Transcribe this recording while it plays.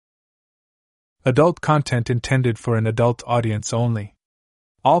Adult content intended for an adult audience only.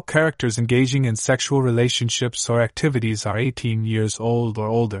 All characters engaging in sexual relationships or activities are 18 years old or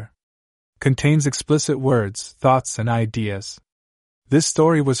older. Contains explicit words, thoughts, and ideas. This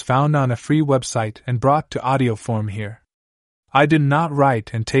story was found on a free website and brought to audio form here. I did not write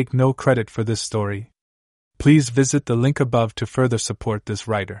and take no credit for this story. Please visit the link above to further support this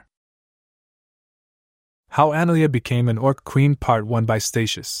writer. How Analea Became an Orc Queen Part 1 by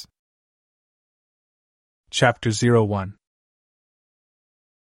Statius. Chapter 01.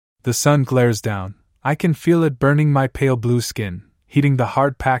 The sun glares down. I can feel it burning my pale blue skin, heating the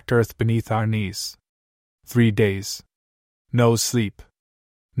hard-packed earth beneath our knees. 3 days. No sleep.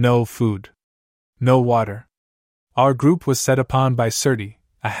 No food. No water. Our group was set upon by Surti,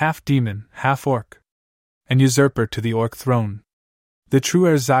 a half-demon, half-orc. An usurper to the orc throne. The true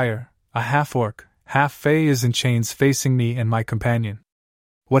Erzire, a half-orc, half-fae, is in chains facing me and my companion.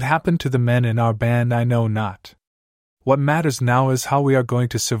 What happened to the men in our band I know not. What matters now is how we are going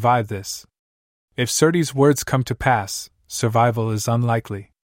to survive this. If Surti's words come to pass, survival is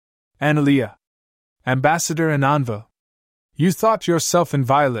unlikely. Analea. Ambassador and Anva. You thought yourself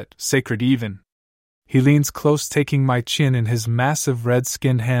inviolate, sacred even. He leans close, taking my chin in his massive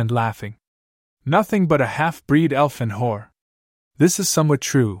red-skinned hand, laughing. Nothing but a half-breed elf and whore. This is somewhat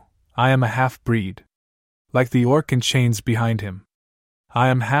true, I am a half-breed. Like the orc in chains behind him. I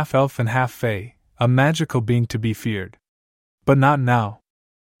am half-elf and half-fae, a magical being to be feared. But not now.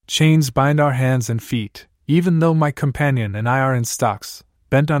 Chains bind our hands and feet, even though my companion and I are in stocks,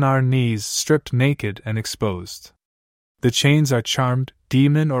 bent on our knees, stripped naked and exposed. The chains are charmed,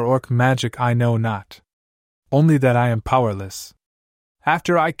 demon or orc magic I know not. Only that I am powerless.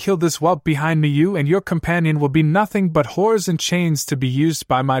 After I kill this whelp behind me, you and your companion will be nothing but whores and chains to be used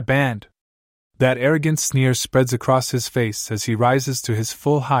by my band. That arrogant sneer spreads across his face as he rises to his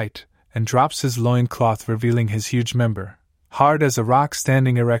full height and drops his loincloth, revealing his huge member. Hard as a rock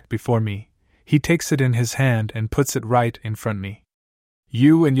standing erect before me, he takes it in his hand and puts it right in front of me.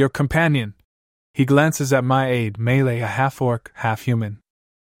 You and your companion, he glances at my aide, Melee, a half-orc, half-human,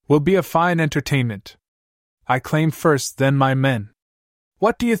 will be a fine entertainment. I claim first, then my men.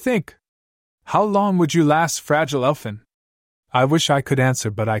 What do you think? How long would you last, fragile elfin? I wish I could answer,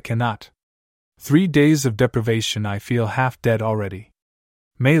 but I cannot. 3 days of deprivation, I feel half dead already.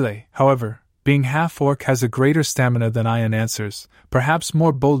 Melee, however, being half-orc, has a greater stamina than I, and answers, perhaps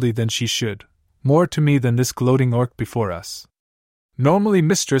more boldly than she should, more to me than this gloating orc before us. Normally,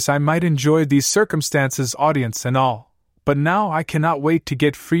 mistress, I might enjoy these circumstances, audience and all, but now I cannot wait to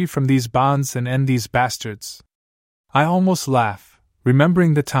get free from these bonds and end these bastards. I almost laugh,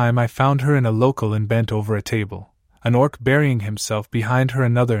 remembering the time I found her in a local and bent over a table. An orc burying himself behind her,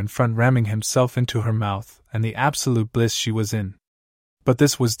 another in front ramming himself into her mouth, and the absolute bliss she was in. But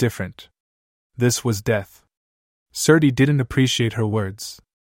this was different. This was death. Surti didn't appreciate her words.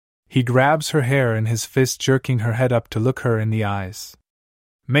 He grabs her hair in his fist, jerking her head up to look her in the eyes.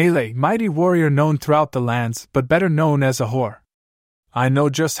 Melee, mighty warrior known throughout the lands, but better known as a whore. I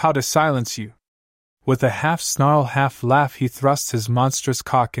know just how to silence you. With a half-snarl, half-laugh, he thrusts his monstrous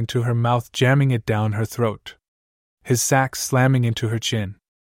cock into her mouth, jamming it down her throat. His sack slamming into her chin.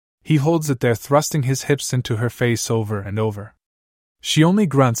 He holds it there, thrusting his hips into her face over and over. She only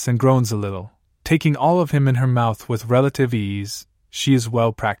grunts and groans a little, taking all of him in her mouth with relative ease. She is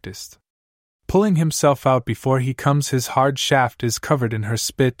well practiced. Pulling himself out before he comes, his hard shaft is covered in her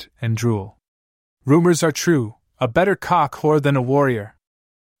spit and drool. Rumors are true, a better cock whore than a warrior.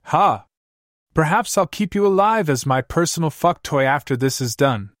 Ha! Perhaps I'll keep you alive as my personal fuck toy after this is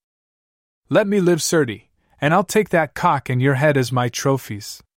done. Let me live, Surti, and I'll take that cock and your head as my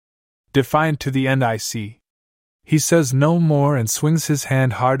trophies. Defiant to the end, I see. He says no more and swings his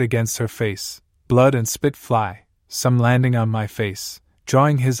hand hard against her face. Blood and spit fly, some landing on my face,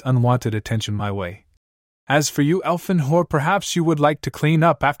 drawing his unwanted attention my way. As for you, elfin whore, perhaps you would like to clean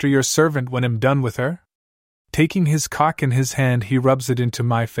up after your servant when I'm done with her? Taking his cock in his hand, he rubs it into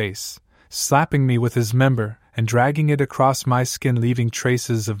my face, slapping me with his member and dragging it across my skin, leaving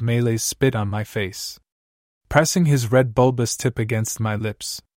traces of Melee's spit on my face. Pressing his red bulbous tip against my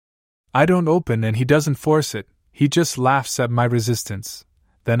lips. I don't open and he doesn't force it, he just laughs at my resistance.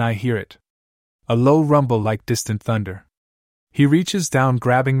 Then I hear it. A low rumble like distant thunder. He reaches down,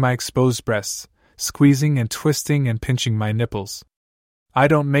 grabbing my exposed breasts, squeezing and twisting and pinching my nipples. I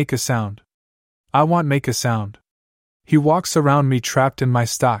don't make a sound. I won't make a sound. He walks around me, trapped in my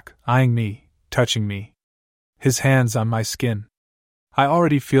stock, eyeing me, touching me. His hands on my skin. I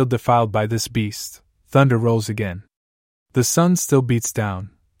already feel defiled by this beast. Thunder rolls again. The sun still beats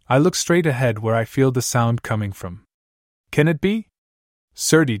down. I look straight ahead where I feel the sound coming from. Can it be?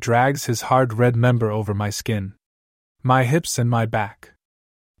 Surdy drags his hard red member over my skin, my hips and my back,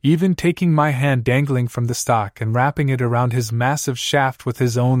 even taking my hand dangling from the stock and wrapping it around his massive shaft with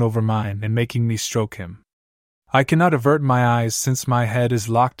his own over mine and making me stroke him. I cannot avert my eyes since my head is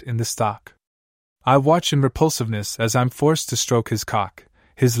locked in the stock. I watch in repulsiveness as I'm forced to stroke his cock,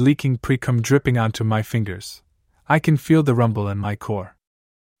 his leaking precum dripping onto my fingers. I can feel the rumble in my core.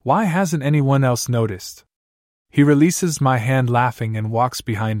 Why hasn't anyone else noticed? He releases my hand laughing and walks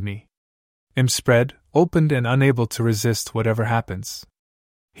behind me. I'm spread, opened and unable to resist whatever happens.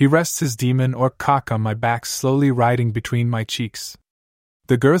 He rests his demon or cock on my back, slowly riding between my cheeks.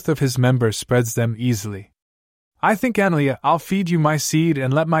 The girth of his member spreads them easily. I think, Analea, I'll feed you my seed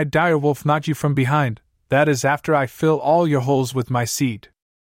and let my direwolf knock you from behind. That is after I fill all your holes with my seed.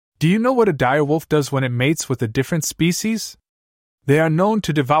 Do you know what a direwolf does when it mates with a different species? They are known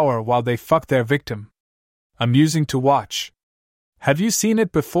to devour while they fuck their victim. Amusing to watch. Have you seen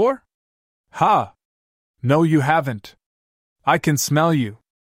it before? Ha! No, you haven't. I can smell you.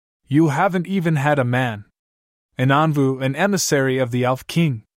 You haven't even had a man. An envoy, an emissary of the elf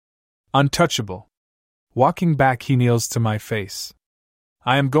king. Untouchable. Walking back, he kneels to my face.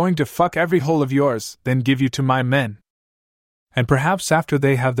 I am going to fuck every hole of yours, then give you to my men. And perhaps after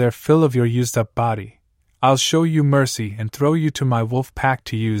they have their fill of your used-up body, I'll show you mercy and throw you to my wolf pack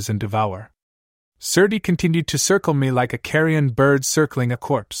to use and devour. Surdy continued to circle me like a carrion bird circling a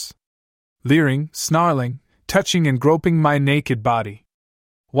corpse. Leering, snarling, touching and groping my naked body.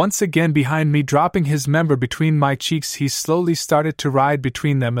 Once again behind me, dropping his member between my cheeks, he slowly started to ride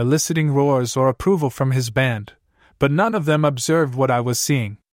between them, eliciting roars or approval from his band, but none of them observed what I was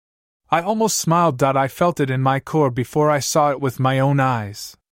seeing. I almost smiled. I felt it in my core before I saw it with my own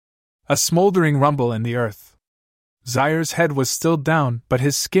eyes. A smoldering rumble in the earth. Zaire's head was still down, but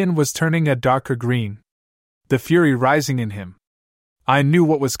his skin was turning a darker green. The fury rising in him. I knew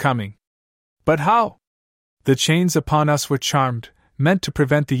what was coming. But how? The chains upon us were charmed, meant to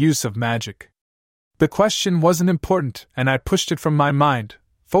prevent the use of magic. The question wasn't important, and I pushed it from my mind,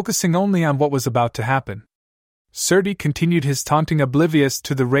 focusing only on what was about to happen. Surdy continued his taunting, oblivious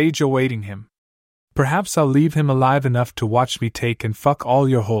to the rage awaiting him. Perhaps I'll leave him alive enough to watch me take and fuck all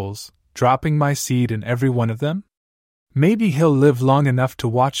your holes, dropping my seed in every one of them? Maybe he'll live long enough to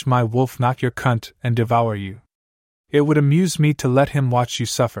watch my wolf knock your cunt and devour you. It would amuse me to let him watch you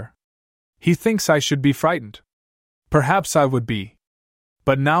suffer. He thinks I should be frightened. Perhaps I would be.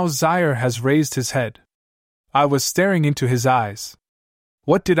 But now Zaire has raised his head. I was staring into his eyes.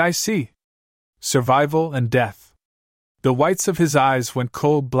 What did I see? Survival and death. The whites of his eyes went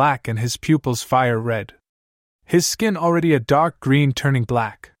coal black and his pupils fire red. His skin already a dark green turning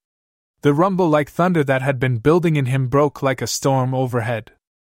black. The rumble like thunder that had been building in him broke like a storm overhead.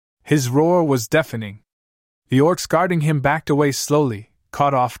 His roar was deafening. The orcs guarding him backed away slowly,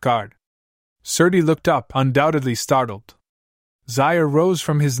 caught off guard. Surdy looked up, undoubtedly startled. Zaire rose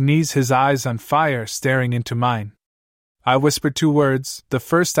from his knees, his eyes on fire, staring into mine. I whispered 2 words, the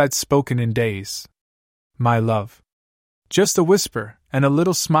first I'd spoken in days. My love. Just a whisper, and a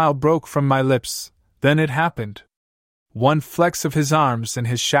little smile broke from my lips. Then it happened. One flex of his arms and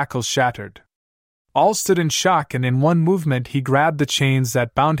his shackles shattered. All stood in shock, and in one movement he grabbed the chains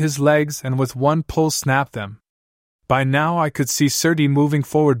that bound his legs and with one pull snapped them. By now I could see Surdy moving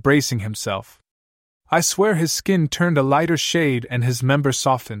forward, bracing himself. I swear his skin turned a lighter shade and his member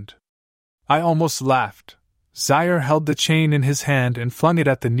softened. I almost laughed. Zaire held the chain in his hand and flung it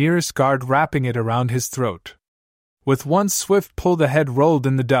at the nearest guard, wrapping it around his throat. With one swift pull the head rolled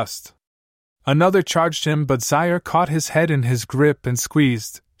in the dust. Another charged him, but Zaire caught his head in his grip and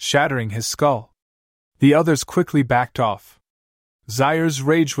squeezed, shattering his skull. The others quickly backed off. Zaire's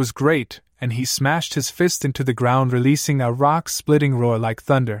rage was great, and he smashed his fist into the ground, releasing a rock-splitting roar like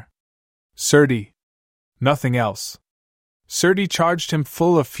thunder. Surdy. Nothing else. Surdy charged him,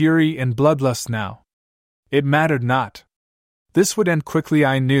 full of fury and bloodlust now. It mattered not. This would end quickly,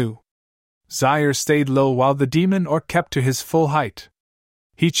 I knew. Zaire stayed low while the demon orc kept to his full height.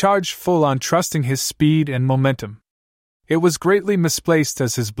 He charged full on, trusting his speed and momentum. It was greatly misplaced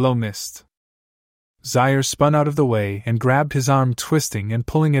as his blow missed. Zaire spun out of the way and grabbed his arm, twisting and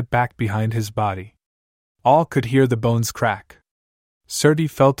pulling it back behind his body. All could hear the bones crack. Surdy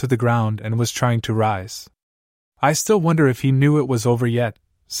fell to the ground and was trying to rise. I still wonder if he knew it was over yet.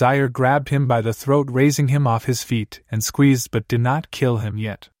 Zaire grabbed him by the throat, raising him off his feet, and squeezed but did not kill him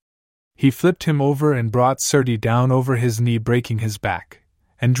yet. He flipped him over and brought Surdy down over his knee, breaking his back,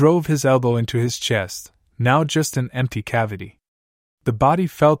 and drove his elbow into his chest, now just an empty cavity. The body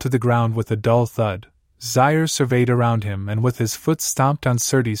fell to the ground with a dull thud. Zaire surveyed around him and with his foot stomped on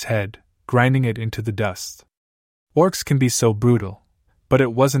Surdy's head, grinding it into the dust. Orcs can be so brutal, But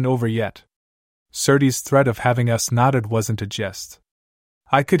it wasn't over yet. Surtey's threat of having us knotted wasn't a jest.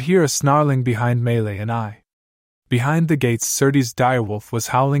 I could hear a snarling behind Melee and I. Behind the gates, Surtey's direwolf was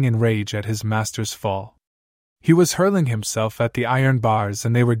howling in rage at his master's fall. He was hurling himself at the iron bars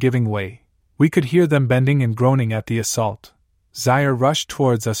and they were giving way. We could hear them bending and groaning at the assault. Zaire rushed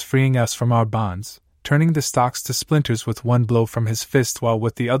towards us, freeing us from our bonds, turning the stocks to splinters with one blow from his fist while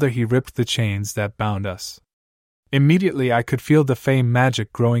with the other he ripped the chains that bound us. Immediately I could feel the fey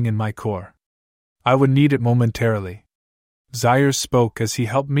magic growing in my core. I would need it momentarily. Zaire spoke as he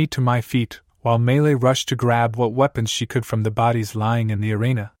helped me to my feet, while Melee rushed to grab what weapons she could from the bodies lying in the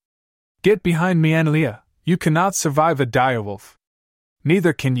arena. "Get behind me, Analea! You cannot survive a direwolf.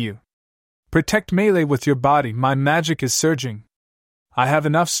 Neither can you. Protect Melee with your body, my magic is surging. I have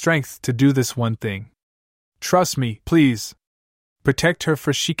enough strength to do this one thing. Trust me, please. Protect her,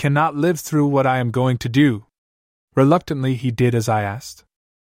 for she cannot live through what I am going to do." Reluctantly he did as I asked.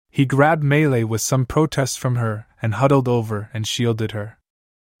 He grabbed Melee with some protest from her and huddled over and shielded her.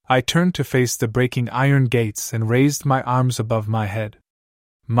 I turned to face the breaking iron gates and raised my arms above my head.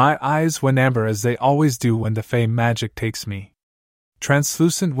 My eyes went amber as they always do when the fey magic takes me.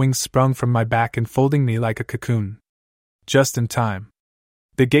 Translucent wings sprung from my back, enfolding me like a cocoon. Just in time.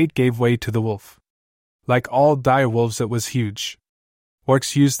 The gate gave way to the wolf. Like all direwolves, it was huge.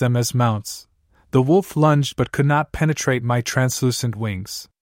 Orcs used them as mounts. The wolf lunged but could not penetrate my translucent wings.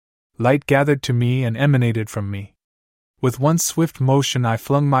 Light gathered to me and emanated from me. With one swift motion I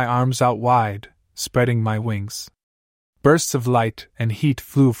flung my arms out wide, spreading my wings. Bursts of light and heat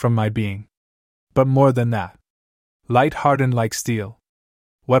flew from my being. But more than that. Light hardened like steel.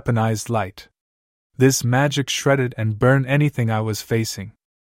 Weaponized light. This magic shredded and burned anything I was facing.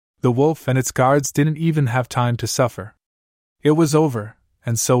 The wolf and its guards didn't even have time to suffer. It was over,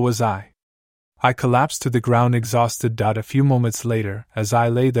 and so was I. I collapsed to the ground exhausted. A few moments later, as I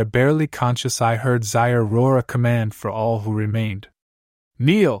lay there barely conscious, I heard Zaire roar a command for all who remained.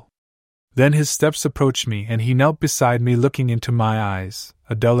 "Kneel!" Then his steps approached me and he knelt beside me, looking into my eyes,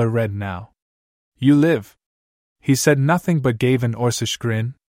 a duller red now. "You live." He said nothing but gave an orcish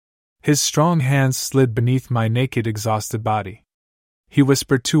grin. His strong hands slid beneath my naked, exhausted body. He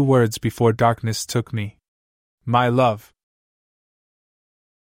whispered 2 words before darkness took me. "My love."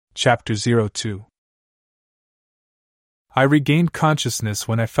 Chapter 02. I regained consciousness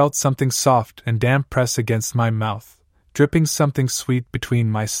when I felt something soft and damp press against my mouth, dripping something sweet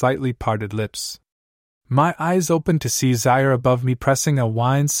between my slightly parted lips. My eyes opened to see Zaire above me pressing a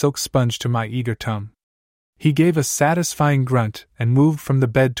wine-soaked sponge to my eager tongue. He gave a satisfying grunt and moved from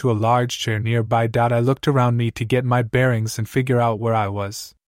the bed to a large chair nearby. I looked around me to get my bearings and figure out where I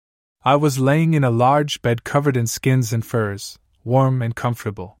was. I was laying in a large bed covered in skins and furs, warm and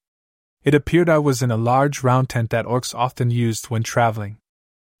comfortable. It appeared I was in a large round tent that orcs often used when traveling.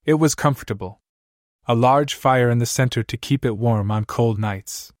 It was comfortable. A large fire in the center to keep it warm on cold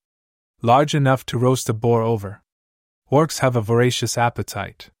nights. Large enough to roast a boar over. Orcs have a voracious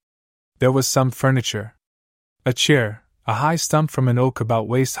appetite. There was some furniture. A chair, a high stump from an oak about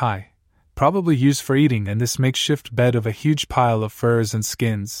waist high, probably used for eating, and this makeshift bed of a huge pile of furs and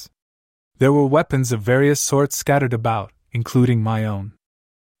skins. There were weapons of various sorts scattered about, including my own.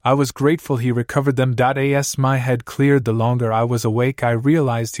 I was grateful he recovered them. As my head cleared, the longer I was awake, I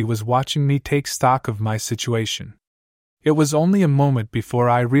realized he was watching me take stock of my situation. It was only a moment before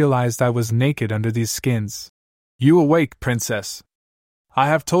I realized I was naked under these skins. "You awake, princess? I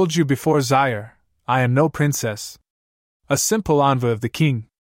have told you before, Zaire, I am no princess. A simple envoy of the king.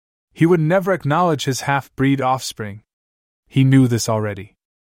 He would never acknowledge his half-breed offspring." He knew this already.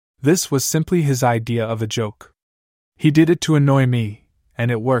 This was simply his idea of a joke. He did it to annoy me, and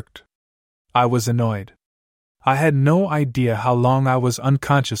it worked. I was annoyed. I had no idea how long I was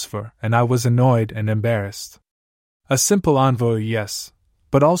unconscious for, and I was annoyed and embarrassed. A simple envoy, yes,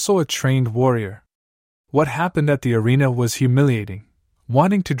 but also a trained warrior. What happened at the arena was humiliating.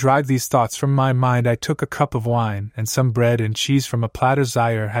 Wanting to drive these thoughts from my mind, I took a cup of wine and some bread and cheese from a platter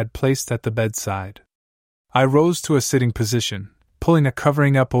Zaire had placed at the bedside. I rose to a sitting position, pulling a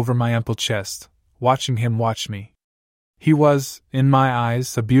covering up over my ample chest, watching him watch me. He was, in my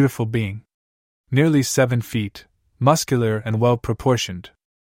eyes, a beautiful being. Nearly 7 feet, muscular and well-proportioned.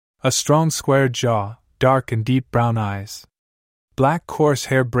 A strong square jaw, dark and deep brown eyes. Black coarse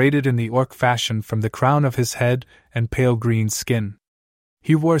hair braided in the orc fashion from the crown of his head, and pale green skin.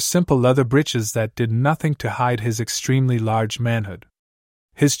 He wore simple leather breeches that did nothing to hide his extremely large manhood.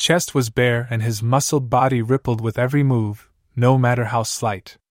 His chest was bare and his muscled body rippled with every move, no matter how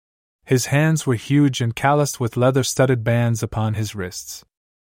slight. His hands were huge and calloused with leather-studded bands upon his wrists.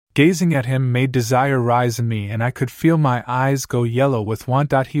 Gazing at him made desire rise in me, and I could feel my eyes go yellow with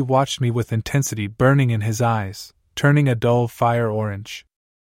want. He watched me with intensity burning in his eyes, turning a dull fire orange.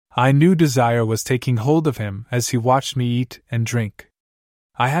 I knew desire was taking hold of him as he watched me eat and drink.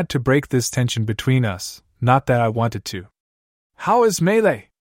 I had to break this tension between us, not that I wanted to. "How is Melee?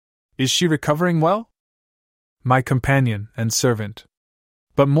 Is she recovering well?" My companion and servant.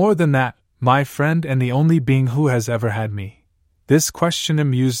 But more than that, my friend and the only being who has ever had me. This question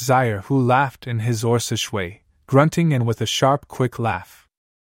amused Zaire, who laughed in his Orsish way, grunting and with a sharp, quick laugh.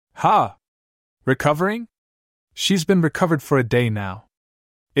 "Ha! Recovering? She's been recovered for a day now.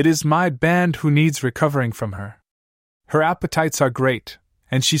 It is my band who needs recovering from her. Her appetites are great,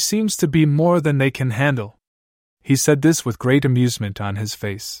 and she seems to be more than they can handle." He said this with great amusement on his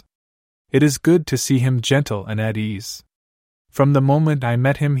face. It is good to see him gentle and at ease. From the moment I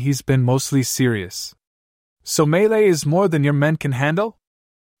met him, he's been mostly serious. "So Melee is more than your men can handle?"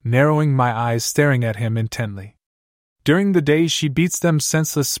 Narrowing my eyes, staring at him intently. "During the day she beats them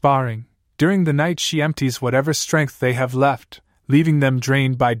senseless sparring. During the night she empties whatever strength they have left, leaving them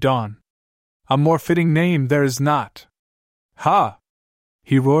drained by dawn. A more fitting name there is not." "Ha!"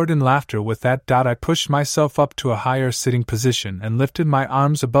 He roared in laughter. With that, I pushed myself up to a higher sitting position and lifted my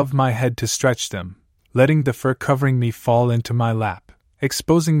arms above my head to stretch them, letting the fur covering me fall into my lap,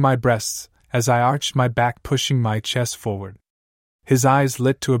 exposing my breasts, as I arched my back, pushing my chest forward. His eyes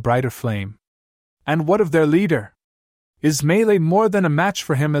lit to a brighter flame. "And what of their leader? Is Melee more than a match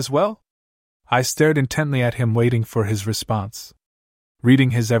for him as well?" I stared intently at him, waiting for his response,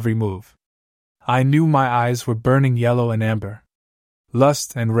 reading his every move. I knew my eyes were burning yellow and amber.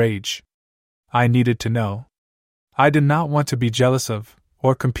 Lust and rage. I needed to know. I did not want to be jealous of,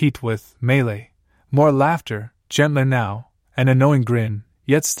 or compete with, Melee. More laughter, gentler now, and a knowing grin,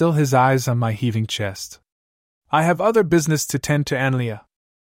 yet still his eyes on my heaving chest. "I have other business to tend to, Analea.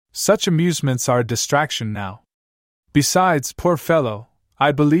 Such amusements are a distraction now. Besides, poor fellow,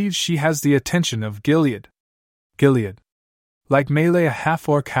 I believe she has the attention of Gilead." Gilead. Like Melee, a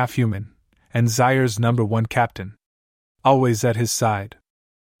half-orc, half-human, and Zaire's #1 captain. Always at his side.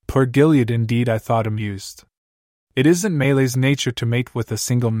 Poor Gilead indeed, I thought, amused. It isn't Melee's nature to mate with a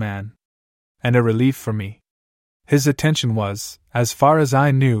single man. And a relief for me. His attention was, as far as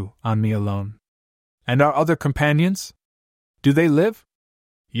I knew, on me alone. "And our other companions? Do they live?"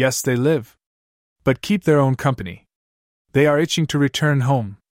 "Yes, they live. But keep their own company. They are itching to return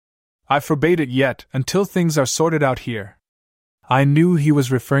home. I forbade it yet, until things are sorted out here." I knew he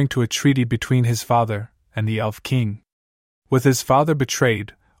was referring to a treaty between his father and the Elf King. With his father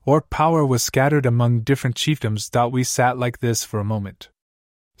betrayed, orc power was scattered among different chiefdoms. We sat like this for a moment,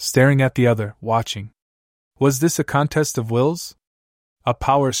 staring at the other, watching. Was this a contest of wills? A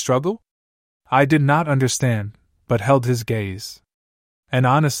power struggle? I did not understand, but held his gaze. And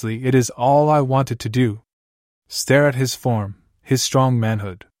honestly, it is all I wanted to do. Stare at his form, his strong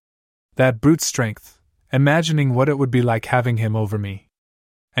manhood. That brute strength, imagining what it would be like having him over me.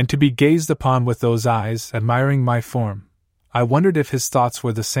 And to be gazed upon with those eyes, admiring my form. I wondered if his thoughts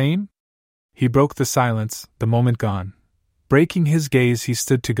were the same? He broke the silence, the moment gone. Breaking his gaze, he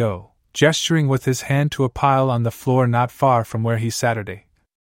stood to go, gesturing with his hand to a pile on the floor not far from where he sat.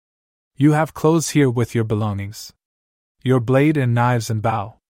 "You have clothes here with your belongings. Your blade and knives and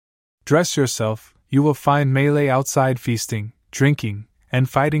bow. Dress yourself, you will find Melee outside feasting, drinking, and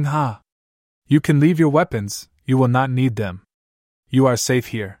fighting. Ha! You can leave your weapons, you will not need them. You are safe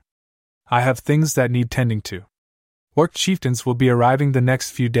here. I have things that need tending to. Orc chieftains will be arriving the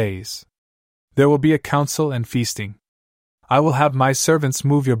next few days. There will be a council and feasting. I will have my servants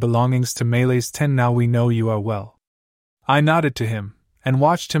move your belongings to Melee's tent. Now we know you are well." I nodded to him, and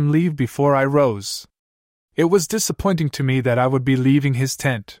watched him leave before I rose. It was disappointing to me that I would be leaving his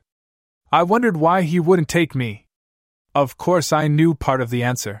tent. I wondered why he wouldn't take me. Of course I knew part of the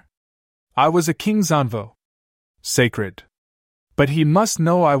answer. I was a king's envoy. Sacred. But he must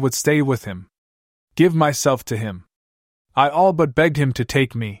know I would stay with him. Give myself to him. I all but begged him to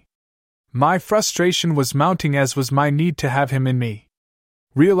take me. My frustration was mounting, as was my need to have him in me.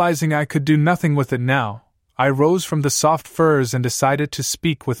 Realizing I could do nothing with it now, I rose from the soft furs and decided to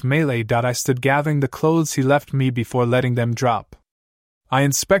speak with Melee. I stood gathering the clothes he left me before letting them drop. I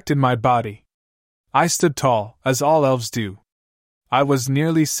inspected my body. I stood tall, as all elves do. I was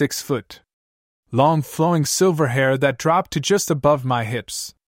nearly 6 foot. Long flowing silver hair that dropped to just above my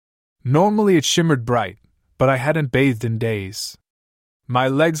hips. Normally it shimmered bright, but I hadn't bathed in days. My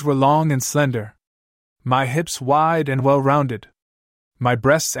legs were long and slender. My hips wide and well-rounded. My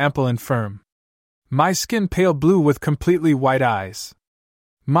breasts ample and firm. My skin pale blue with completely white eyes.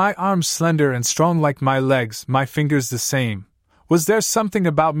 My arms slender and strong like my legs, my fingers the same, Was there something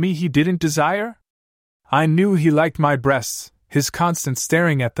about me he didn't desire? I knew he liked my breasts, his constant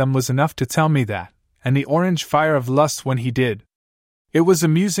staring at them was enough to tell me that, and the orange fire of lust when he did. It was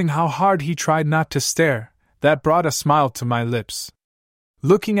amusing how hard he tried not to stare, that brought a smile to my lips.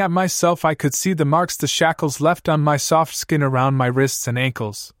 Looking at myself, I could see the marks the shackles left on my soft skin around my wrists and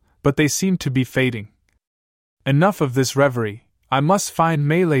ankles, but they seemed to be fading. Enough of this reverie, I must find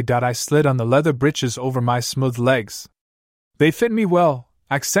Melee. I slid on the leather breeches over my smooth legs. They fit me well,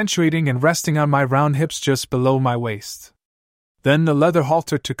 accentuating and resting on my round hips just below my waist. Then the leather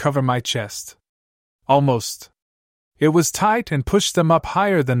halter to cover my chest. Almost. It was tight and pushed them up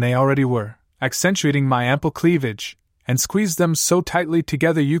higher than they already were, accentuating my ample cleavage, and squeezed them so tightly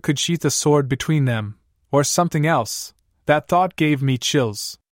together you could sheath a sword between them, or something else. That thought gave me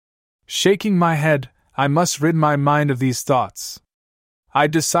chills. Shaking my head, I must rid my mind of these thoughts. I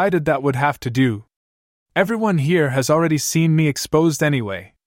decided that would have to do. Everyone here has already seen me exposed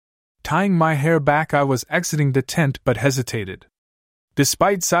anyway. Tying my hair back, I was exiting the tent but hesitated.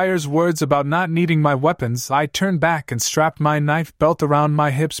 Despite Sire's words about not needing my weapons, I turned back and strapped my knife belt around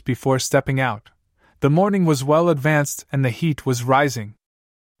my hips before stepping out. The morning was well advanced and the heat was rising.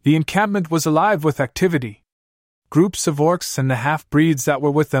 The encampment was alive with activity. Groups of orcs and the half-breeds that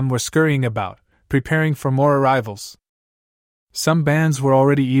were with them were scurrying about, preparing for more arrivals. Some bands were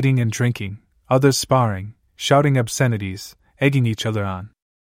already eating and drinking, others sparring, shouting obscenities, egging each other on.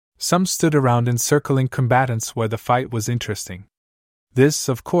 Some stood around encircling combatants where the fight was interesting. This,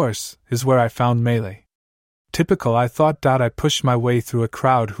 of course, is where I found Melee. Typical, I thought. I pushed my way through a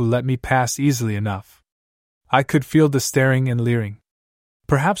crowd who let me pass easily enough. I could feel the staring and leering.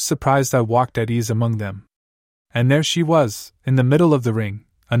 Perhaps surprised, I walked at ease among them. And there she was, in the middle of the ring,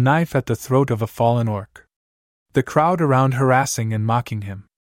 a knife at the throat of a fallen orc. The crowd around harassing and mocking him.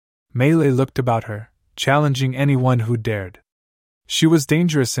 Melee looked about her, challenging anyone who dared. She was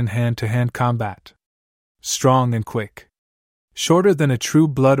dangerous in hand-to-hand combat. Strong and quick. Shorter than a true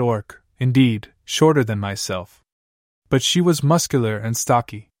blood orc, indeed, shorter than myself. But she was muscular and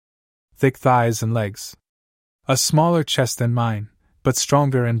stocky. Thick thighs and legs. A smaller chest than mine, but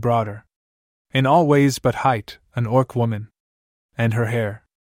stronger and broader. In all ways but height, an orc woman. And her hair.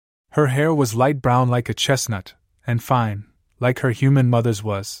 Her hair was light brown like a chestnut, and fine, like her human mother's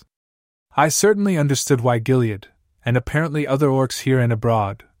was. I certainly understood why Gilead, and apparently other orcs here and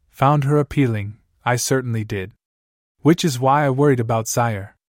abroad, found her appealing. I certainly did. Which is why I worried about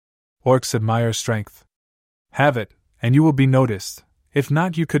Sire. Orcs admire strength. Have it, and you will be noticed. If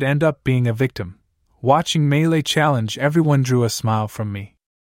not, you could end up being a victim. Watching Melee challenge, everyone drew a smile from me.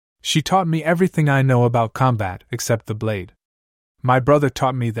 She taught me everything I know about combat except the blade. My brother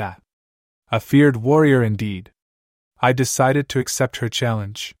taught me that. A feared warrior indeed. I decided to accept her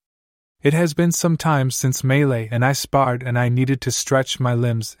challenge. It has been some time since Melee and I sparred, and I needed to stretch my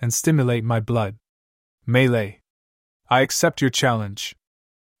limbs and stimulate my blood. Melee. I accept your challenge.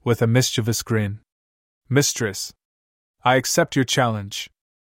 With a mischievous grin. Mistress. I accept your challenge.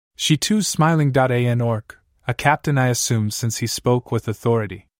 She too smiling. An orc, a captain I assumed since he spoke with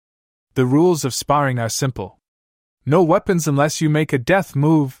authority. The rules of sparring are simple. No weapons unless you make a death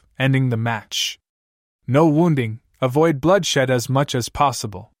move, ending the match. No wounding, avoid bloodshed as much as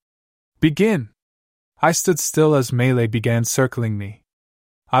possible. Begin! I stood still as Melee began circling me.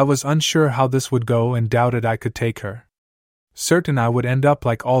 I was unsure how this would go and doubted I could take her. Certain I would end up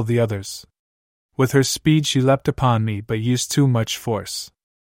like all the others. With her speed she leapt upon me but used too much force.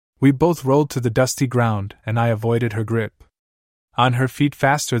 We both rolled to the dusty ground and I avoided her grip. On her feet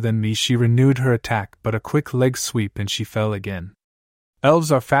faster than me she renewed her attack, but a quick leg sweep and she fell again.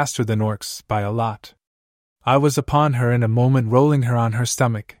 Elves are faster than orcs, by a lot. I was upon her in a moment, rolling her on her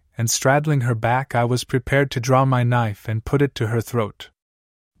stomach, and straddling her back I was prepared to draw my knife and put it to her throat.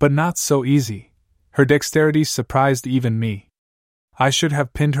 But not so easy. Her dexterity surprised even me. I should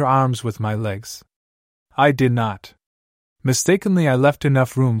have pinned her arms with my legs. I did not. Mistakenly I left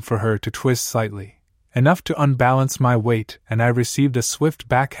enough room for her to twist slightly, enough to unbalance my weight, and I received a swift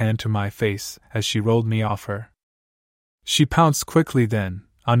backhand to my face as she rolled me off her. She pounced quickly then,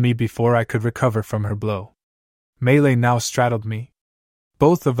 on me before I could recover from her blow. Melee now straddled me.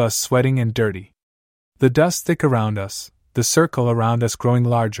 Both of us sweating and dirty. The dust thick around us, the circle around us growing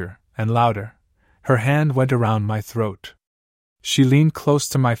larger and louder. Her hand went around my throat. She leaned close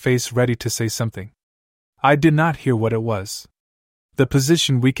to my face, ready to say something. I did not hear what it was. The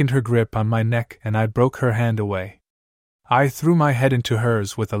position weakened her grip on my neck and I broke her hand away. I threw my head into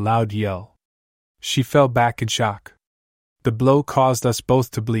hers with a loud yell. She fell back in shock. The blow caused us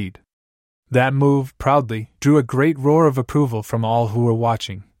both to bleed. That move, proudly, drew a great roar of approval from all who were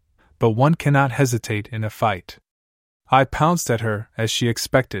watching, but one cannot hesitate in a fight. I pounced at her, as she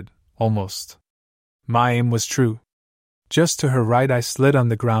expected, almost. My aim was true. Just to her right I slid on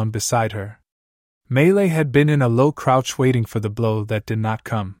the ground beside her. Melee had been in a low crouch waiting for the blow that did not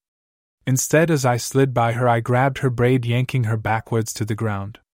come. Instead, as I slid by her, I grabbed her braid, yanking her backwards to the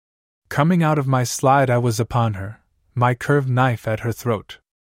ground. Coming out of my slide, I was upon her, my curved knife at her throat.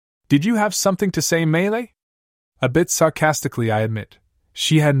 Did you have something to say, Melee? A bit sarcastically, I admit.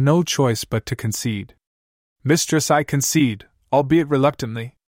 She had no choice but to concede. Mistress, I concede, albeit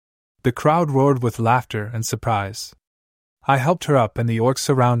reluctantly. The crowd roared with laughter and surprise. I helped her up, and the orcs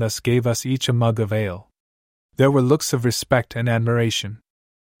around us gave us each a mug of ale. There were looks of respect and admiration.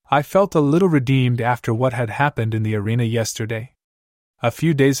 I felt a little redeemed after what had happened in the arena yesterday. A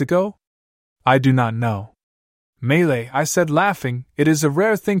few days ago? I do not know. Melee, I said, laughing, it is a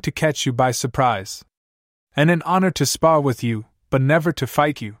rare thing to catch you by surprise. And an honor to spar with you, but never to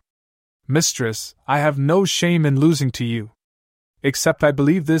fight you. Mistress, I have no shame in losing to you. Except I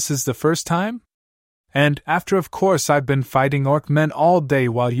believe this is the first time? And, after of course I've been fighting orc men all day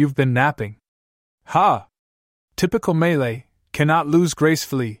while you've been napping. Ha! Typical Melee, cannot lose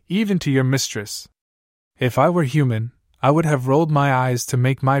gracefully, even to your mistress. If I were human, I would have rolled my eyes to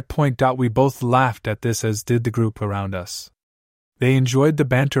make my point. We both laughed at this, as did the group around us. They enjoyed the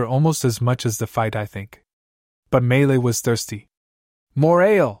banter almost as much as the fight, I think. But Melee was thirsty. More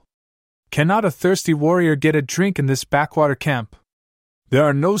ale! Cannot a thirsty warrior get a drink in this backwater camp? There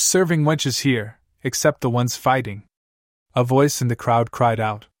are no serving wenches here, except the ones fighting. A voice in the crowd cried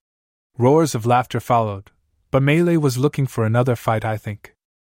out. Roars of laughter followed, but Melee was looking for another fight, I think.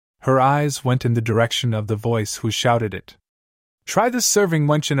 Her eyes went in the direction of the voice who shouted it. Try this serving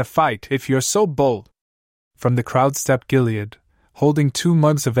wench in a fight if you're so bold. From the crowd stepped Gilead, holding 2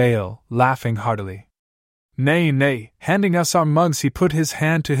 mugs of ale, laughing heartily. Nay, nay, handing us our mugs, he put his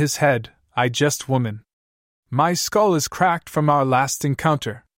hand to his head. I just woman. My skull is cracked from our last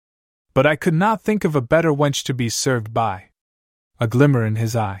encounter. But I could not think of a better wench to be served by. A glimmer in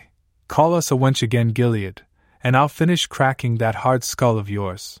his eye. Call us a wench again, Gilead, and I'll finish cracking that hard skull of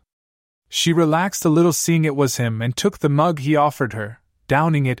yours. She relaxed a little, seeing it was him, and took the mug he offered her,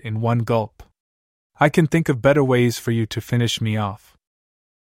 downing it in one gulp. I can think of better ways for you to finish me off.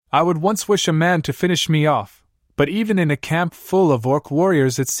 I would once wish a man to finish me off, but even in a camp full of orc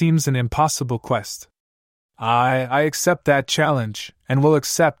warriors it seems an impossible quest. I accept that challenge, and will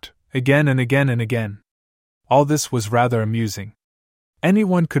accept, again and again and again. All this was rather amusing.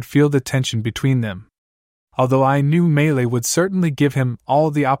 Anyone could feel the tension between them. Although I knew Melee would certainly give him all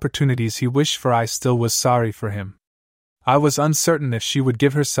the opportunities he wished for, I still was sorry for him. I was uncertain if she would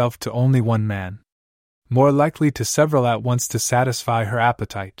give herself to only one man. More likely to several at once to satisfy her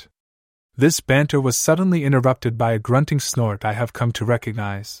appetite. This banter was suddenly interrupted by a grunting snort I have come to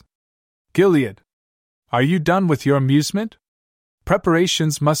recognize. Gilead! Are you done with your amusement?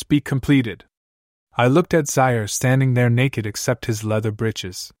 Preparations must be completed. I looked at Zaire standing there naked except his leather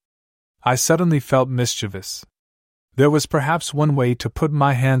breeches. I suddenly felt mischievous. There was perhaps one way to put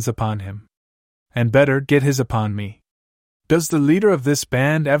my hands upon him. And better, get his upon me. Does the leader of this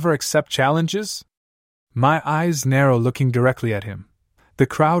band ever accept challenges? My eyes narrow, looking directly at him. The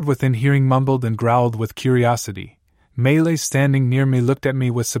crowd within hearing mumbled and growled with curiosity. Melee standing near me looked at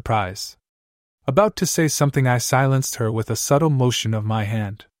me with surprise. About to say something, I silenced her with a subtle motion of my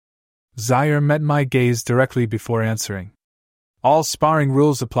hand. Zaire met my gaze directly before answering. All sparring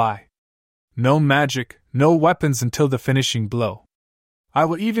rules apply. No magic, no weapons until the finishing blow. I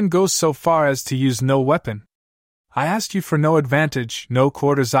will even go so far as to use no weapon. I asked you for no advantage, no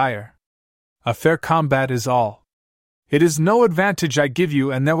quarter, Zaire. A fair combat is all. It is no advantage I give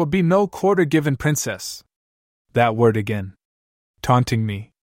you, and there will be no quarter given, princess. That word again. Taunting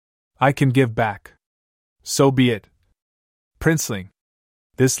me. I can give back. So be it. Princeling.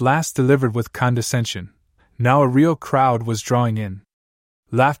 This last delivered with condescension. Now a real crowd was drawing in.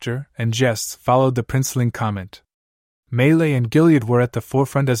 Laughter and jests followed the princeling comment. Melee and Gilead were at the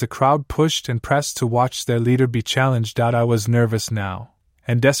forefront as a crowd pushed and pressed to watch their leader be challenged. I was nervous now,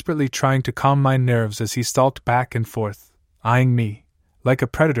 and desperately trying to calm my nerves as he stalked back and forth, eyeing me, like a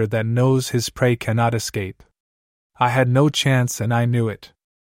predator that knows his prey cannot escape. I had no chance, and I knew it.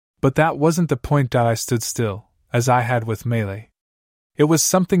 But that wasn't the point. I stood still, as I had with Melee. It was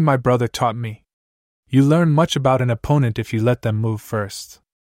something my brother taught me. You learn much about an opponent if you let them move first.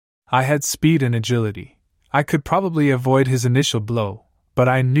 I had speed and agility. I could probably avoid his initial blow, but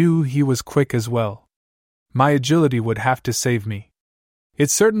I knew he was quick as well. My agility would have to save me. It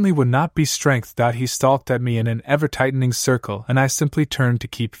certainly would not be strength. He stalked at me in an ever-tightening circle, and I simply turned to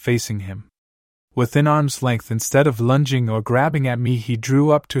keep facing him. Within arm's length, instead of lunging or grabbing at me, he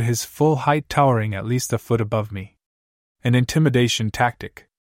drew up to his full height, towering at least a foot above me. An intimidation tactic.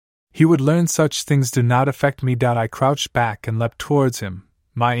 He would learn such things do not affect me. I crouched back and leapt towards him,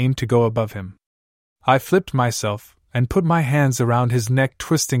 my aim to go above him. I flipped myself and put my hands around his neck,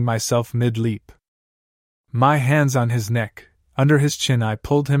 twisting myself mid-leap. My hands on his neck, under his chin, I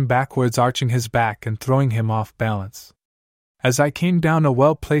pulled him backwards, arching his back and throwing him off balance. As I came down, a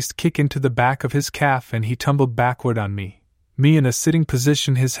well-placed kick into the back of his calf and he tumbled backward on me in a sitting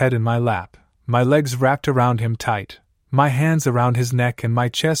position, his head in my lap, my legs wrapped around him tight, my hands around his neck and my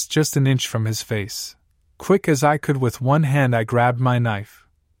chest just an inch from his face. Quick as I could with one hand I grabbed my knife,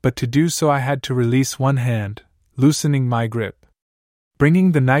 but to do so I had to release one hand, loosening my grip.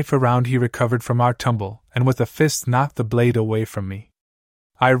 Bringing the knife around, he recovered from our tumble, and with a fist knocked the blade away from me.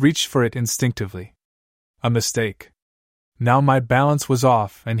 I reached for it instinctively. A mistake. Now my balance was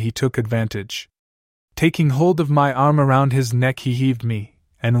off and he took advantage. Taking hold of my arm around his neck, he heaved me,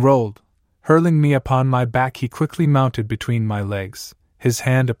 and rolled. Hurling me upon my back, he quickly mounted between my legs, his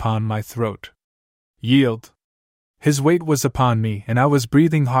hand upon my throat. Yield. His weight was upon me and I was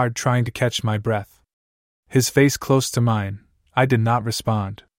breathing hard, trying to catch my breath. His face close to mine, I did not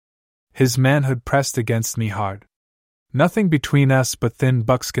respond. His manhood pressed against me hard. Nothing between us but thin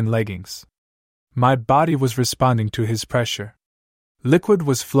buckskin leggings. My body was responding to his pressure. Liquid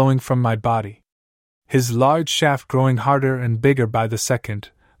was flowing from my body. His large shaft growing harder and bigger by the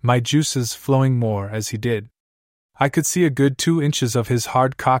second, my juices flowing more as he did. I could see a good 2 inches of his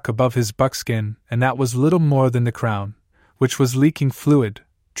hard cock above his buckskin, and that was little more than the crown, which was leaking fluid,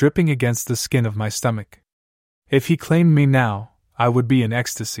 dripping against the skin of my stomach. If he claimed me now, I would be in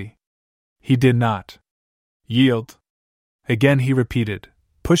ecstasy. He did not. Yield. Again he repeated,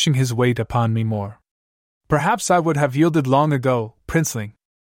 pushing his weight upon me more. Perhaps I would have yielded long ago, princeling.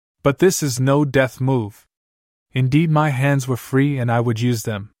 But this is no death move. Indeed, my hands were free and I would use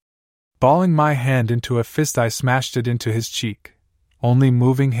them. Balling my hand into a fist, I smashed it into his cheek, only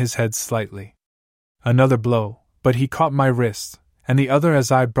moving his head slightly. Another blow, but he caught my wrist, and the other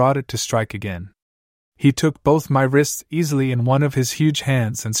as I brought it to strike again. He took both my wrists easily in one of his huge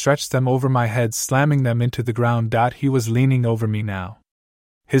hands and stretched them over my head, slamming them into the ground. He was leaning over me now.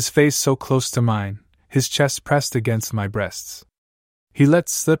 His face so close to mine, his chest pressed against my breasts. He let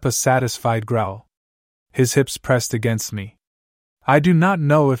slip a satisfied growl. His hips pressed against me. I do not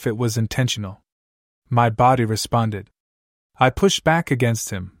know if it was intentional. My body responded. I pushed back against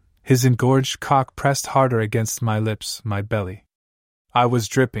him, his engorged cock pressed harder against my lips, my belly. I was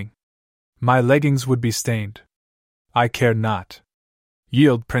dripping. My leggings would be stained. I cared not.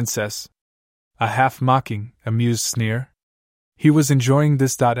 Yield, princess. A half-mocking, amused sneer. He was enjoying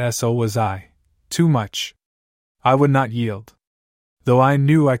this. So was I. Too much. I would not yield. Though I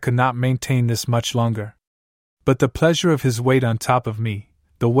knew I could not maintain this much longer. But the pleasure of his weight on top of me,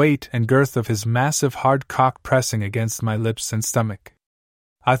 the weight and girth of his massive hard cock pressing against my lips and stomach.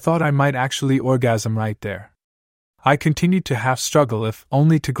 I thought I might actually orgasm right there. I continued to half struggle, if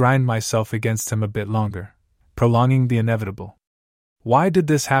only to grind myself against him a bit longer, prolonging the inevitable. Why did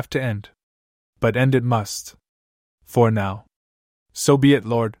this have to end? But end it must. For now. So be it,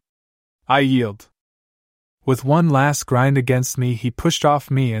 Lord. I yield. With one last grind against me, he pushed off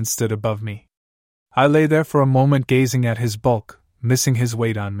me and stood above me. I lay there for a moment gazing at his bulk, missing his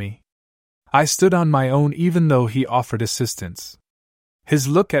weight on me. I stood on my own even though he offered assistance. His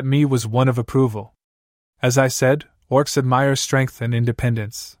look at me was one of approval. As I said, orcs admire strength and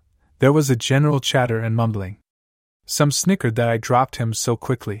independence. There was a general chatter and mumbling. Some snickered that I dropped him so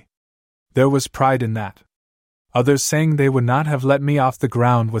quickly. There was pride in that. Others saying they would not have let me off the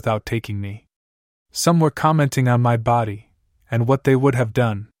ground without taking me. Some were commenting on my body, and what they would have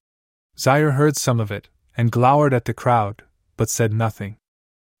done. Zaire heard some of it, and glowered at the crowd, but said nothing.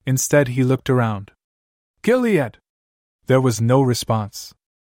 Instead he looked around. Gilead! There was no response.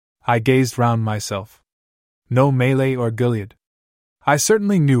 I gazed round myself. No melee or Gilead. I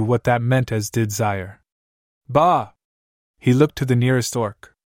certainly knew what that meant, as did Zaire. Bah! He looked to the nearest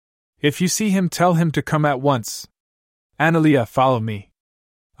orc. If you see him, tell him to come at once. Analea, follow me.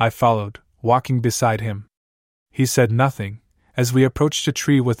 I followed, walking beside him. He said nothing, as we approached a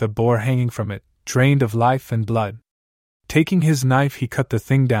tree with a boar hanging from it, drained of life and blood. Taking his knife, he cut the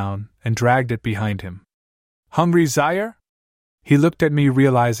thing down and dragged it behind him. Hungry, Zaire? He looked at me,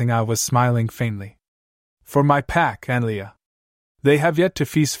 realizing I was smiling faintly. For my pack, Analea. They have yet to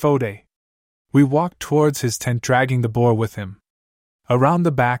feast Fode. We walked towards his tent, dragging the boar with him. Around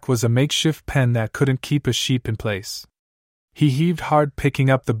the back was a makeshift pen that couldn't keep a sheep in place. He heaved hard, picking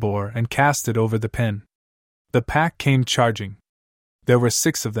up the boar, and cast it over the pen. The pack came charging. There were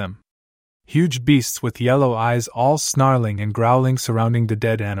 6 of them. Huge beasts with yellow eyes, all snarling and growling, surrounding the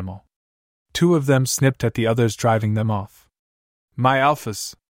dead animal. 2 of them snipped at the others, driving them off. My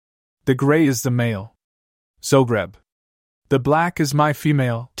alphas. The gray is the male. Zogreb. The black is my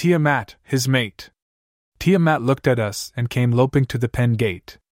female, Tiamat, his mate. Tiamat looked at us and came loping to the pen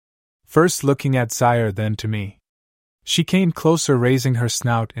gate. First looking at Zaire, then to me. She came closer, raising her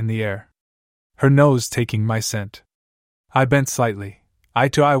snout in the air, her nose taking my scent. I bent slightly, eye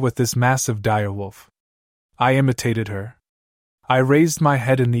to eye with this massive dire wolf. I imitated her. I raised my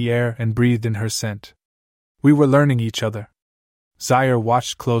head in the air and breathed in her scent. We were learning each other. Zaire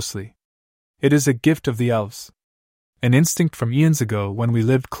watched closely. It is a gift of the elves. An instinct from eons ago when we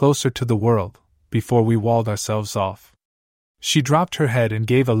lived closer to the world, before we walled ourselves off. She dropped her head and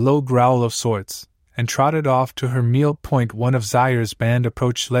gave a low growl of sorts, and trotted off to her meal. One of Zaire's band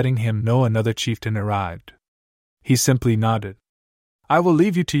approached, letting him know another chieftain arrived. He simply nodded. I will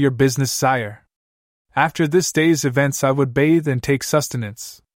leave you to your business, sire. After this day's events I would bathe and take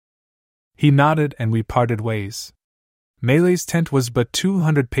sustenance. He nodded and we parted ways. Melee's tent was but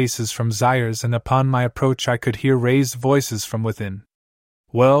 200 paces from Zaire's, and upon my approach I could hear raised voices from within.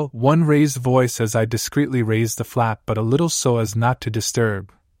 Well, one raised voice as I discreetly raised the flap, but a little so as not to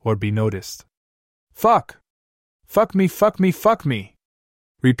disturb, or be noticed. Fuck! Fuck me, fuck me, fuck me!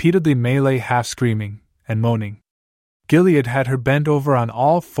 Repeatedly Melee, half screaming and moaning. Gilead had her bent over on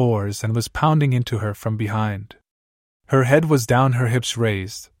all fours and was pounding into her from behind. Her head was down, her hips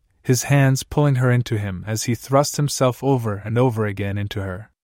raised, his hands pulling her into him as he thrust himself over and over again into her.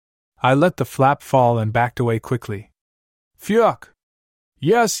 I let the flap fall and backed away quickly. Fuck!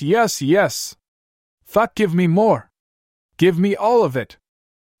 Yes, yes, yes! Fuck, give me more! Give me all of it!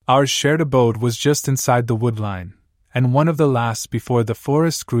 Our shared abode was just inside the woodline, and one of the last before the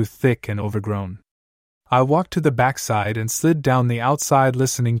forest grew thick and overgrown. I walked to the backside and slid down the outside,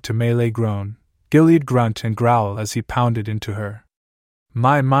 listening to Melee groan, Gilead grunt and growl as he pounded into her.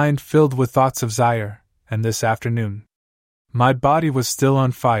 My mind filled with thoughts of Zaire, and this afternoon. My body was still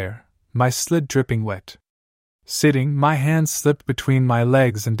on fire, my slit dripping wet. Sitting, my hands slipped between my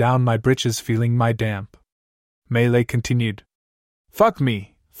legs and down my breeches, feeling my damp. Melee continued. Fuck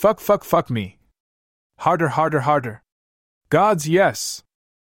me, fuck, fuck, fuck me. Harder, harder, harder. Gods, yes.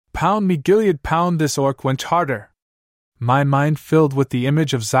 Pound me, Gilead, pound this orc wench harder. My mind filled with the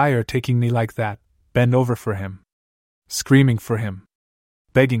image of Zaire taking me like that, bend over for him. Screaming for him.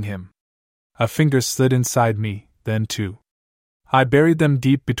 Begging him. A finger slid inside me, then two. I buried them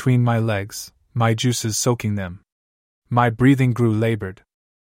deep between my legs, my juices soaking them. My breathing grew labored.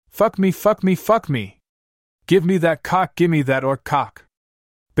 Fuck me, fuck me, fuck me! Give me that cock, gimme that orc cock!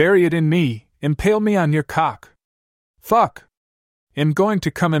 Bury it in me, impale me on your cock! Fuck! I'm going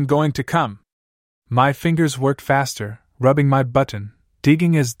to come, I'm going to come! My fingers worked faster, rubbing my button,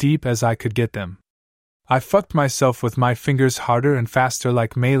 digging as deep as I could get them. I fucked myself with my fingers harder and faster,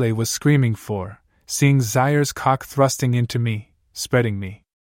 like Melee was screaming for, seeing Zaire's cock thrusting into me, spreading me.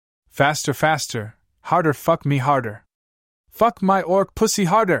 Faster, faster, harder, fuck me harder. Fuck my orc pussy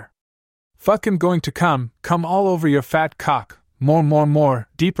harder. Fuck, I'm going to come all over your fat cock, more, more, more,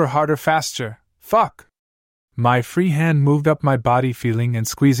 deeper, harder, faster, fuck. My free hand moved up my body, feeling and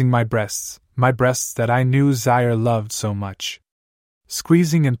squeezing my breasts that I knew Zaire loved so much.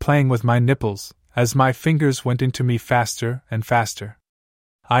 Squeezing and playing with my nipples, as my fingers went into me faster and faster.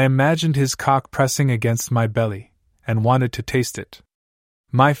 I imagined his cock pressing against my belly, and wanted to taste it.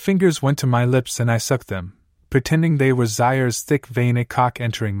 My fingers went to my lips and I sucked them, pretending they were Zaire's thick veiny cock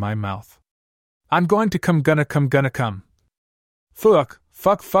entering my mouth. I'm going to come, gonna come, gonna come. Fuck,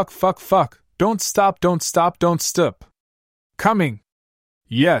 fuck, fuck, fuck, fuck, don't stop, don't stop, don't stop. Coming.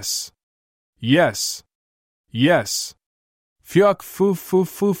 Yes. Yes. Yes. Fuck, foo, foo,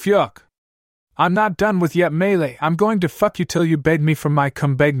 foo, fuck. I'm not done with yet, Melee. I'm going to fuck you till you beg me for my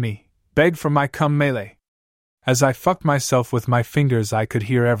cum, beg me, beg for my cum, Melee. As I fucked myself with my fingers, I could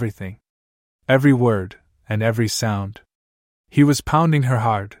hear everything. Every word, and every sound. He was pounding her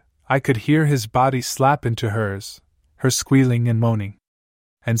hard. I could hear his body slap into hers, her squealing and moaning.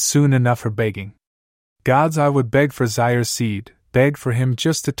 And soon enough her begging. Gods, I would beg for Zaire's seed, beg for him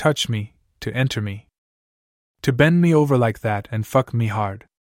just to touch me, to enter me. To bend me over like that and fuck me hard.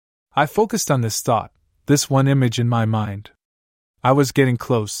 I focused on this thought, this one image in my mind. I was getting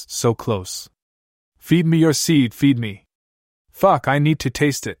close, so close. Feed me your seed, feed me. Fuck, I need to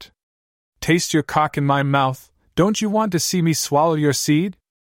taste it. Taste your cock in my mouth, don't you want to see me swallow your seed?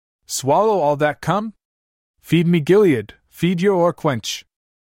 Swallow all that cum? Feed me, Gilead, feed your orc wench.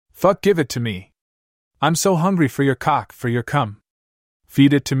 Fuck, give it to me. I'm so hungry for your cock, for your cum.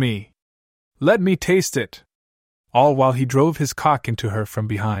 Feed it to me. Let me taste it. All while he drove his cock into her from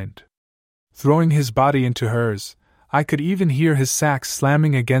behind. Throwing his body into hers, I could even hear his sack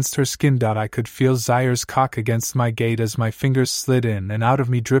slamming against her skin. I could feel Zaire's cock against my gate as my fingers slid in and out of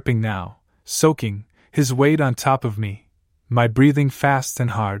me, dripping now, soaking, his weight on top of me, my breathing fast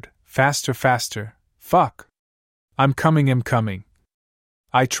and hard, faster, faster. Fuck! I'm coming.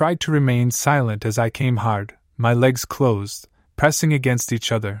 I tried to remain silent as I came hard, my legs closed, pressing against each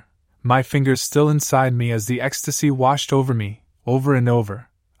other, my fingers still inside me as the ecstasy washed over me, over and over.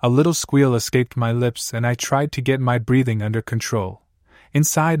 A little squeal escaped my lips and I tried to get my breathing under control.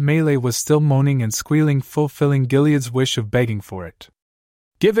 Inside, Melee was still moaning and squealing, fulfilling Gilead's wish of begging for it.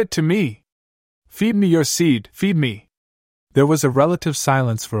 Give it to me! Feed me your seed, feed me! There was a relative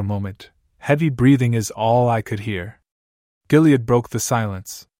silence for a moment. Heavy breathing is all I could hear. Gilead broke the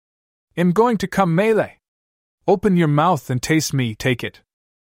silence. I'm going to come, Melee! Open your mouth and taste me, take it.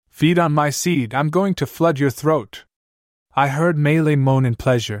 Feed on my seed, I'm going to flood your throat. I heard Melee moan in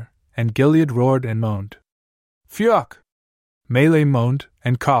pleasure, and Gilead roared and moaned. Fuck! Melee moaned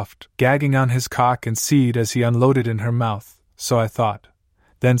and coughed, gagging on his cock and seed as he unloaded in her mouth, so I thought.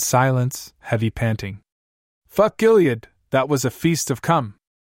 Then silence, heavy panting. Fuck Gilead, that was a feast of cum.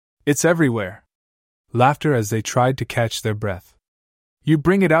 It's everywhere. Laughter as they tried to catch their breath. You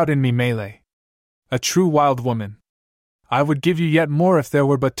bring it out in me, Melee. A true wild woman. I would give you yet more if there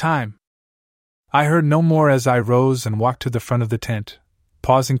were but time. I heard no more as I rose and walked to the front of the tent,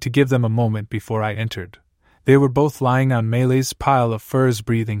 pausing to give them a moment before I entered. They were both lying on Melee's pile of furs,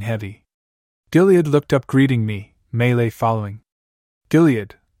 breathing heavy. Gilead looked up, greeting me, Melee following.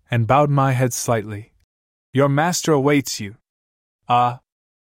 Gilead, and bowed my head slightly. Your master awaits you. I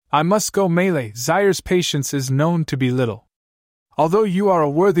must go, Melee. Zaire's patience is known to be little. Although you are a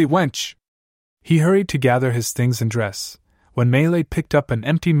worthy wench. He hurried to gather his things and dress. When Melee picked up an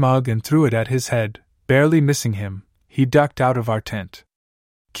empty mug and threw it at his head, barely missing him, he ducked out of our tent.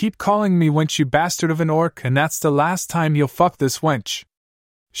 Keep calling me wench, you bastard of an orc, and that's the last time you'll fuck this wench.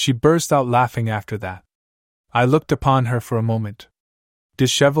 She burst out laughing after that. I looked upon her for a moment.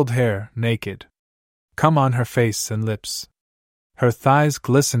 Disheveled hair, naked. Cum on her face and lips. Her thighs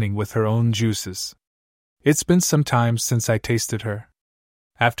glistening with her own juices. It's been some time since I tasted her.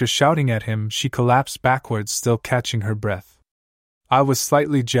 After shouting at him, she collapsed backwards, still catching her breath. I was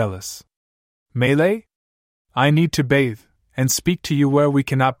slightly jealous. Melee? I need to bathe, and speak to you where we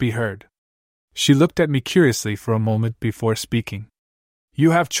cannot be heard. She looked at me curiously for a moment before speaking.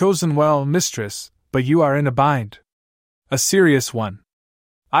 You have chosen well, mistress, but you are in a bind. A serious one.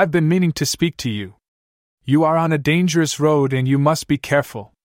 I've been meaning to speak to you. You are on a dangerous road and you must be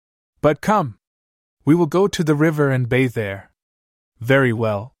careful. But come. We will go to the river and bathe there. Very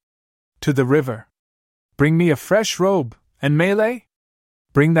well. To the river. Bring me a fresh robe, and Melee?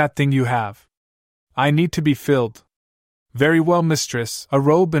 Bring that thing you have. I need to be filled. Very well, mistress, a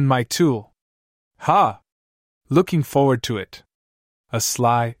robe and my tool. Ha! Looking forward to it. A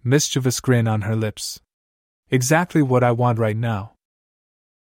sly, mischievous grin on her lips. Exactly what I want right now.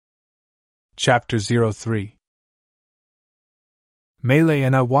 Chapter 03. Melee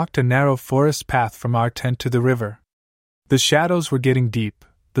and I walked a narrow forest path from our tent to the river. The shadows were getting deep,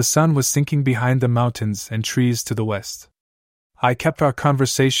 the sun was sinking behind the mountains and trees to the west. I kept our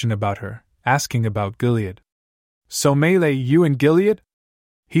conversation about her, asking about Gilead. So Melee, you and Gilead?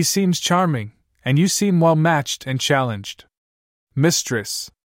 He seems charming, and you seem well matched and challenged. Mistress.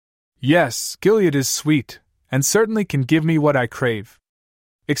 Yes, Gilead is sweet, and certainly can give me what I crave.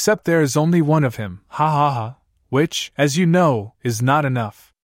 Except there is only one of him, ha ha ha, which, as you know, is not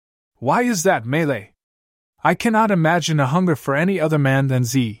enough. Why is that, Melee? I cannot imagine a hunger for any other man than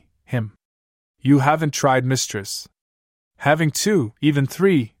him. You haven't tried, mistress. Having two, even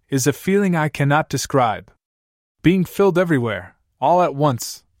three, is a feeling I cannot describe. Being filled everywhere, all at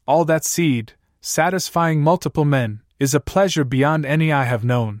once, all that seed, satisfying multiple men, is a pleasure beyond any I have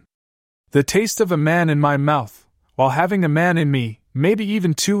known. The taste of a man in my mouth, while having a man in me, maybe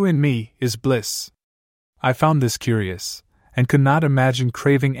even two in me, is bliss. I found this curious, and could not imagine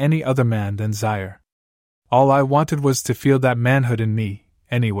craving any other man than Zaire. All I wanted was to feel that manhood in me,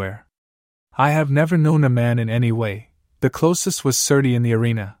 anywhere. I have never known a man in any way. The closest was Surti in the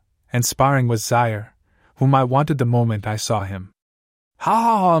arena, and sparring with Zaire, whom I wanted the moment I saw him. Ha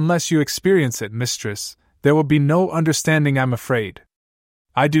ha ha, unless you experience it, mistress, there will be no understanding, I'm afraid.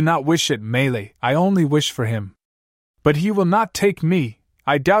 I do not wish it, Melee, I only wish for him. But he will not take me,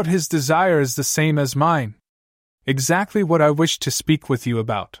 I doubt his desire is the same as mine. Exactly what I wish to speak with you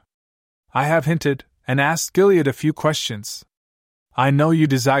about. I have hinted, and asked Gilead a few questions. I know you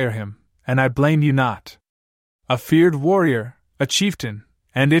desire him, and I blame you not. A feared warrior, a chieftain,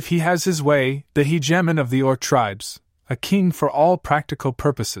 and if he has his way, the hegemon of the Orc tribes, a king for all practical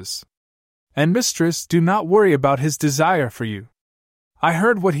purposes. And mistress, do not worry about his desire for you. I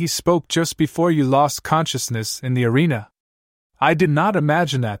heard what he spoke just before you lost consciousness in the arena. I did not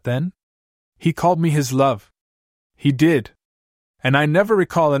imagine that then. He called me his love. He did. And I never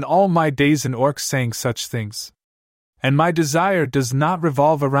recall in all my days in Orcs saying such things. And my desire does not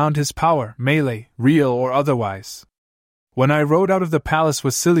revolve around his power, melee, real or otherwise. When I rode out of the palace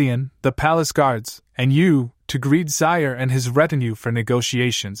with Cillian, the palace guards, and you, to greet Zaire and his retinue for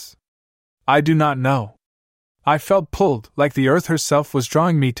negotiations, I do not know. I felt pulled, like the earth herself was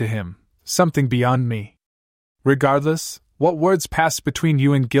drawing me to him, something beyond me. Regardless, what words passed between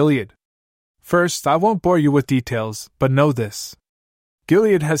you and Gilead? First, I won't bore you with details, but know this.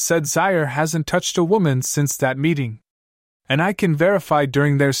 Gilead has said Zaire hasn't touched a woman since that meeting. And I can verify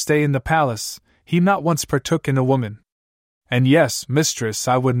during their stay in the palace, he not once partook in a woman. And yes, mistress,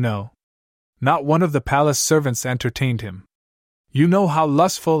 I would know. Not one of the palace servants entertained him. You know how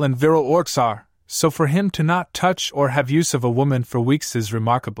lustful and virile Orcs are, so for him to not touch or have use of a woman for weeks is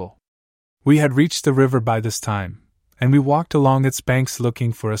remarkable. We had reached the river by this time, and we walked along its banks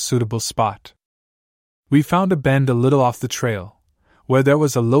looking for a suitable spot. We found a bend a little off the trail, where there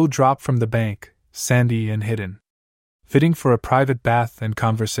was a low drop from the bank, sandy and hidden, fitting for a private bath and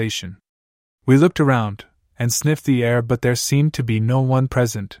conversation. We looked around, and sniffed the air, but there seemed to be no one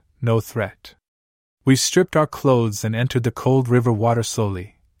present, no threat. We stripped our clothes and entered the cold river water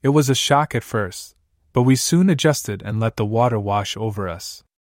slowly. It was a shock at first, but we soon adjusted and let the water wash over us.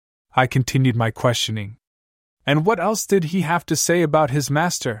 I continued my questioning. And what else did he have to say about his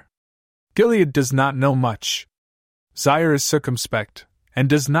master? Gilead does not know much. Zaire is circumspect, and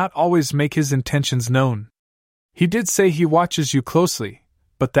does not always make his intentions known. He did say he watches you closely,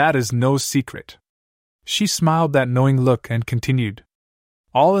 but that is no secret. She smiled that knowing look and continued.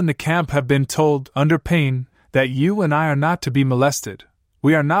 All in the camp have been told, under pain, that you and I are not to be molested.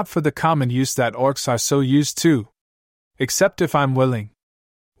 We are not for the common use that Orcs are so used to. Except if I'm willing.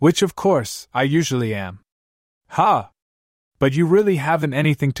 Which of course, I usually am. Ha! But you really haven't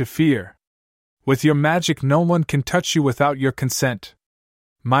anything to fear. With your magic no one can touch you without your consent.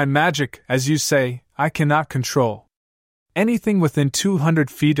 My magic, as you say, I cannot control. Anything within 200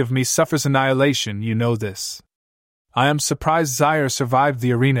 feet of me suffers annihilation, you know this. I am surprised Zaire survived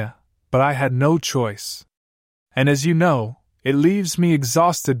the arena, but I had no choice. And as you know, it leaves me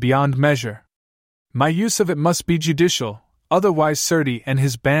exhausted beyond measure. My use of it must be judicial, otherwise Surti and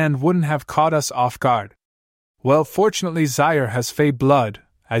his band wouldn't have caught us off guard. Well, fortunately Zaire has fey blood,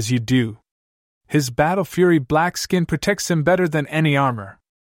 as you do. His battle fury black skin protects him better than any armor.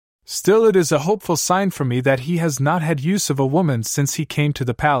 Still, it is a hopeful sign for me that he has not had use of a woman since he came to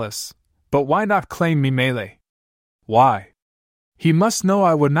the palace. But why not claim me melee? Why? He must know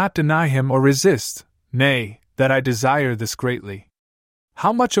I would not deny him or resist, nay, that I desire this greatly.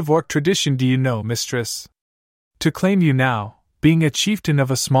 How much of Orc tradition do you know, mistress? To claim you now, being a chieftain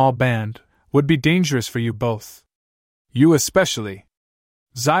of a small band, would be dangerous for you both. You especially.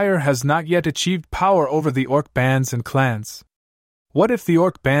 Zaire has not yet achieved power over the Orc bands and clans. What if the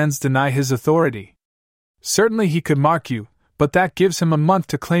Orc bands deny his authority? Certainly he could mark you, but that gives him a month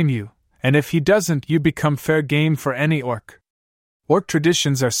to claim you, and if he doesn't, you become fair game for any Orc. Orc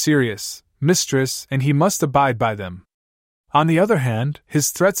traditions are serious, mistress, and he must abide by them. On the other hand, his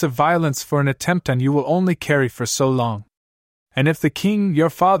threats of violence for an attempt on you will only carry for so long. And if the king, your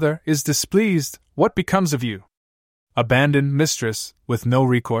father, is displeased, what becomes of you? Abandoned, mistress, with no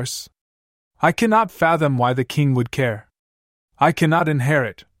recourse? I cannot fathom why the king would care. I cannot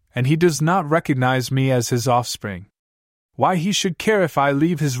inherit, and he does not recognize me as his offspring. Why he should care if I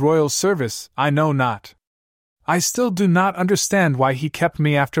leave his royal service, I know not. I still do not understand why he kept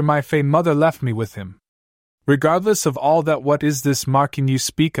me after my fey mother left me with him. Regardless of all that, what is this marking you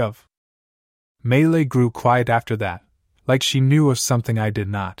speak of? Melee grew quiet after that, like she knew of something I did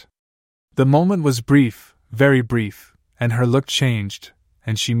not. The moment was brief, very brief, and her look changed,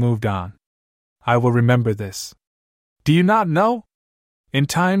 and she moved on. I will remember this. Do you not know? In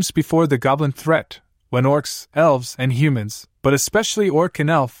times before the goblin threat, when Orcs, elves, and humans, but especially Orc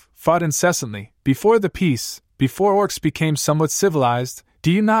and Elf, fought incessantly, before the peace, before Orcs became somewhat civilized,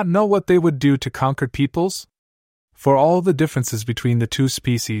 do you not know what they would do to conquered peoples? For all the differences between the two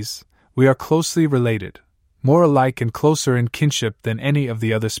species, we are closely related, more alike and closer in kinship than any of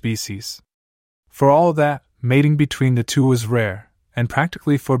the other species. For all that, mating between the two was rare, and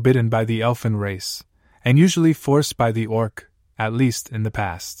practically forbidden by the elfin race, and usually forced by the Orc, at least in the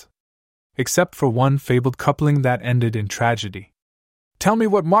past. Except for one fabled coupling that ended in tragedy. Tell me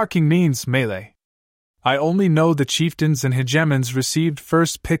what marking means, melee. I only know the chieftains and hegemons received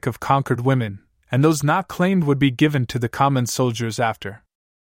first pick of conquered women, and those not claimed would be given to the common soldiers after.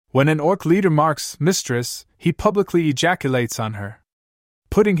 When an orc leader marks mistress, he publicly ejaculates on her,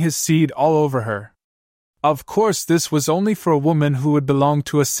 putting his seed all over her. Of course, this was only for a woman who would belong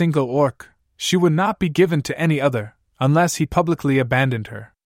to a single orc. She would not be given to any other, unless he publicly abandoned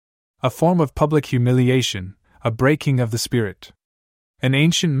her. A form of public humiliation, a breaking of the spirit. An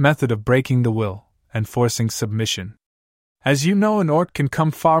ancient method of breaking the will, and forcing submission. As you know, an orc can come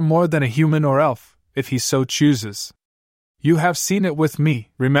far more than a human or elf, if he so chooses. You have seen it with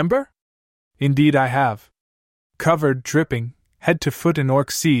me, remember? Indeed I have. Covered, dripping, head to foot in orc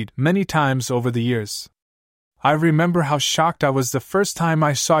seed many times over the years. I remember how shocked I was the first time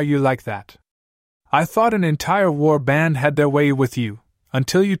I saw you like that. I thought an entire war band had their way with you,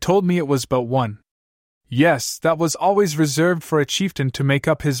 until you told me it was but one. Yes, that was always reserved for a chieftain to make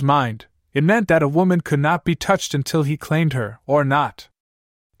up his mind. It meant that a woman could not be touched until he claimed her, or not.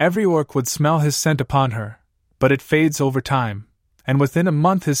 Every orc would smell his scent upon her, but it fades over time, and within a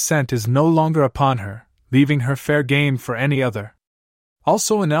month his scent is no longer upon her, leaving her fair game for any other.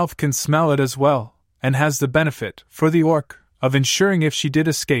 Also an elf can smell it as well, and has the benefit, for the orc, of ensuring if she did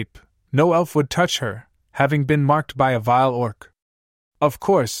escape, no elf would touch her, having been marked by a vile orc. Of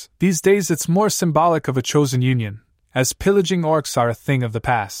course, these days it's more symbolic of a chosen union, as pillaging orcs are a thing of the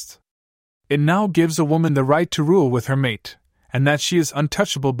past. It now gives a woman the right to rule with her mate, and that she is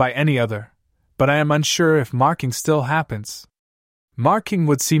untouchable by any other, but I am unsure if marking still happens. Marking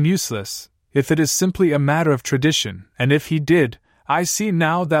would seem useless, if it is simply a matter of tradition, and if he did, I see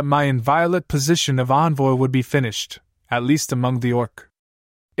now that my inviolate position of envoy would be finished, at least among the orc.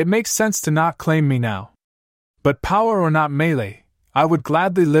 It makes sense to not claim me now. But power or not melee, I would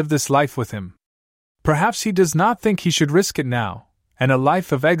gladly live this life with him. Perhaps he does not think he should risk it now, and a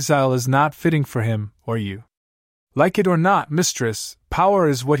life of exile is not fitting for him or you. Like it or not, mistress, power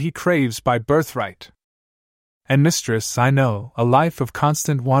is what he craves by birthright. And mistress, I know, a life of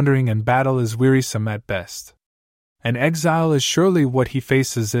constant wandering and battle is wearisome at best. And exile is surely what he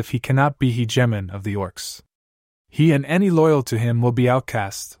faces if he cannot be hegemon of the orcs. He and any loyal to him will be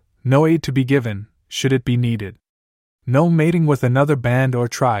outcast, no aid to be given, should it be needed. No mating with another band or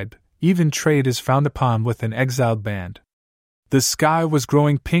tribe, even trade is frowned upon with an exiled band. The sky was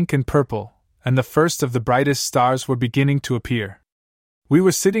growing pink and purple, and the first of the brightest stars were beginning to appear. We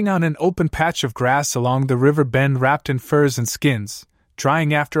were sitting on an open patch of grass along the river bend wrapped in furs and skins,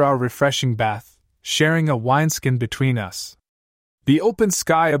 drying after our refreshing bath, sharing a wineskin between us. The open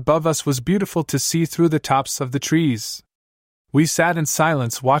sky above us was beautiful to see through the tops of the trees. We sat in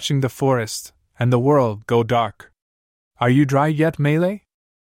silence watching the forest, and the world go dark. Are you dry yet, Melee?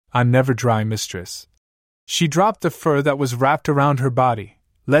 I'm never dry, mistress. She dropped the fur that was wrapped around her body,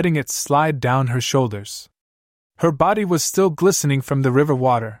 letting it slide down her shoulders. Her body was still glistening from the river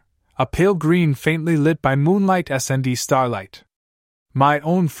water, a pale green faintly lit by moonlight and starlight. My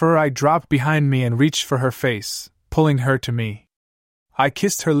own fur I dropped behind me and reached for her face, pulling her to me. I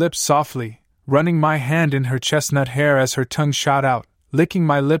kissed her lips softly, running my hand in her chestnut hair as her tongue shot out, licking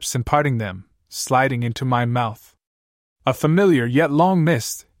my lips and parting them, sliding into my mouth. A familiar yet long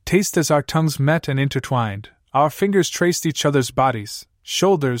missed taste as our tongues met and intertwined. Our fingers traced each other's bodies,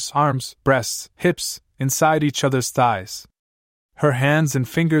 shoulders, arms, breasts, hips, inside each other's thighs. Her hands and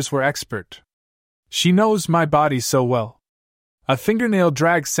fingers were expert. She knows my body so well. A fingernail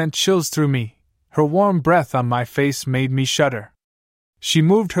drag sent chills through me. Her warm breath on my face made me shudder. She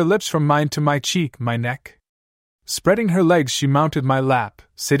moved her lips from mine to my cheek, my neck. Spreading her legs, she mounted my lap,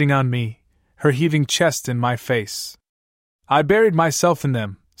 sitting on me, her heaving chest in my face. I buried myself in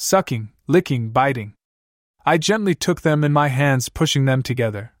them, sucking, licking, biting. I gently took them in my hands, pushing them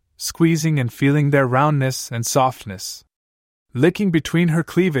together, squeezing and feeling their roundness and softness. Licking between her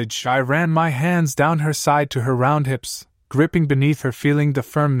cleavage, I ran my hands down her side to her round hips, gripping beneath her, feeling the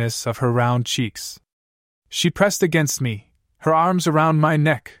firmness of her round cheeks. She pressed against me, her arms around my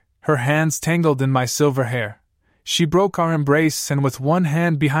neck, her hands tangled in my silver hair. She broke our embrace, and with one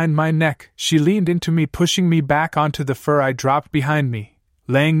hand behind my neck, she leaned into me, pushing me back onto the fur I dropped behind me,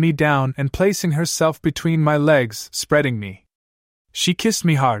 laying me down and placing herself between my legs, spreading me. She kissed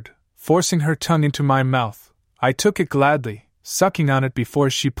me hard, forcing her tongue into my mouth. I took it gladly, sucking on it before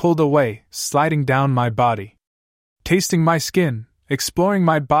she pulled away, sliding down my body. Tasting my skin, exploring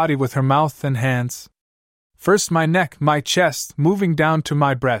my body with her mouth and hands. First my neck, my chest, moving down to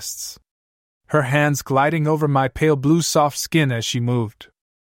my breasts. Her hands gliding over my pale blue soft skin as she moved.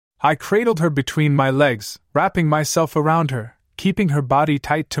 I cradled her between my legs, wrapping myself around her, keeping her body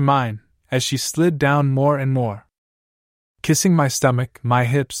tight to mine, as she slid down more and more. Kissing my stomach, my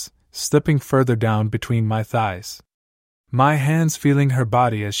hips, slipping further down between my thighs. My hands feeling her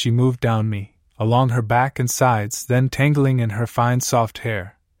body as she moved down me, along her back and sides, then tangling in her fine soft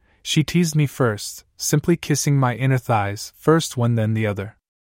hair, She teased me first, simply kissing my inner thighs, first one then the other.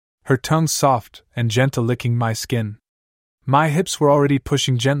 Her tongue soft and gentle licking my skin. My hips were already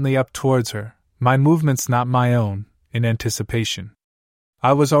pushing gently up towards her, my movements not my own, in anticipation.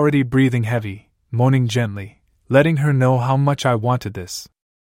 I was already breathing heavy, moaning gently, letting her know how much I wanted this.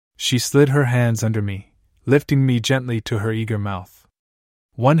 She slid her hands under me, lifting me gently to her eager mouth.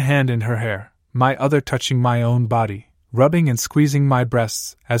 One hand in her hair, my other touching my own body, rubbing and squeezing my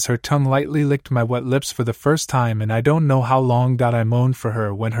breasts as her tongue lightly licked my wet lips for the first time, and I don't know how long I moaned for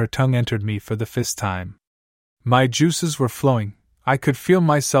her when her tongue entered me for the fifth time. My juices were flowing, I could feel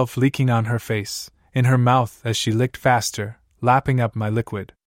myself leaking on her face, in her mouth as she licked faster, lapping up my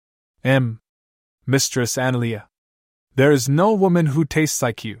liquid. Mistress Analea. There is no woman who tastes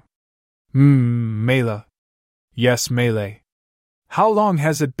like you. Mela. Yes, Melee. How long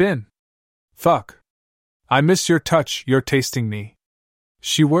has it been? Fuck. I miss your touch, your tasting me.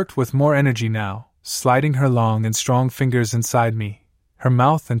 She worked with more energy now, sliding her long and strong fingers inside me. Her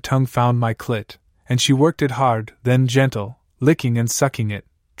mouth and tongue found my clit, and she worked it hard, then gentle, licking and sucking it,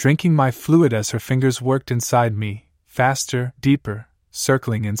 drinking my fluid as her fingers worked inside me, faster, deeper,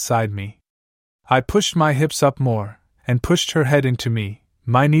 circling inside me. I pushed my hips up more, and pushed her head into me.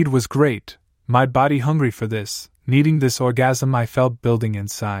 My need was great, my body hungry for this, needing this orgasm I felt building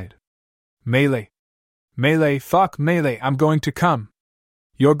inside. Melee. Melee, fuck Melee, I'm going to come.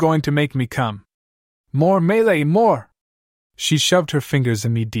 You're going to make me come. More Melee, more! She shoved her fingers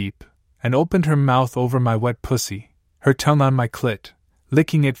in me deep, and opened her mouth over my wet pussy, her tongue on my clit,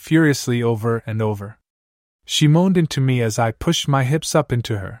 licking it furiously over and over. She moaned into me as I pushed my hips up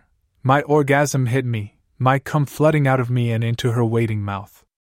into her. My orgasm hit me, my cum flooding out of me and into her waiting mouth.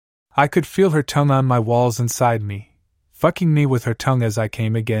 I could feel her tongue on my walls inside me, fucking me with her tongue as I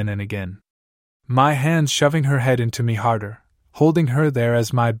came again and again. My hands shoving her head into me harder, holding her there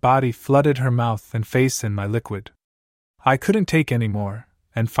as my body flooded her mouth and face in my liquid. I couldn't take any more,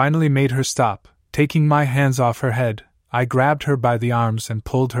 and finally made her stop. Taking my hands off her head, I grabbed her by the arms and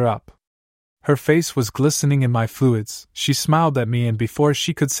pulled her up. Her face was glistening in my fluids. She smiled at me, and before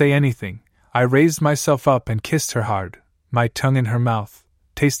she could say anything, I raised myself up and kissed her hard, my tongue in her mouth,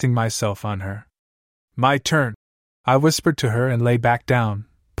 tasting myself on her. My turn, I whispered to her and lay back down,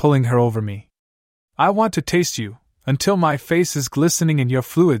 pulling her over me. I want to taste you, until my face is glistening in your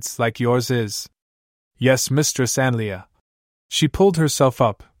fluids like yours is. Yes, Mistress Analea. She pulled herself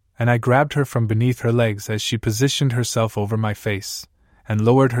up, and I grabbed her from beneath her legs as she positioned herself over my face, and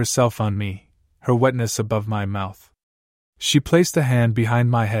lowered herself on me, her wetness above my mouth. She placed a hand behind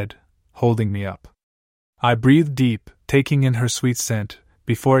my head, holding me up. I breathed deep, taking in her sweet scent,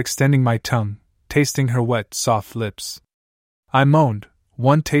 before extending my tongue, tasting her wet, soft lips. I moaned.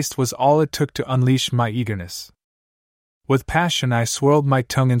 One taste was all it took to unleash my eagerness. With passion I swirled my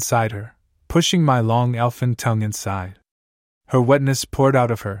tongue inside her, pushing my long elfin tongue inside. Her wetness poured out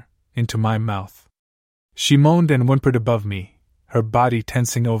of her, into my mouth. She moaned and whimpered above me, her body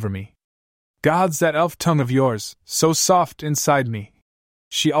tensing over me. Gods, that elf tongue of yours, so soft inside me.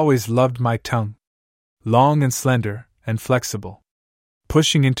 She always loved my tongue. Long and slender, and flexible.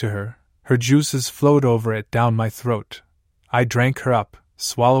 Pushing into her, her juices flowed over it down my throat. I drank her up,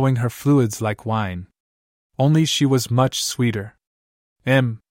 swallowing her fluids like wine. Only she was much sweeter.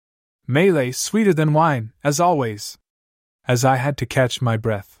 Melee, sweeter than wine, as always. As I had to catch my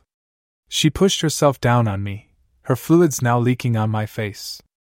breath. She pushed herself down on me, her fluids now leaking on my face.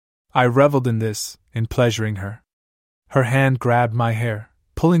 I reveled in this, in pleasuring her. Her hand grabbed my hair,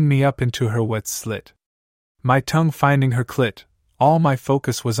 pulling me up into her wet slit. My tongue finding her clit, all my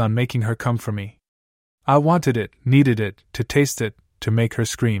focus was on making her come for me. I wanted it, needed it, to taste it, to make her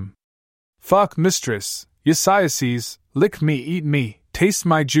scream. Fuck, mistress, Yesiases, lick me, eat me, taste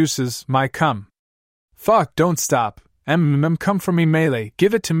my juices, my cum. Fuck, don't stop, come for me, Melee,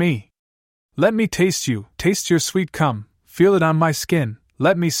 give it to me. Let me taste you, taste your sweet cum, feel it on my skin,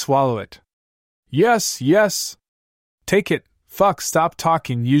 let me swallow it. Yes, yes. Take it, fuck, stop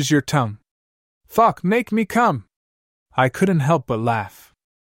talking, use your tongue. Fuck, make me come. I couldn't help but laugh.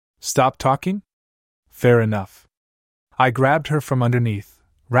 Stop talking? Fair enough. I grabbed her from underneath,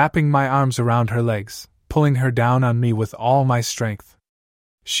 wrapping my arms around her legs, pulling her down on me with all my strength.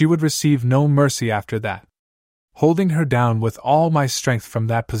 She would receive no mercy after that. Holding her down with all my strength from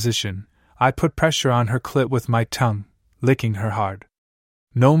that position, I put pressure on her clit with my tongue, licking her hard.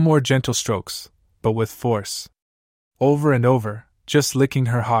 No more gentle strokes, but with force. Over and over, just licking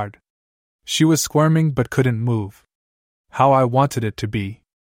her hard. She was squirming but couldn't move. How I wanted it to be.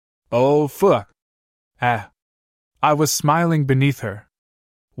 Oh fuck. I was smiling beneath her,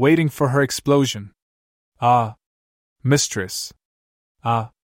 waiting for her explosion. Ah, mistress.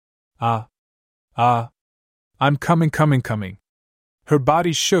 Ah. Ah, ah, I'm coming. Her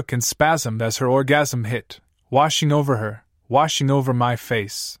body shook and spasmed as her orgasm hit, washing over her, washing over my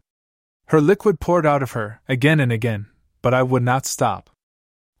face. Her liquid poured out of her, again and again, but I would not stop.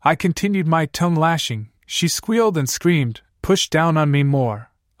 I continued my tongue lashing. She squealed and screamed, pushed down on me more.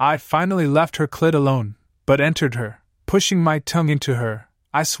 I finally left her clit alone, but entered her, pushing my tongue into her.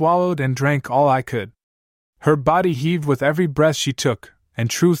 I swallowed and drank all I could. Her body heaved with every breath she took, and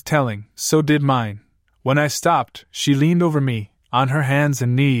truth-telling, so did mine. When I stopped, she leaned over me, on her hands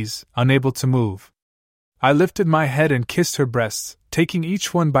and knees, unable to move. I lifted my head and kissed her breasts, taking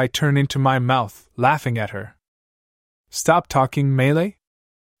each one by turn into my mouth, laughing at her. Stop talking, Melee?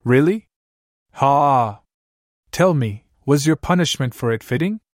 Really? Ha! Tell me, was your punishment for it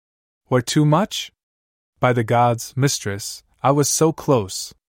fitting? Or too much? By the gods, mistress, I was so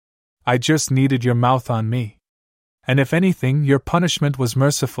close. I just needed your mouth on me. And if anything, your punishment was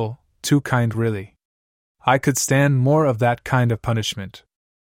merciful, too kind really. I could stand more of that kind of punishment.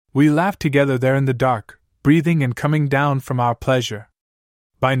 We laughed together there in the dark, breathing and coming down from our pleasure.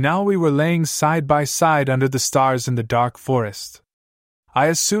 By now we were laying side by side under the stars in the dark forest. I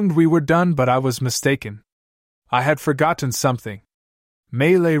assumed we were done, but I was mistaken. I had forgotten something.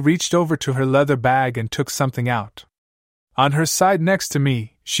 Melee reached over to her leather bag and took something out. On her side next to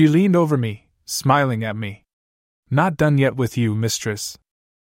me, she leaned over me, smiling at me. Not done yet with you, mistress.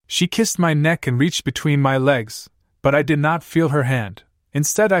 She kissed my neck and reached between my legs, but I did not feel her hand.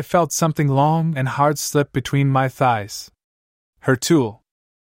 Instead, I felt something long and hard slip between my thighs. Her tool.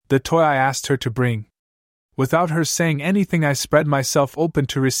 The toy I asked her to bring. Without her saying anything, I spread myself open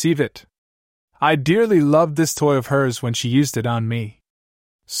to receive it. I dearly loved this toy of hers when she used it on me.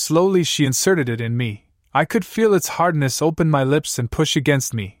 Slowly she inserted it in me. I could feel its hardness open my lips and push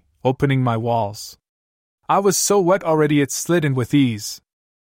against me, opening my walls. I was so wet already it slid in with ease.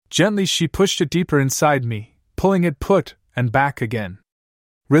 Gently she pushed it deeper inside me, pulling it put and back again.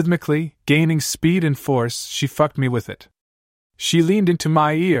 Rhythmically, gaining speed and force, she fucked me with it. She leaned into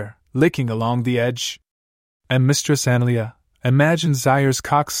my ear, licking along the edge. And Mistress Analea, imagine Zaire's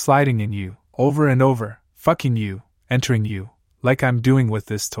cock sliding in you, over and over, fucking you, entering you, like I'm doing with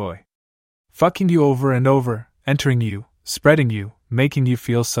this toy. Fucking you over and over, entering you, spreading you, making you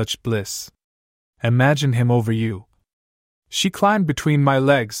feel such bliss. Imagine him over you. She climbed between my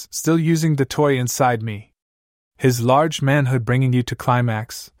legs, still using the toy inside me. His large manhood bringing you to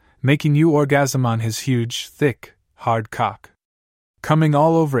climax, making you orgasm on his huge, thick, hard cock. Coming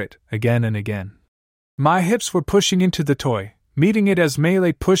all over it, again and again. My hips were pushing into the toy, meeting it as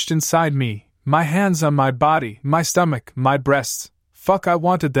Melee pushed inside me, my hands on my body, my stomach, my breasts. Fuck, I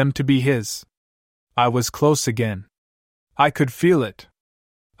wanted them to be his. I was close again. I could feel it.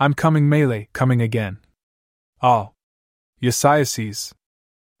 I'm coming, Melee, coming again. Oh. Yesiases.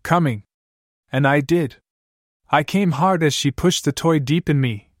 Coming. And I did. I came hard as she pushed the toy deep in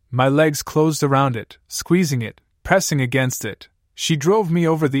me, my legs closed around it, squeezing it, pressing against it. She drove me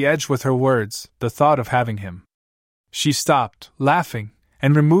over the edge with her words, the thought of having him. She stopped, laughing,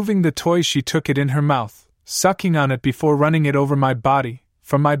 and removing the toy she took it in her mouth, sucking on it before running it over my body,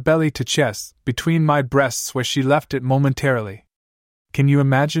 from my belly to chest, between my breasts where she left it momentarily. Can you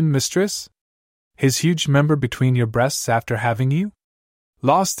imagine, mistress? His huge member between your breasts after having you?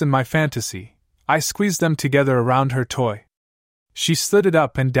 Lost in my fantasy, I squeezed them together around her toy. She slid it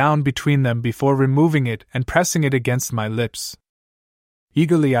up and down between them before removing it and pressing it against my lips.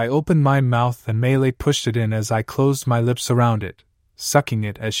 Eagerly I opened my mouth and Melee pushed it in as I closed my lips around it, sucking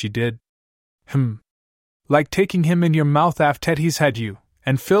it as she did. Like taking him in your mouth after he's had you,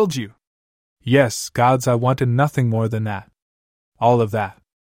 and filled you. Yes, gods, I wanted nothing more than that. All of that.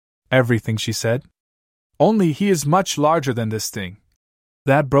 Everything, she said. Only he is much larger than this thing.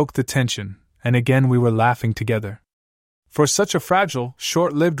 That broke the tension, and again we were laughing together. For such a fragile,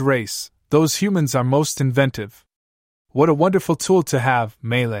 short-lived race, those humans are most inventive. What a wonderful tool to have,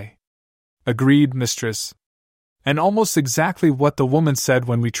 Melee. Agreed, mistress. And almost exactly what the woman said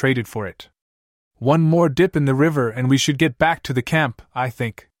when we traded for it. One more dip in the river and we should get back to the camp, I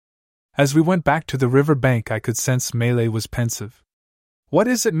think. As we went back to the river bank I could sense Melee was pensive. What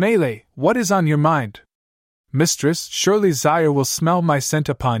is it, Melee? What is on your mind? Mistress, surely Zaire will smell my scent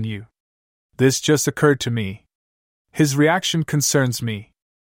upon you. This just occurred to me. His reaction concerns me.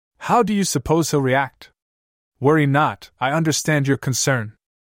 How do you suppose he'll react? Worry not, I understand your concern.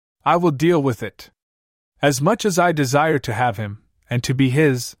 I will deal with it. As much as I desire to have him, and to be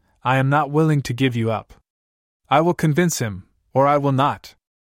his, I am not willing to give you up. I will convince him, or I will not.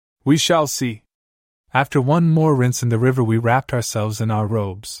 We shall see. After one more rinse in the river we wrapped ourselves in our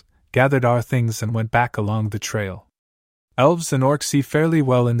robes, gathered our things and went back along the trail. Elves and orcs see fairly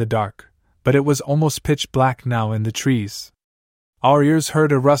well in the dark, but it was almost pitch black now in the trees. Our ears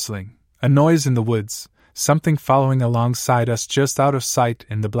heard a rustling, a noise in the woods, something following alongside us just out of sight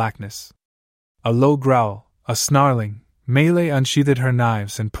in the blackness. A low growl, a snarling. Melee unsheathed her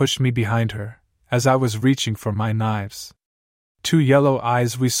knives and pushed me behind her, as I was reaching for my knives. 2 yellow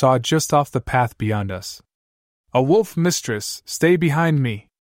eyes we saw just off the path beyond us. A wolf, mistress, stay behind me.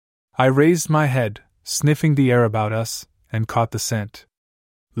 I raised my head, sniffing the air about us, and caught the scent.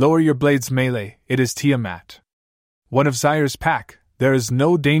 Lower your blades, Melee, it is Tiamat. One of Zaire's pack, there is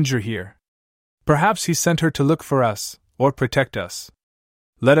no danger here. Perhaps he sent her to look for us, or protect us.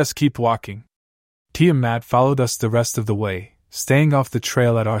 Let us keep walking. Tiamat followed us the rest of the way, staying off the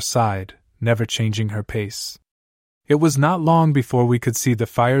trail at our side, never changing her pace. It was not long before we could see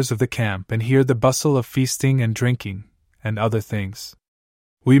the fires of the camp and hear the bustle of feasting and drinking, and other things.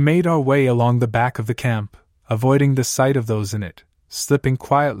 We made our way along the back of the camp, avoiding the sight of those in it, slipping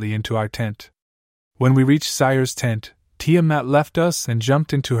quietly into our tent. When we reached Zaire's tent, Tiamat left us and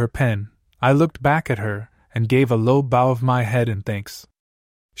jumped into her pen. I looked back at her, and gave a low bow of my head in thanks.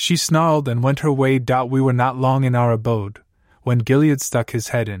 She snarled and went her way. We were not long in our abode, when Gilead stuck his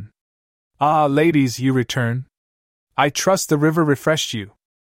head in. Ah, ladies, you return. I trust the river refreshed you.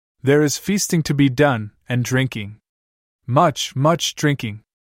 There is feasting to be done, and drinking. Much, much drinking.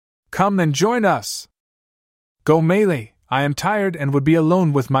 Come and join us. Go, Melee, I am tired and would be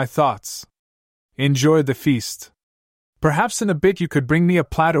alone with my thoughts. Enjoy the feast. Perhaps in a bit you could bring me a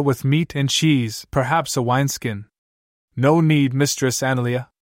platter with meat and cheese, perhaps a wineskin. No need, Mistress Analea.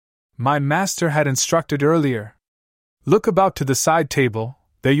 My master had instructed earlier. Look about to the side table,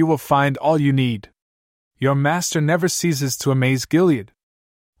 there you will find all you need. Your master never ceases to amaze Gilead.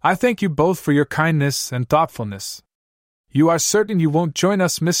 I thank you both for your kindness and thoughtfulness. You are certain you won't join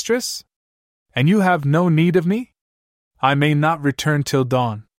us, mistress? And you have no need of me? I may not return till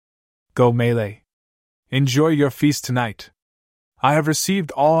dawn. Go, Melee. Enjoy your feast tonight. I have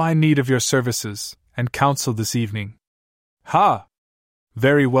received all I need of your services and counsel this evening. Ha!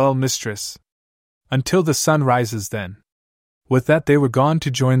 Very well, mistress. Until the sun rises, then. With that, they were gone to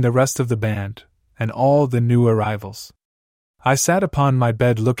join the rest of the band, and all the new arrivals. I sat upon my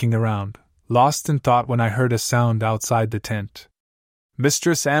bed looking around, lost in thought when I heard a sound outside the tent.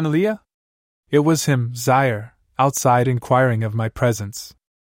 Mistress Analea? It was him, Zaire, outside inquiring of my presence.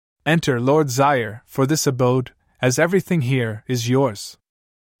 Enter, Lord Zaire, for this abode, as everything here is yours.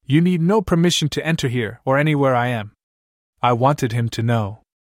 You need no permission to enter here or anywhere I am. I wanted him to know.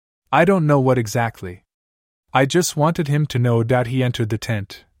 I don't know what exactly. I just wanted him to know that he entered the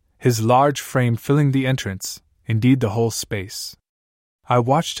tent, his large frame filling the entrance, indeed the whole space. I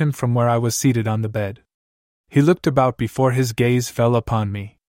watched him from where I was seated on the bed. He looked about before his gaze fell upon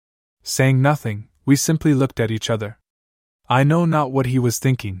me. Saying nothing, we simply looked at each other. I know not what he was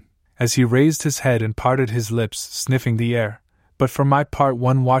thinking, as he raised his head and parted his lips, sniffing the air, but for my part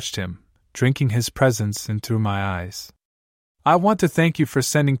one watched him, drinking his presence in through my eyes. I want to thank you for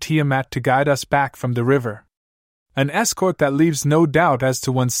sending Tiamat to guide us back from the river. An escort that leaves no doubt as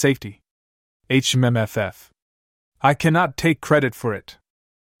to one's safety. HMMFF. I cannot take credit for it.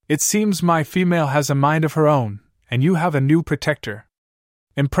 It seems my female has a mind of her own, and you have a new protector.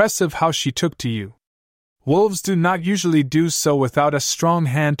 Impressive how she took to you. Wolves do not usually do so without a strong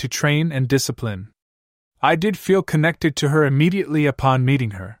hand to train and discipline. I did feel connected to her immediately upon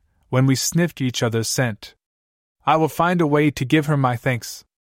meeting her, when we sniffed each other's scent. I will find a way to give her my thanks.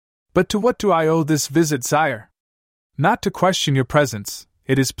 But to what do I owe this visit, sire? Not to question your presence,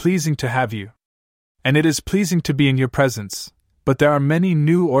 it is pleasing to have you. And it is pleasing to be in your presence, but there are many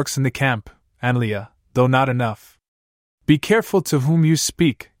new orcs in the camp, Analea, though not enough. Be careful to whom you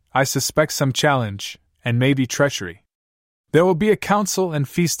speak, I suspect some challenge, and maybe treachery. There will be a council and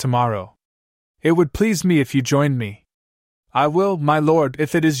feast tomorrow. It would please me if you joined me. I will, my lord,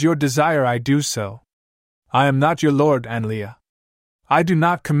 if it is your desire I do so. I am not your lord, Analea. I do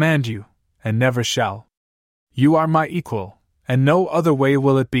not command you, and never shall. You are my equal, and no other way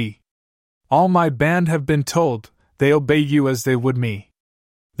will it be. All my band have been told, they obey you as they would me.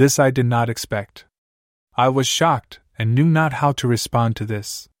 This I did not expect. I was shocked, and knew not how to respond to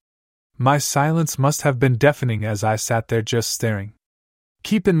this. My silence must have been deafening as I sat there just staring.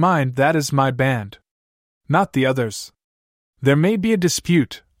 Keep in mind that is my band. Not the others. There may be a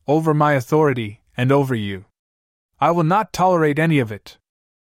dispute, over my authority, and over you. I will not tolerate any of it.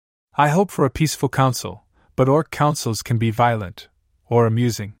 I hope for a peaceful council, but orc councils can be violent, or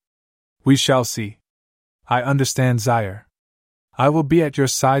amusing. We shall see. I understand, Zaire. I will be at your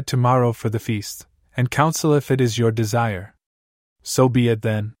side tomorrow for the feast, and counsel if it is your desire. So be it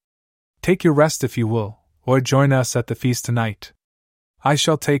then. Take your rest if you will, or join us at the feast tonight. I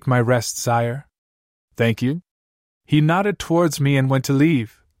shall take my rest, sire. Thank you. He nodded towards me and went to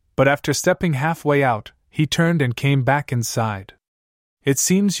leave, but after stepping halfway out, he turned and came back inside. It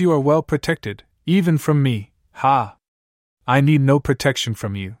seems you are well protected, even from me, ha! I need no protection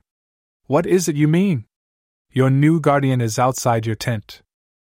from you. What is it you mean? Your new guardian is outside your tent.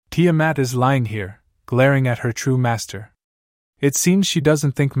 Tiamat is lying here, glaring at her true master. It seems she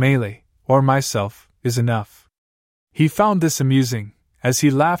doesn't think melee, or myself, is enough. He found this amusing, as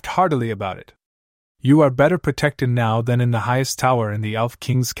he laughed heartily about it. You are better protected now than in the highest tower in the Elf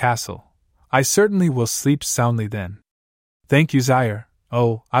King's castle. I certainly will sleep soundly then. Thank you, sire.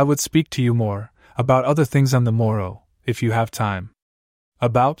 Oh, I would speak to you more, about other things on the morrow, if you have time.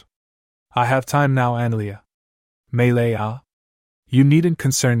 About? I have time now, Analea. Melee, ah? You needn't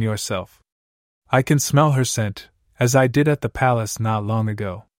concern yourself. I can smell her scent, as I did at the palace not long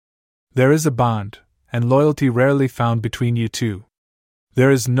ago. There is a bond, and loyalty rarely found between you two.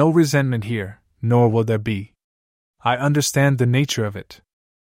 There is no resentment here, nor will there be. I understand the nature of it.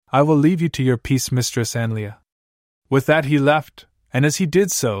 I will leave you to your peace, Mistress Analea. With that he left, and as he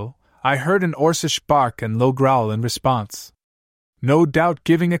did so, I heard an Orcish bark and low growl in response. No doubt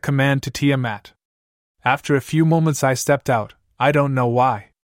giving a command to Tiamat. After a few moments I stepped out, I don't know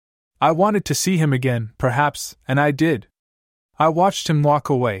why. I wanted to see him again, perhaps, and I did. I watched him walk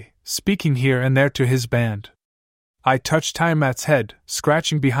away, speaking here and there to his band. I touched Tiamat's head,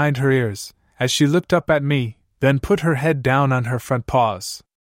 scratching behind her ears, as she looked up at me, then put her head down on her front paws.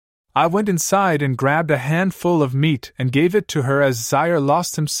 I went inside and grabbed a handful of meat and gave it to her as Zaire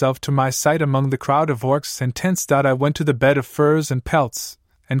lost himself to my sight among the crowd of orcs and tents. I went to the bed of furs and pelts,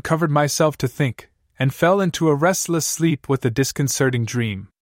 and covered myself to think, and fell into a restless sleep with a disconcerting dream.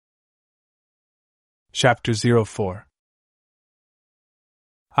 Chapter 04.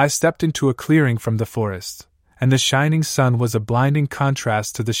 I stepped into a clearing from the forest, and the shining sun was a blinding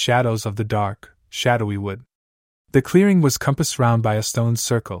contrast to the shadows of the dark, shadowy wood. The clearing was compassed round by a stone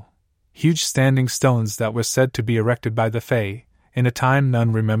circle, huge standing stones that were said to be erected by the Fae, in a time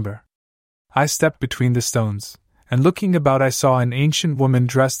none remember. I stepped between the stones, and looking about I saw an ancient woman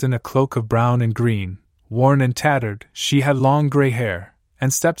dressed in a cloak of brown and green, worn and tattered. She had long gray hair,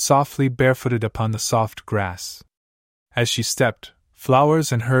 and stepped softly barefooted upon the soft grass. As she stepped,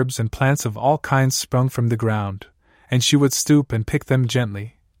 flowers and herbs and plants of all kinds sprung from the ground, and she would stoop and pick them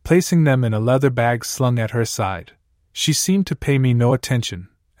gently, placing them in a leather bag slung at her side. She seemed to pay me no attention,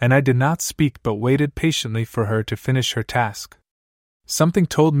 and I did not speak but waited patiently for her to finish her task. Something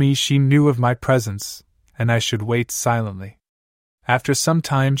told me she knew of my presence, and I should wait silently. After some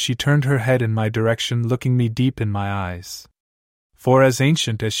time she turned her head in my direction, looking me deep in my eyes. For as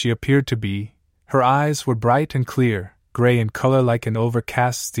ancient as she appeared to be, her eyes were bright and clear, gray in color like an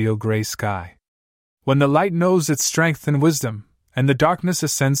overcast steel-gray sky. When the light knows its strength and wisdom, and the darkness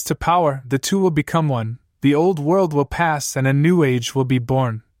ascends to power, the two will become one. The old world will pass and a new age will be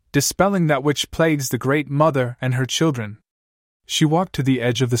born, dispelling that which plagues the Great Mother and her children. She walked to the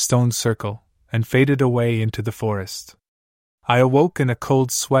edge of the stone circle, and faded away into the forest. I awoke in a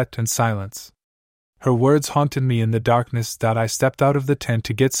cold sweat and silence. Her words haunted me in the darkness. I stepped out of the tent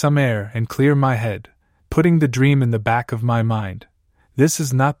to get some air and clear my head, putting the dream in the back of my mind. This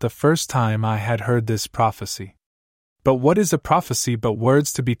is not the first time I had heard this prophecy. But what is a prophecy but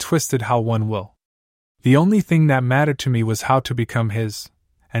words to be twisted how one will? The only thing that mattered to me was how to become his,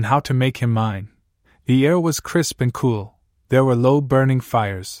 and how to make him mine. The air was crisp and cool. There were low burning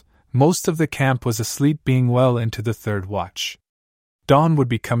fires. Most of the camp was asleep, being well into the third watch. Dawn would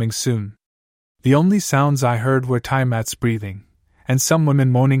be coming soon. The only sounds I heard were Tiamat's breathing, and some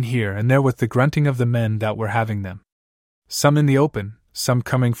women moaning here and there with the grunting of the men that were having them. Some in the open, some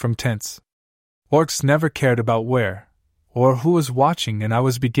coming from tents. Orcs never cared about where, or who was watching, and I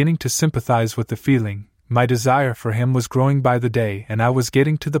was beginning to sympathize with the feeling. My desire for him was growing by the day, and I was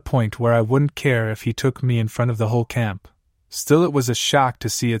getting to the point where I wouldn't care if he took me in front of the whole camp. Still, it was a shock to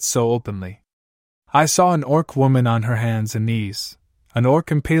see it so openly. I saw an orc woman on her hands and knees, an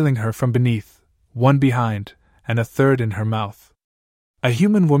orc impaling her from beneath, one behind, and a third in her mouth. A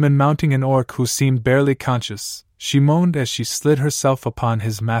human woman mounting an orc who seemed barely conscious. She moaned as she slid herself upon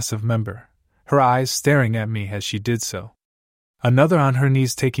his massive member, her eyes staring at me as she did so. Another on her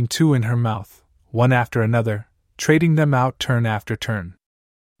knees taking two in her mouth, one after another, trading them out turn after turn.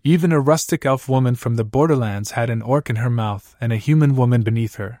 Even a rustic elf woman from the borderlands had an orc in her mouth and a human woman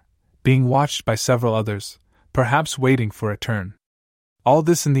beneath her, being watched by several others, perhaps waiting for a turn. All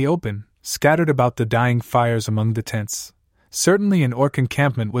this in the open, scattered about the dying fires among the tents. Certainly an orc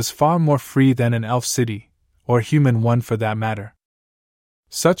encampment was far more free than an elf city, or human one for that matter.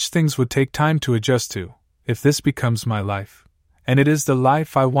 Such things would take time to adjust to. if this becomes my life, and it is the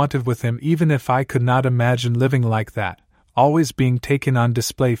life I wanted with him, even if I could not imagine living like that, always being taken on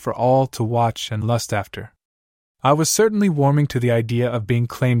display for all to watch and lust after. I was certainly warming to the idea of being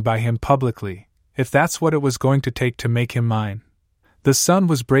claimed by him publicly, if that's what it was going to take to make him mine. The sun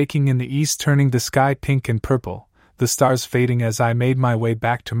was breaking in the east, turning the sky pink and purple, the stars fading as I made my way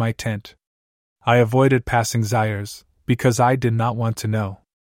back to my tent. I avoided passing Zaires, because I did not want to know.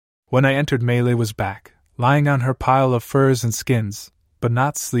 When I entered, Melee was back, lying on her pile of furs and skins, but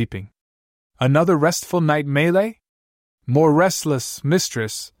not sleeping. Another restful night, Melee? More restless,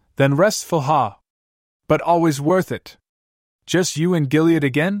 mistress, than restful, ha! But always worth it. Just you and Gilead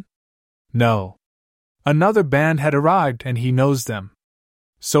again? No. Another band had arrived, and he knows them.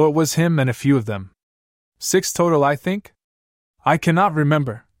 So it was him and a few of them. 6 total, I think? I cannot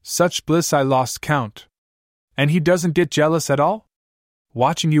remember, such bliss I lost count. And he doesn't get jealous at all?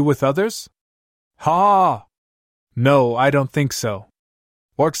 Watching you with others? Ha! No, I don't think so.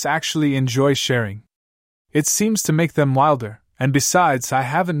 Orcs actually enjoy sharing. It seems to make them wilder, and besides, I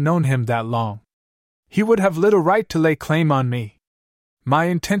haven't known him that long. He would have little right to lay claim on me. My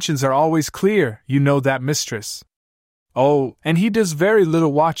intentions are always clear, you know that, mistress. Oh, and he does very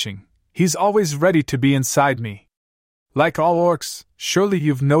little watching. He's always ready to be inside me. Like all orcs, surely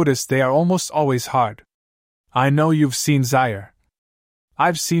you've noticed they are almost always hard. I know you've seen Zaire.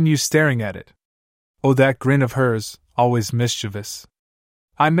 I've seen you staring at it. Oh, that grin of hers, always mischievous.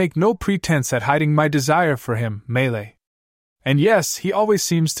 I make no pretense at hiding my desire for him, Melee. And yes, he always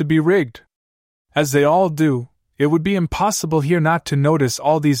seems to be rigged. As they all do, it would be impossible here not to notice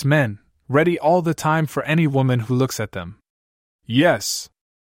all these men, ready all the time for any woman who looks at them. Yes.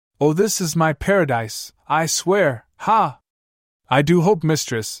 Oh, this is my paradise, I swear, ha! I do hope,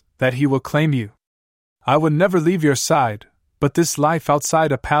 mistress, that he will claim you. I would never leave your side, but this life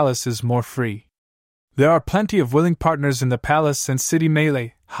outside a palace is more free. There are plenty of willing partners in the palace and city,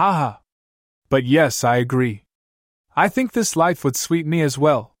 Melee, ha ha! But yes, I agree. I think this life would suit me as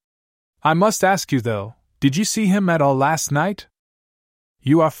well. I must ask you, though, did you see him at all last night?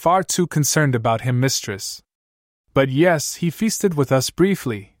 You are far too concerned about him, mistress. But yes, he feasted with us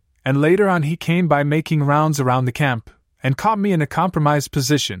briefly, and later on he came by making rounds around the camp, and caught me in a compromised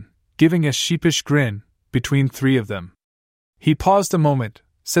position, giving a sheepish grin, between 3 of them. He paused a moment,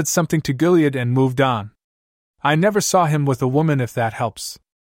 said something to Gilead and moved on. I never saw him with a woman, if that helps.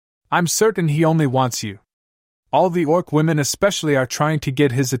 I'm certain he only wants you. All the orc women especially are trying to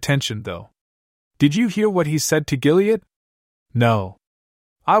get his attention, though. Did you hear what he said to Gilead? No.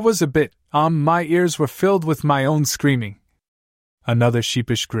 I was a bit, my ears were filled with my own screaming. Another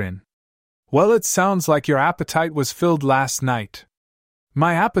sheepish grin. Well, it sounds like your appetite was filled last night.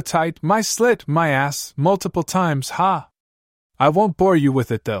 My appetite, my slit, my ass, multiple times, ha! I won't bore you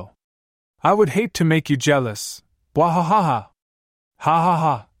with it, though. I would hate to make you jealous. Bwahahaha. Ha ha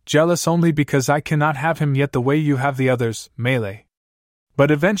ha, jealous only because I cannot have him yet the way you have the others, Melee. But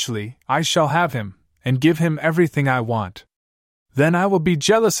eventually, I shall have him, and give him everything I want. Then I will be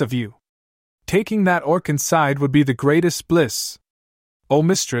jealous of you. Taking that orc inside would be the greatest bliss. Oh,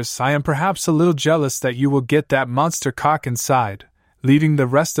 mistress, I am perhaps a little jealous that you will get that monster cock inside, leaving the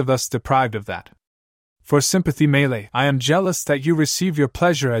rest of us deprived of that. For sympathy, Melee, I am jealous that you receive your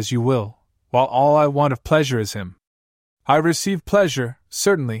pleasure as you will, while all I want of pleasure is him. I receive pleasure,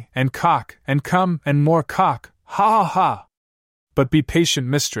 certainly, and cock, and come, and more cock, ha ha ha! But be patient,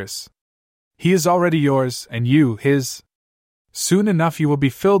 mistress. He is already yours, and you his. Soon enough you will be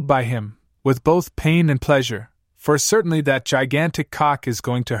filled by him, with both pain and pleasure, for certainly that gigantic cock is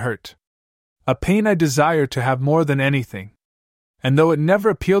going to hurt. A pain I desire to have more than anything. And though it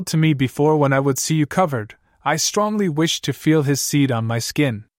never appealed to me before when I would see you covered, I strongly wish to feel his seed on my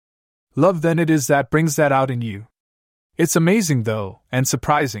skin. Love then it is that brings that out in you. It's amazing, though, and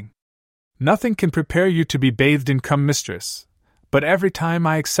surprising. Nothing can prepare you to be bathed in cum, mistress, but every time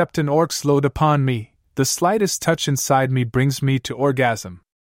I accept an orc's load upon me, the slightest touch inside me brings me to orgasm.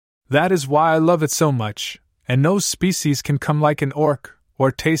 That is why I love it so much, and no species can come like an orc,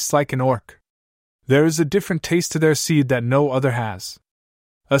 or taste like an orc. There is a different taste to their seed that no other has.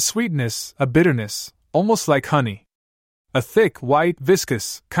 A sweetness, a bitterness, almost like honey. A thick, white,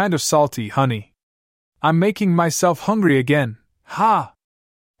 viscous, kind of salty honey. I'm making myself hungry again, ha!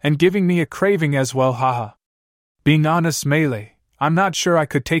 And giving me a craving as well, ha ha. Being honest, Melee, I'm not sure I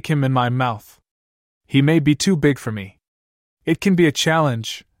could take him in my mouth. He may be too big for me. It can be a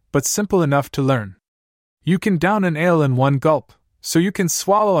challenge, but simple enough to learn. You can down an ale in one gulp, so you can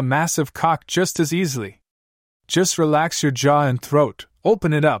swallow a massive cock just as easily. Just relax your jaw and throat,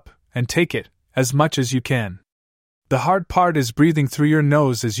 open it up, and take it, as much as you can. The hard part is breathing through your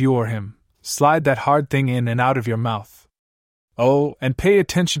nose as you or him, Slide that hard thing in and out of your mouth. Oh, and pay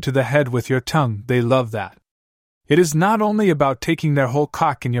attention to the head with your tongue, they love that. It is not only about taking their whole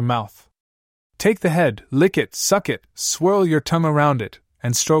cock in your mouth. Take the head, lick it, suck it, swirl your tongue around it,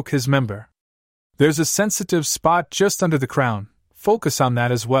 and stroke his member. There's a sensitive spot just under the crown, focus on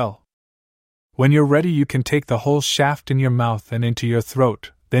that as well. When you're ready, you can take the whole shaft in your mouth and into your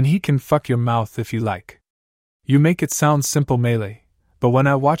throat, then he can fuck your mouth if you like. You make it sound simple, Melee, but when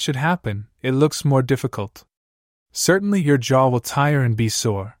I watch it happen, it looks more difficult. Certainly your jaw will tire and be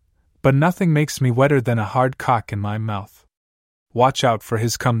sore, but nothing makes me wetter than a hard cock in my mouth. Watch out for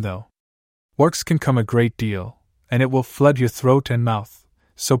his cum though. Works can come a great deal, and it will flood your throat and mouth,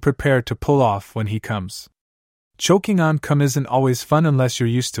 so prepare to pull off when he comes. Choking on cum isn't always fun unless you're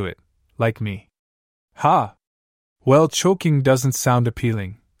used to it, like me. Ha! Well, choking doesn't sound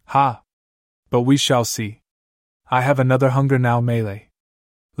appealing, ha! But we shall see. I have another hunger now, Melee.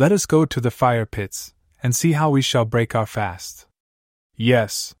 Let us go to the fire pits, and see how we shall break our fast.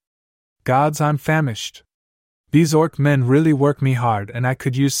 Yes. Gods, I'm famished. These orc men really work me hard, and I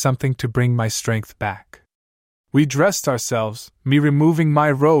could use something to bring my strength back. We dressed ourselves, me removing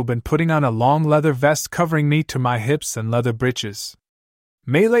my robe and putting on a long leather vest covering me to my hips and leather breeches.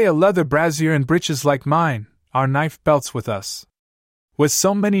 Melee a leather brassiere and breeches like mine, our knife belts with us. With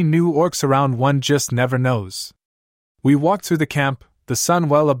so many new orcs around, one just never knows. We walked through the camp, the sun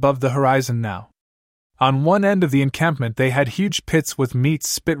well above the horizon now. On one end of the encampment they had huge pits with meat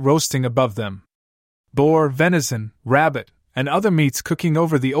spit roasting above them. Boar, venison, rabbit, and other meats cooking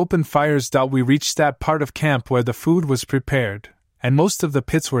over the open fires. We reached that part of camp where the food was prepared, and most of the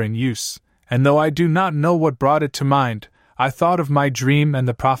pits were in use, and though I do not know what brought it to mind, I thought of my dream and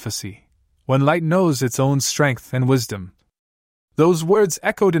the prophecy, when light knows its own strength and wisdom. Those words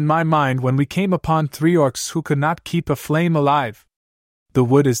echoed in my mind when we came upon 3 orcs who could not keep a flame alive. The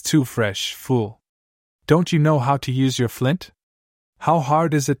wood is too fresh, fool. Don't you know how to use your flint? How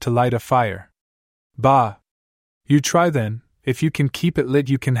hard is it to light a fire? Bah! You try then. If you can keep it lit,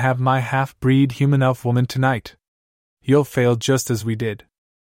 you can have my half-breed human elf woman tonight. You'll fail just as we did.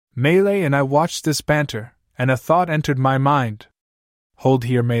 Melee and I watched this banter, and a thought entered my mind. Hold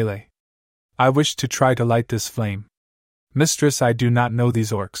here, Melee. I wish to try to light this flame. Mistress, I do not know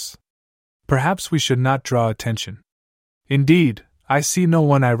these orcs. Perhaps we should not draw attention. Indeed, I see no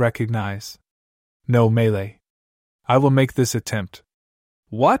one I recognize. No, Melee. I will make this attempt.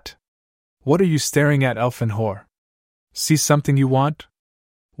 What? What are you staring at, elfin whore? See something you want?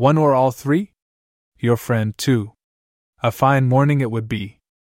 One or all 3? Your friend, too. A fine morning it would be.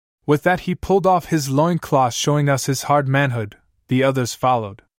 With that he pulled off his loincloth, showing us his hard manhood. The others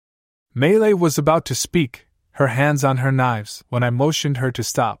followed. Melee was about to speak, her hands on her knives, when I motioned her to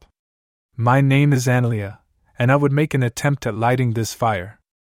stop. My name is Analea, and I would make an attempt at lighting this fire.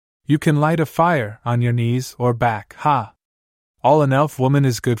 You can light a fire on your knees or back, ha! All an elf woman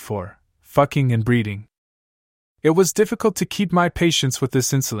is good for, fucking and breeding. It was difficult to keep my patience with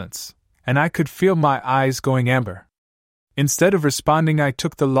this insolence, and I could feel my eyes going amber. Instead of responding, I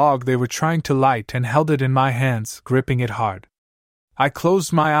took the log they were trying to light and held it in my hands, gripping it hard. I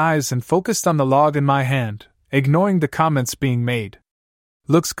closed my eyes and focused on the log in my hand, ignoring the comments being made.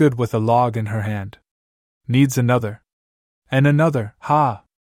 Looks good with a log in her hand. Needs another. And another, ha!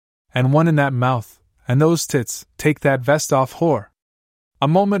 And one in that mouth, and those tits, take that vest off, whore. A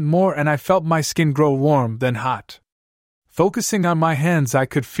moment more and I felt my skin grow warm, then hot. Focusing on my hands, I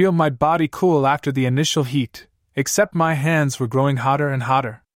could feel my body cool after the initial heat, except my hands were growing hotter and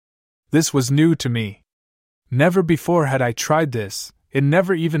hotter. This was new to me. Never before had I tried this, it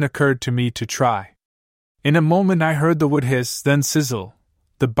never even occurred to me to try. In a moment I heard the wood hiss, then sizzle.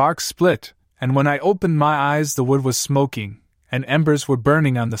 The bark split, and when I opened my eyes the wood was smoking, and embers were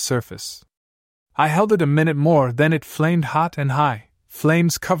burning on the surface. I held it a minute more, then it flamed hot and high,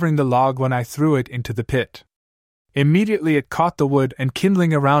 flames covering the log when I threw it into the pit. Immediately it caught the wood and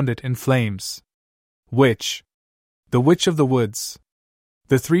kindling around it in flames. Witch! The witch of the woods!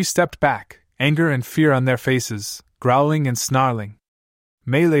 The 3 stepped back, anger and fear on their faces, growling and snarling.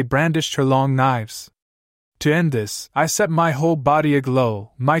 Melee brandished her long knives. To end this, I set my whole body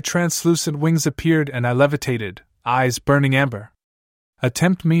aglow, my translucent wings appeared and I levitated, eyes burning amber.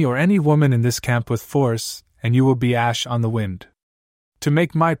 Attempt me or any woman in this camp with force, and you will be ash on the wind. To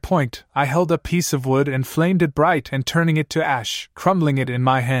make my point, I held a piece of wood and flamed it bright and turning it to ash, crumbling it in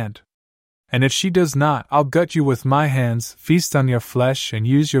my hand. And if she does not, I'll gut you with my hands, feast on your flesh and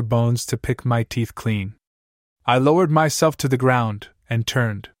use your bones to pick my teeth clean. I lowered myself to the ground, and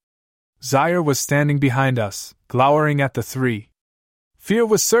turned. Zaire was standing behind us, glowering at the 3. Fear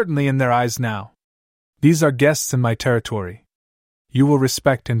was certainly in their eyes now. These are guests in my territory. You will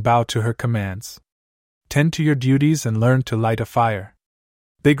respect and bow to her commands. Tend to your duties and learn to light a fire.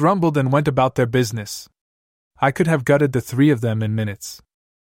 They grumbled and went about their business. I could have gutted the three of them in minutes.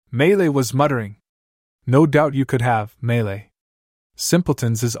 Melee was muttering. No doubt you could have, Melee.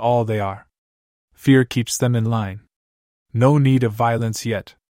 Simpletons is all they are. Fear keeps them in line. No need of violence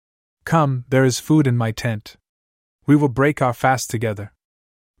yet. Come, there is food in my tent. We will break our fast together.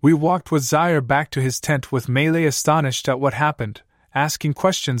 We walked with Zaire back to his tent with Melee astonished at what happened, asking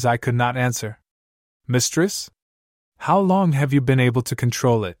questions I could not answer. Mistress? How long have you been able to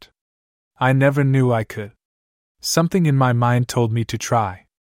control it? I never knew I could. Something in my mind told me to try.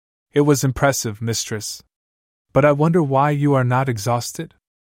 It was impressive, mistress. But I wonder why you are not exhausted?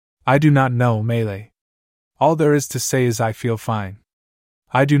 I do not know, Melee. All there is to say is I feel fine.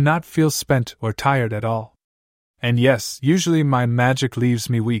 I do not feel spent or tired at all. And yes, usually my magic leaves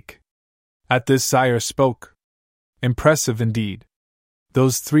me weak. At this Zaire spoke. Impressive indeed.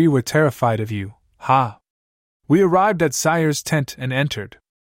 Those three were terrified of you, ha! We arrived at Zaire's tent and entered.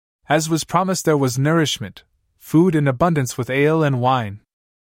 As was promised, there was nourishment, food in abundance with ale and wine.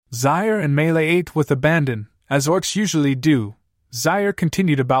 Zaire and Melee ate with abandon, as orcs usually do. Zaire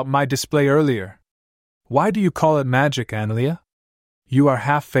continued about my display earlier. Why do you call it magic, Analea? You are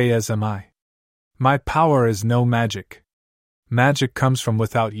half fey as am I. My power is no magic. Magic comes from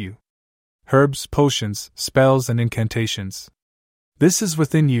without you. Herbs, potions, spells, and incantations. This is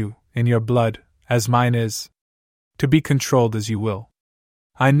within you, in your blood, as mine is. To be controlled as you will.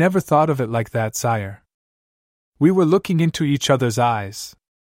 I never thought of it like that, sire. We were looking into each other's eyes.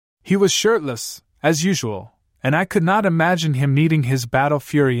 He was shirtless, as usual, and I could not imagine him needing his battle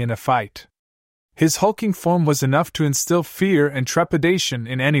fury in a fight. His hulking form was enough to instill fear and trepidation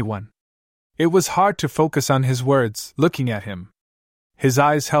in anyone. It was hard to focus on his words, looking at him. His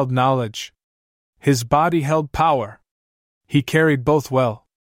eyes held knowledge. His body held power. He carried both well.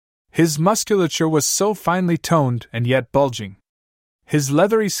 His musculature was so finely toned and yet bulging. His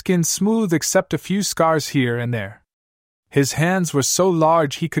leathery skin smooth except a few scars here and there. His hands were so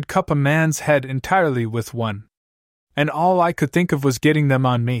large he could cup a man's head entirely with one. And all I could think of was getting them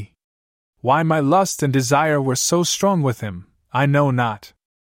on me. Why my lust and desire were so strong with him, I know not.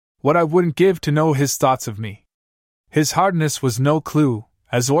 What I wouldn't give to know his thoughts of me. His hardness was no clue,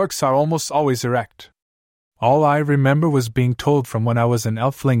 as orcs are almost always erect. All I remember was being told from when I was an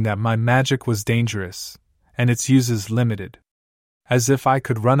elfling that my magic was dangerous, and its uses limited. As if I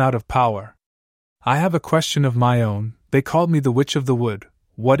could run out of power. I have a question of my own. They called me the Witch of the Wood.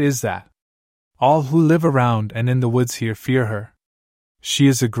 What is that? All who live around and in the woods here fear her. She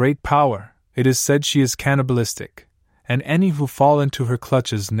is a great power. It is said she is cannibalistic, and any who fall into her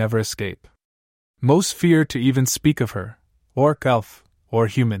clutches never escape. Most fear to even speak of her, orc, elf, or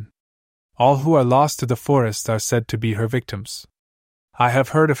human. All who are lost to the forest are said to be her victims. I have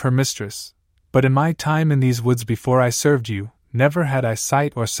heard of her mistress, but in my time in these woods before I served you, never had I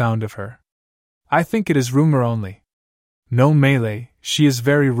sight or sound of her. I think it is rumor only. No, Melee, she is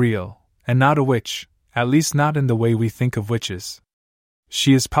very real, and not a witch, at least not in the way we think of witches.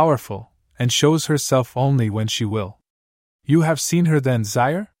 She is powerful, and shows herself only when she will. You have seen her then,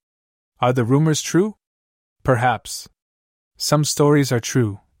 Zaire? Are the rumors true? Perhaps. Some stories are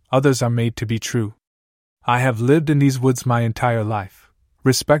true, others are made to be true. I have lived in these woods my entire life.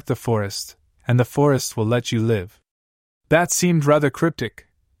 Respect the forest, and the forest will let you live. That seemed rather cryptic,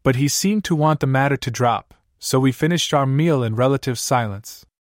 but he seemed to want the matter to drop, so we finished our meal in relative silence.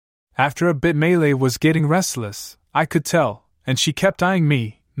 After a bit Melee was getting restless, I could tell, and she kept eyeing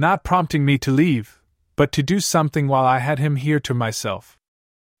me, not prompting me to leave, but to do something while I had him here to myself.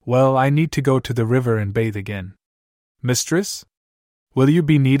 Well, I need to go to the river and bathe again. Mistress? Will you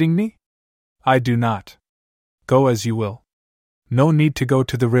be needing me? I do not. Go as you will. No need to go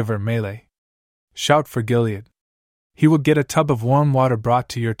to the river, Melee. Shout for Gilead. He will get a tub of warm water brought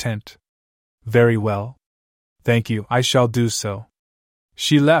to your tent. Very well. Thank you, I shall do so.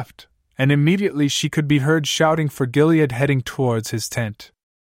 She left, and immediately she could be heard shouting for Gilead heading towards his tent.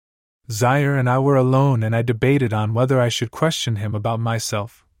 Zaire and I were alone, and I debated on whether I should question him about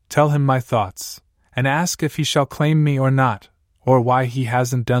myself, tell him my thoughts, and ask if he shall claim me or not, or why he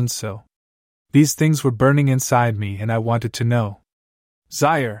hasn't done so. These things were burning inside me, and I wanted to know.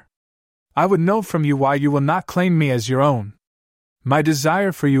 Zaire, I would know from you why you will not claim me as your own. My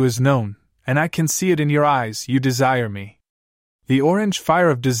desire for you is known, and I can see it in your eyes. You desire me. The orange fire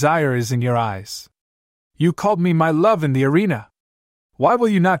of desire is in your eyes. You called me my love in the arena. Why will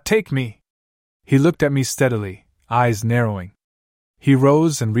you not take me? He looked at me steadily, eyes narrowing. He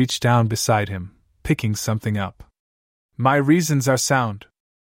rose and reached down beside him, picking something up. My reasons are sound.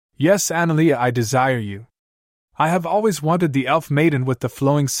 Yes, Analea, I desire you. I have always wanted the elf maiden with the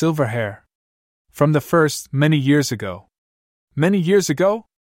flowing silver hair. From the first, many years ago. Many years ago?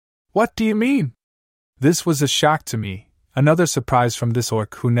 What do you mean? This was a shock to me, another surprise from this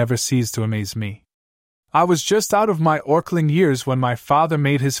orc who never ceased to amaze me. I was just out of my orkling years when my father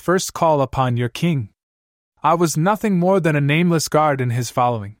made his first call upon your king. I was nothing more than a nameless guard in his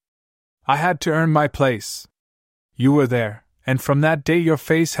following. I had to earn my place. You were there, and from that day your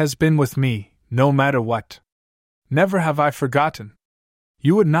face has been with me, no matter what. Never have I forgotten.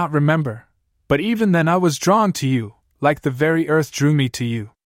 You would not remember, but even then I was drawn to you, like the very earth drew me to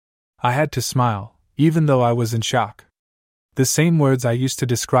you. I had to smile, even though I was in shock. The same words I used to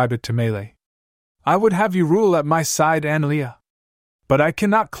describe it to Melee. I would have you rule at my side, Analea. But I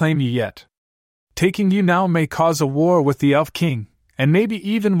cannot claim you yet. Taking you now may cause a war with the Elf King, and maybe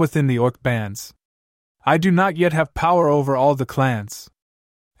even within the orc bands. I do not yet have power over all the clans.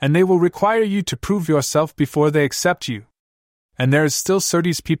 And they will require you to prove yourself before they accept you. And there is still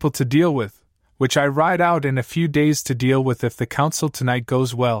Surtey's people to deal with, which I ride out in a few days to deal with if the council tonight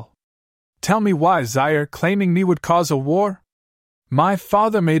goes well. Tell me why Zaire claiming me would cause a war? My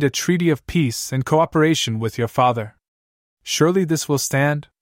father made a treaty of peace and cooperation with your father. Surely this will stand?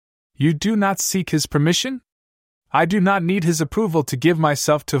 You do not seek his permission? I do not need his approval to give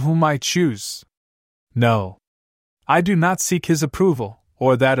myself to whom I choose. No. I do not seek his approval,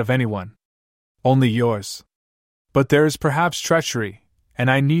 or that of anyone. Only yours. But there is perhaps treachery,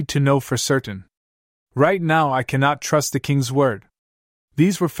 and I need to know for certain. Right now I cannot trust the king's word.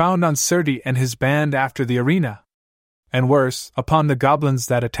 These were found on Surtey and his band after the arena. And worse, upon the goblins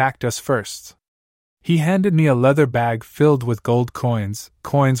that attacked us first. He handed me a leather bag filled with gold coins,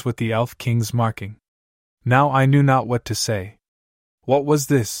 coins with the elf king's marking. Now I knew not what to say. What was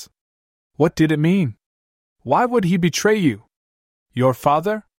this? What did it mean? Why would he betray you? Your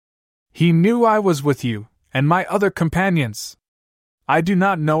father? He knew I was with you, and my other companions. I do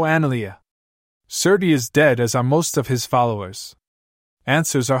not know Analea. Surtey is dead, as are most of his followers.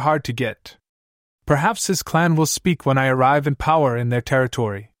 Answers are hard to get. Perhaps his clan will speak when I arrive in power in their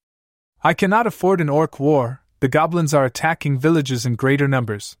territory. I cannot afford an orc war. The goblins are attacking villages in greater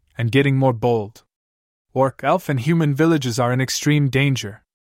numbers, and getting more bold. Orc, elf, and human villages are in extreme danger.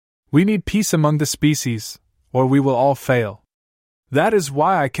 We need peace among the species, or we will all fail. That is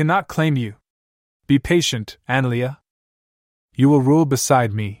why I cannot claim you. Be patient, Analea. You will rule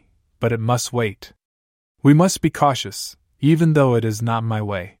beside me, but it must wait. We must be cautious, even though it is not my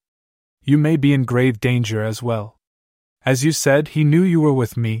way. You may be in grave danger as well. As you said, he knew you were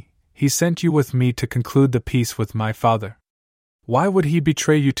with me. He sent you with me to conclude the peace with my father. Why would he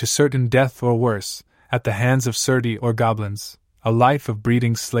betray you to certain death or worse, at the hands of Surtey or goblins, a life of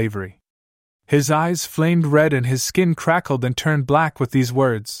breeding slavery? His eyes flamed red and his skin crackled and turned black with these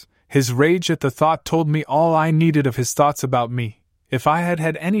words. His rage at the thought told me all I needed of his thoughts about me, if I had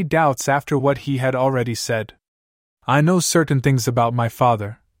had any doubts after what he had already said. I know certain things about my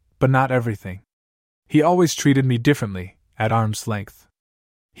father, but not everything. He always treated me differently, at arm's length.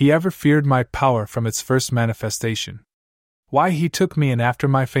 He ever feared my power from its first manifestation. Why he took me and after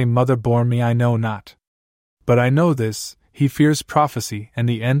my famed mother bore me I know not. But I know this, he fears prophecy and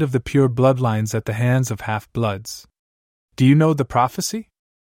the end of the pure bloodlines at the hands of half-bloods. Do you know the prophecy?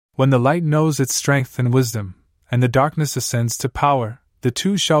 When the light knows its strength and wisdom, and the darkness ascends to power, the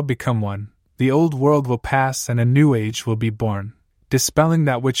two shall become one, the old world will pass and a new age will be born, dispelling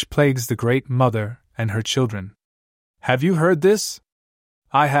that which plagues the great mother and her children. Have you heard this?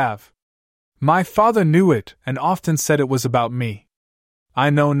 I have. My father knew it and often said it was about me. I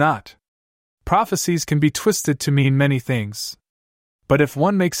know not. Prophecies can be twisted to mean many things. But if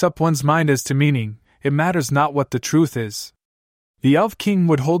one makes up one's mind as to meaning, it matters not what the truth is. The Elf King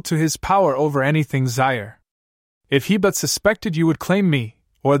would hold to his power over anything Zaire. If he but suspected you would claim me,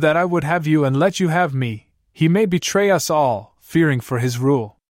 or that I would have you and let you have me, he may betray us all, fearing for his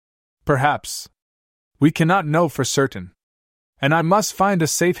rule. Perhaps. We cannot know for certain. And I must find a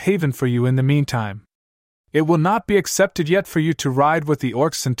safe haven for you in the meantime. It will not be accepted yet for you to ride with the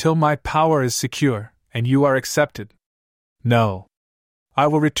orcs until my power is secure, and you are accepted. No. I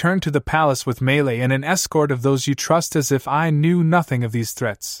will return to the palace with Melee and an escort of those you trust as if I knew nothing of these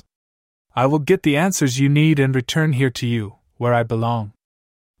threats. I will get the answers you need and return here to you, where I belong.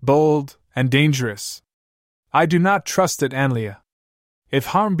 Bold and dangerous. I do not trust it, Analea. If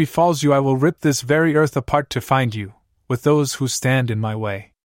harm befalls you I will rip this very earth apart to find you, with those who stand in my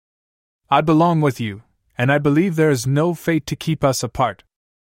way. I belong with you, and I believe there is no fate to keep us apart.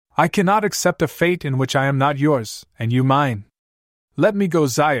 I cannot accept a fate in which I am not yours, and you mine. Let me go,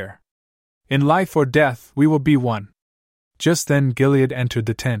 Zaire. In life or death we will be one. Just then Gilead entered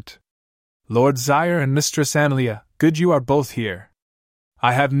the tent. Lord Zaire and Mistress Analea, good you are both here.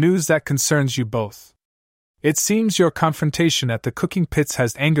 I have news that concerns you both. It seems your confrontation at the cooking pits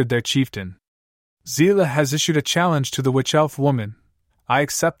has angered their chieftain. Zela has issued a challenge to the witch elf woman. I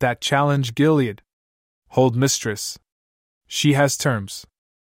accept that challenge, Gilead. Hold, mistress. She has terms.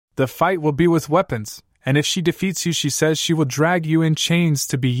 The fight will be with weapons, and if she defeats you, she says she will drag you in chains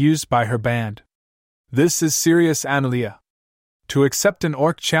to be used by her band. This is serious, Analea. To accept an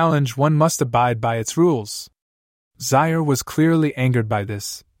orc challenge, one must abide by its rules. Zaire was clearly angered by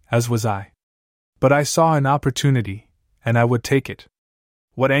this, as was I. But I saw an opportunity, and I would take it.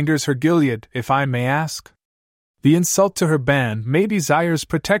 What angers her, Gilead, if I may ask? The insult to her band may be Zaire's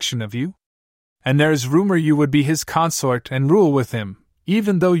protection of you. And there is rumor you would be his consort and rule with him,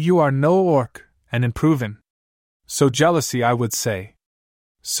 even though you are no orc, and unproven. So jealousy, I would say.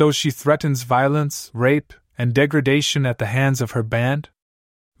 So she threatens violence, rape, and degradation at the hands of her band?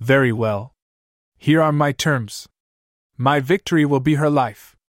 Very well. Here are my terms. My victory will be her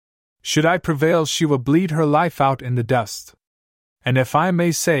life. Should I prevail, she will bleed her life out in the dust. And if I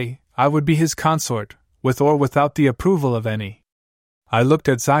may say, I would be his consort, with or without the approval of any. I looked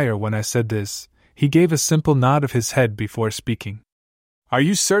at Zaire when I said this. He gave a simple nod of his head before speaking. Are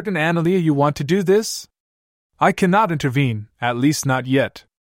you certain, Analea, you want to do this? I cannot intervene, at least not yet.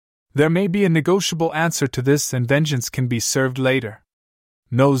 There may be a negotiable answer to this, and vengeance can be served later.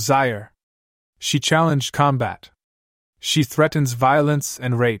 No, Zaire. She challenged combat. She threatens violence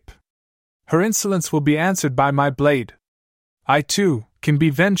and rape. Her insolence will be answered by my blade. I, too, can be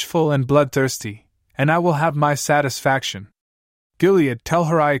vengeful and bloodthirsty, and I will have my satisfaction. Gilead, tell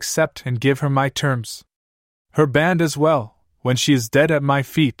her I accept and give her my terms. Her band as well, when she is dead at my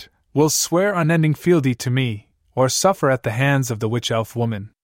feet, will swear unending fealty to me, or suffer at the hands of the witch elf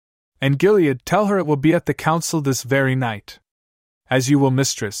woman. And Gilead, tell her it will be at the council this very night. As you will,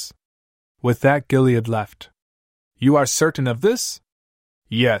 mistress. With that, Gilead left. You are certain of this?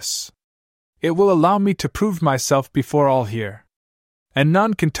 Yes. It will allow me to prove myself before all here. And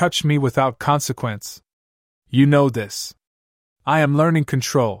none can touch me without consequence. You know this. I am learning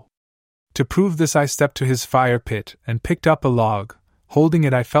control. To prove this, I stepped to his fire pit and picked up a log. Holding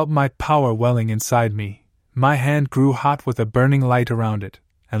it, I felt my power welling inside me. My hand grew hot with a burning light around it,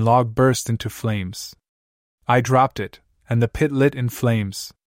 and log burst into flames. I dropped it, and the pit lit in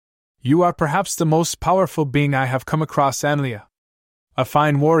flames. You are perhaps the most powerful being I have come across, Analea. A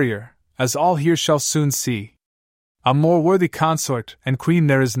fine warrior, as all here shall soon see. A more worthy consort and queen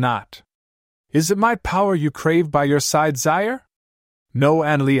there is not. Is it my power you crave by your side, Zaire? No,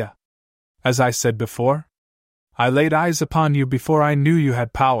 Analea. As I said before, I laid eyes upon you before I knew you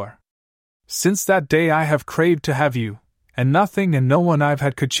had power. Since that day I have craved to have you, and nothing and no one I've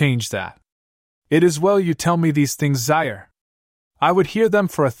had could change that. It is well you tell me these things, Zaire. I would hear them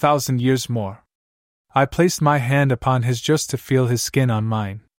for 1,000 years more. I placed my hand upon his just to feel his skin on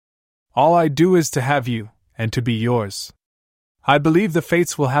mine. All I do is to have you, and to be yours. I believe the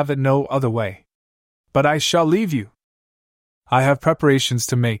fates will have it no other way. But I shall leave you. I have preparations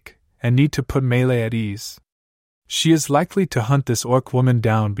to make, and need to put Melee at ease. She is likely to hunt this orc woman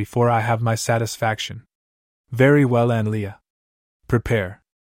down before I have my satisfaction. Very well, Analea. Prepare.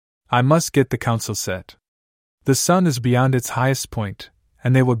 I must get the council set. The sun is beyond its highest point,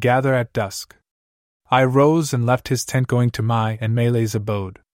 and they will gather at dusk. I rose and left his tent, going to my and Melee's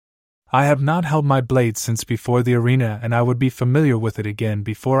abode. I have not held my blade since before the arena, and I would be familiar with it again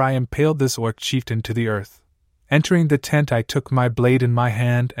before I impaled this orc chieftain to the earth. Entering the tent, I took my blade in my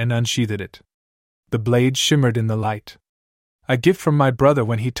hand and unsheathed it. The blade shimmered in the light. A gift from my brother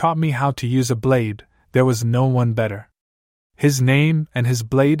when he taught me how to use a blade. There was no one better. His name and his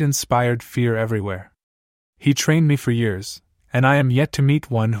blade inspired fear everywhere. He trained me for years, and I am yet to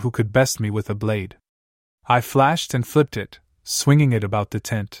meet one who could best me with a blade. I flashed and flipped it, swinging it about the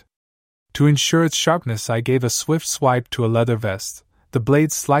tent. To ensure its sharpness, I gave a swift swipe to a leather vest. The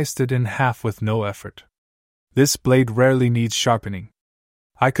blade sliced it in half with no effort. This blade rarely needs sharpening.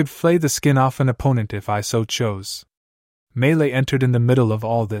 I could flay the skin off an opponent if I so chose. Melee entered in the middle of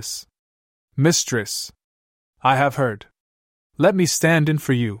all this. Mistress, I have heard. Let me stand in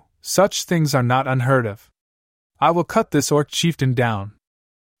for you, such things are not unheard of. I will cut this orc chieftain down.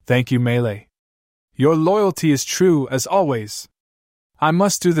 Thank you, Melee. Your loyalty is true as always. I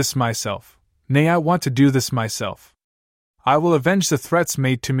must do this myself, nay, I want to do this myself. I will avenge the threats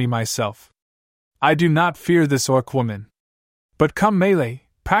made to me myself. I do not fear this orc woman. But come, Melee,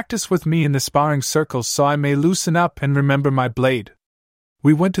 practice with me in the sparring circles so I may loosen up and remember my blade.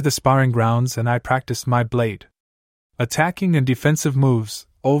 We went to the sparring grounds and I practiced my blade. Attacking and defensive moves,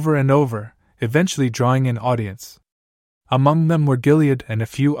 over and over, eventually drawing an audience. Among them were Gilead and a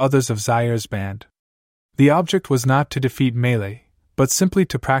few others of Zaire's band. The object was not to defeat Melee, but simply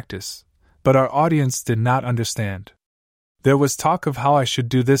to practice, but our audience did not understand. There was talk of how I should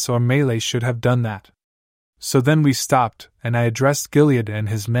do this or Melee should have done that. So then we stopped, and I addressed Gilead and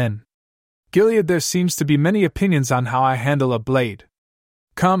his men. Gilead, there seems to be many opinions on how I handle a blade.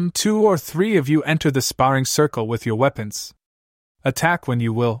 Come, 2 or 3 of you enter the sparring circle with your weapons. Attack when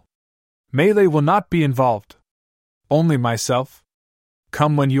you will. Melee will not be involved. Only myself.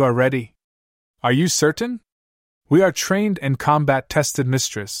 Come when you are ready. Are you certain? We are trained and combat-tested,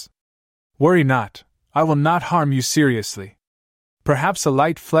 mistress. Worry not, I will not harm you seriously. Perhaps a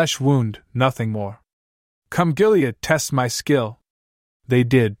light flesh wound, nothing more. Come, Gilead, test my skill. They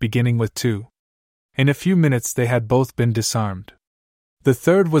did, beginning with 2. In a few minutes they had both been disarmed. The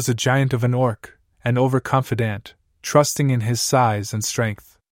third was a giant of an orc, and overconfident, trusting in his size and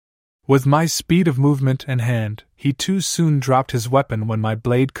strength. With my speed of movement and hand, he too soon dropped his weapon when my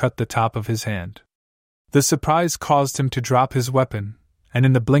blade cut the top of his hand. The surprise caused him to drop his weapon, and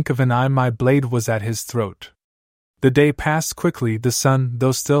in the blink of an eye my blade was at his throat. The day passed quickly. The sun,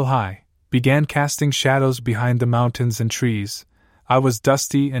 though still high, began casting shadows behind the mountains and trees. I was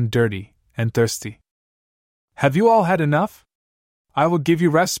dusty and dirty, and thirsty. Have you all had enough? I will give you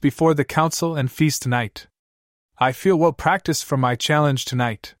rest before the council and feast tonight. I feel well practiced for my challenge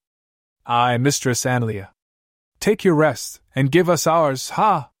tonight. Aye, Mistress Analea. Take your rest, and give us ours,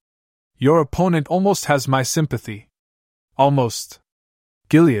 ha! Your opponent almost has my sympathy. Almost.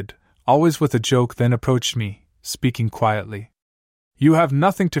 Gilead, always with a joke, then approached me, speaking quietly. You have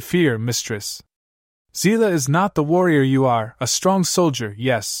nothing to fear, mistress. Zila is not the warrior you are, a strong soldier,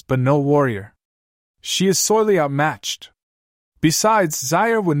 yes, but no warrior. She is sorely outmatched. Besides,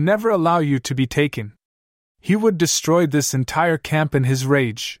 Zaire would never allow you to be taken. He would destroy this entire camp in his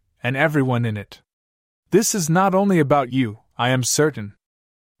rage, and everyone in it. This is not only about you, I am certain.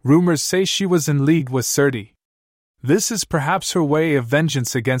 Rumors say she was in league with Surti. This is perhaps her way of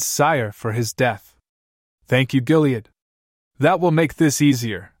vengeance against Zaire for his death. Thank you, Gilead. That will make this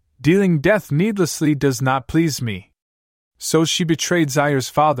easier. Dealing death needlessly does not please me. So she betrayed Zaire's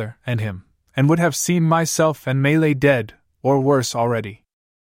father and him, and would have seen myself and Melee dead, or worse already.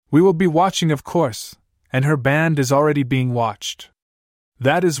 We will be watching, of course, and her band is already being watched.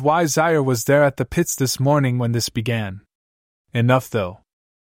 That is why Zaire was there at the pits this morning when this began. Enough though.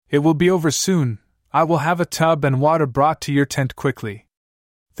 It will be over soon. I will have a tub and water brought to your tent quickly.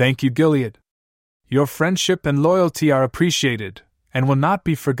 Thank you, Gilead. Your friendship and loyalty are appreciated, and will not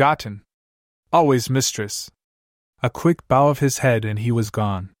be forgotten. Always, mistress. A quick bow of his head and he was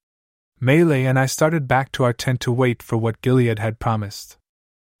gone. Melee and I started back to our tent to wait for what Gilead had promised.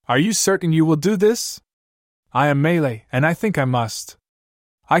 Are you certain you will do this? I am Melee, and I think I must.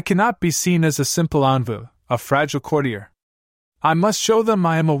 I cannot be seen as a simple envoy, a fragile courtier. I must show them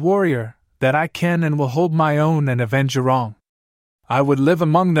I am a warrior, that I can and will hold my own and avenge a wrong. I would live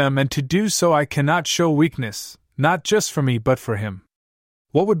among them, and to do so I cannot show weakness, not just for me but for him.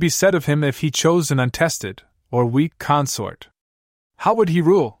 What would be said of him if he chose an untested, or weak consort? How would he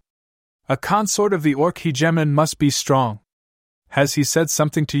rule? A consort of the orc hegemon must be strong. Has he said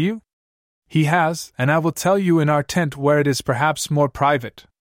something to you? He has, and I will tell you in our tent where it is perhaps more private.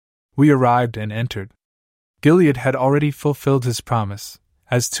 We arrived and entered. Gilead had already fulfilled his promise,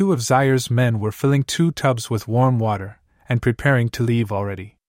 as 2 of Zaire's men were filling 2 tubs with warm water, and preparing to leave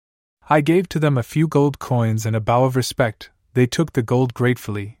already. I gave to them a few gold coins and a bow of respect. They took the gold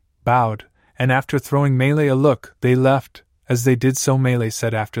gratefully, bowed, and after throwing Melee a look, they left. As they did so, Melee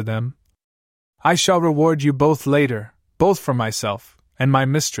said after them, I shall reward you both later, both for myself, and my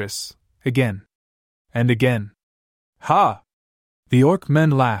mistress, again. And again. Ha! The orc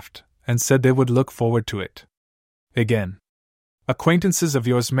men laughed, and said they would look forward to it. Again. Acquaintances of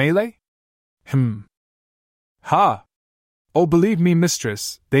yours, Melee? Ha! Oh, believe me,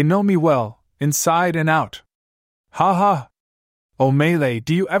 mistress, they know me well, inside and out. Ha ha! Oh, Melee,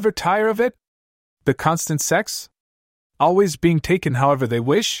 do you ever tire of it? The constant sex? Always being taken however they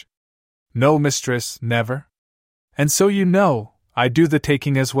wish? No, mistress, never. And so you know, I do the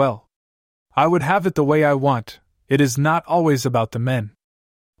taking as well. I would have it the way I want. It is not always about the men.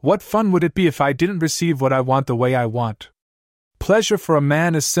 What fun would it be if I didn't receive what I want the way I want? Pleasure for a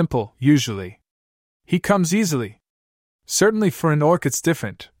man is simple, usually. He comes easily. Certainly for an orc it's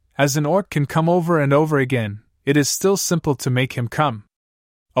different. As an orc can come over and over again, it is still simple to make him come.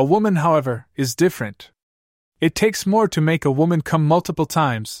 A woman, however, is different. It takes more to make a woman come multiple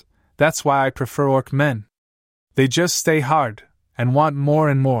times. That's why I prefer orc men. They just stay hard, and want more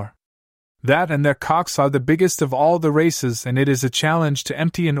and more. That and their cocks are the biggest of all the races, and it is a challenge to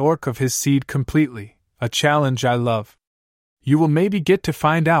empty an orc of his seed completely, a challenge I love. You will maybe get to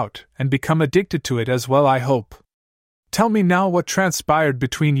find out and become addicted to it as well, I hope. Tell me now what transpired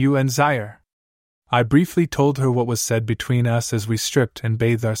between you and Zaire. I briefly told her what was said between us as we stripped and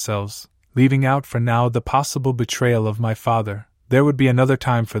bathed ourselves, leaving out for now the possible betrayal of my father. There would be another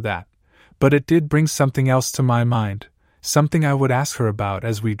time for that, but it did bring something else to my mind, something I would ask her about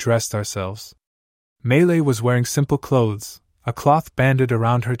as we dressed ourselves. Melee was wearing simple clothes, a cloth banded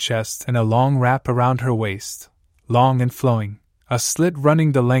around her chest and a long wrap around her waist, long and flowing, a slit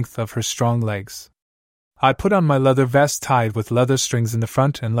running the length of her strong legs. I put on my leather vest tied with leather strings in the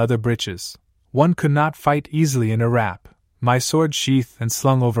front and leather breeches. One could not fight easily in a wrap, my sword sheathed and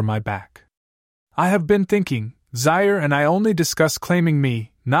slung over my back. I have been thinking, Zaire and I only discuss claiming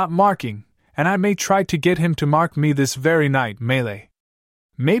me, not marking, and I may try to get him to mark me this very night, Melee.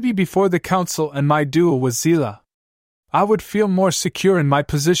 Maybe before the council and my duel with Zila. I would feel more secure in my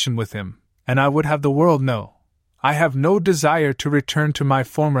position with him, and I would have the world know. I have no desire to return to my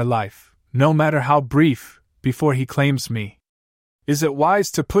former life, no matter how brief, before he claims me. Is it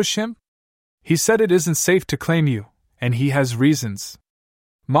wise to push him? He said it isn't safe to claim you, and he has reasons.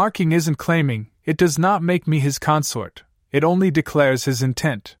 Marking isn't claiming, it does not make me his consort, it only declares his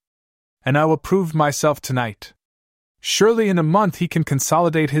intent. And I will prove myself tonight. Surely in a month he can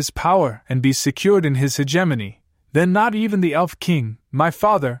consolidate his power and be secured in his hegemony, then not even the elf king, my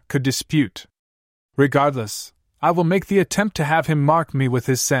father, could dispute. Regardless, I will make the attempt to have him mark me with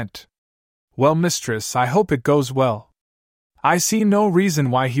his scent. Well, mistress, I hope it goes well. I see no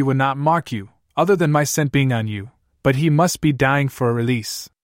reason why he would not mark you, other than my scent being on you, but he must be dying for a release.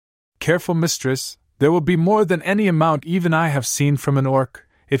 Careful, mistress, there will be more than any amount even I have seen from an orc,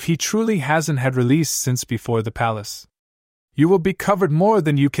 if he truly hasn't had release since before the palace. You will be covered more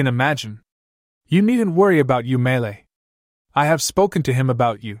than you can imagine. You needn't worry about you, Melee. I have spoken to him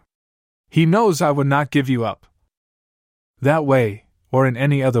about you. He knows I would not give you up. That way, or in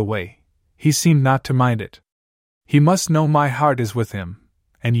any other way, he seemed not to mind it. He must know my heart is with him,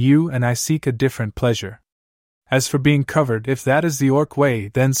 and you and I seek a different pleasure. As for being covered, if that is the orc way,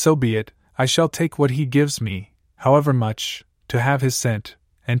 then so be it. I shall take what he gives me, however much, to have his scent,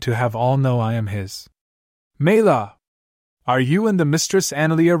 and to have all know I am his. Mela! Are you and the mistress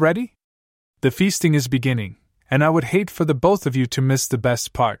Analea ready? The feasting is beginning, and I would hate for the both of you to miss the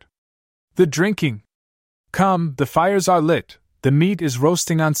best part. The drinking. Come, the fires are lit, the meat is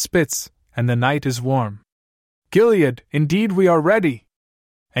roasting on spits, and the night is warm. Gilead, indeed we are ready.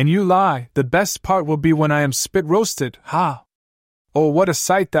 And you lie, the best part will be when I am spit roasted, ha! Oh, what a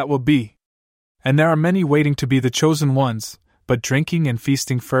sight that will be! And there are many waiting to be the chosen ones, but drinking and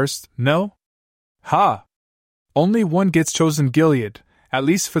feasting first, no? Ha! Only one gets chosen, Gilead, at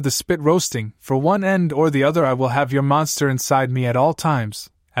least for the spit roasting. For one end or the other I will have your monster inside me at all times.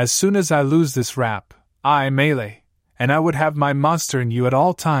 As soon as I lose this rap, I, Melee, and I would have my monster in you at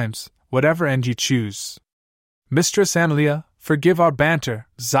all times, whatever end you choose. Mistress Analea, forgive our banter,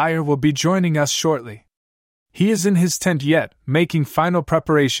 Zaire will be joining us shortly. He is in his tent yet, making final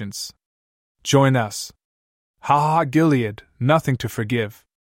preparations. Join us. Ha ha, Gilead, nothing to forgive.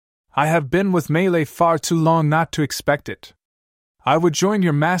 I have been with Melee far too long not to expect it. I would join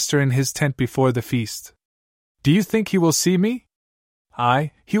your master in his tent before the feast. Do you think he will see me?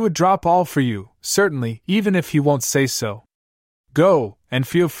 Aye, he would drop all for you, certainly, even if he won't say so. Go, and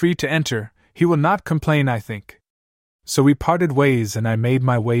feel free to enter, he will not complain, I think. So we parted ways and I made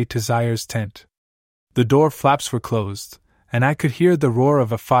my way to Zaire's tent. The door flaps were closed, and I could hear the roar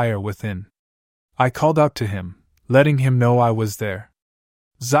of a fire within. I called out to him, letting him know I was there.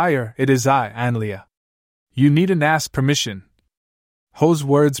 Zaire, it is I, Analea. You needn't ask permission. Ho's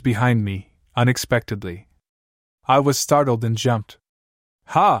words behind me, unexpectedly. I was startled and jumped.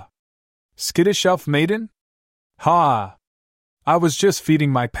 Ha! Skittish elf maiden? Ha! I was just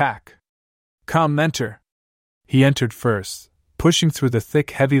feeding my pack. Come, enter. He entered first, pushing through the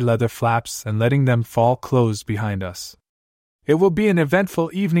thick, heavy leather flaps and letting them fall closed behind us. It will be an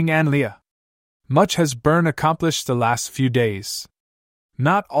eventful evening, Analea. Much has Byrne accomplished the last few days.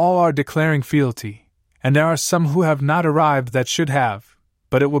 Not all are declaring fealty, and there are some who have not arrived that should have,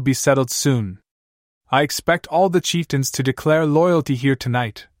 but it will be settled soon. I expect all the chieftains to declare loyalty here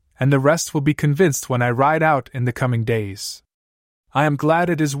tonight, and the rest will be convinced when I ride out in the coming days. I am glad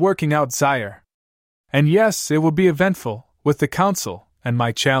it is working out, Zaire. And yes, it will be eventful, with the council, and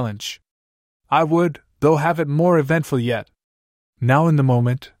my challenge. I would, though, have it more eventful yet. Now in the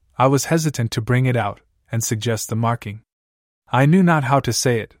moment, I was hesitant to bring it out, and suggest the marking. I knew not how to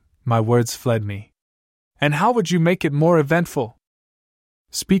say it, my words fled me. And how would you make it more eventful?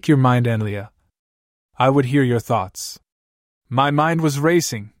 Speak your mind, Analea. I would hear your thoughts. My mind was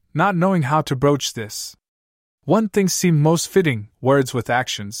racing, not knowing how to broach this. One thing seemed most fitting, words with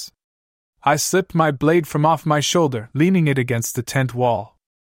actions. I slipped my blade from off my shoulder, leaning it against the tent wall.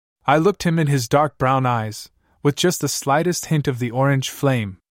 I looked him in his dark brown eyes, with just the slightest hint of the orange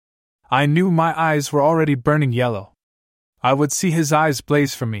flame. I knew my eyes were already burning yellow. I would see his eyes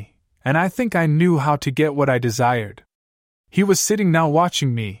blaze for me, and I think I knew how to get what I desired. He was sitting now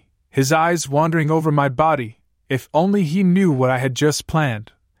watching me, his eyes wandering over my body. If only he knew what I had just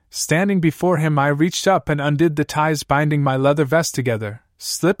planned. Standing before him, I reached up and undid the ties binding my leather vest together,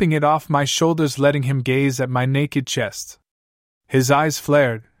 slipping it off my shoulders, letting him gaze at my naked chest. His eyes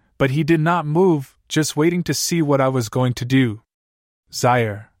flared, but he did not move, just waiting to see what I was going to do.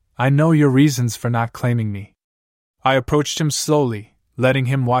 Zaire, I know your reasons for not claiming me. I approached him slowly, letting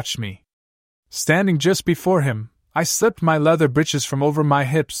him watch me. Standing just before him, I slipped my leather breeches from over my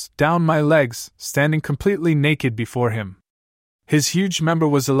hips, down my legs, standing completely naked before him. His huge member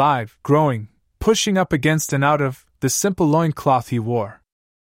was alive, growing, pushing up against and out of the simple loincloth he wore.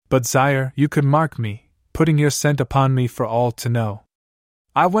 But Zaire, you could mark me, putting your scent upon me for all to know.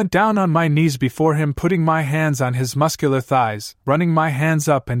 I went down on my knees before him, putting my hands on his muscular thighs, running my hands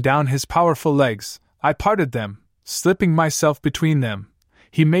up and down his powerful legs. I parted them, slipping myself between them.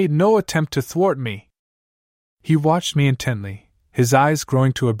 He made no attempt to thwart me. He watched me intently, his eyes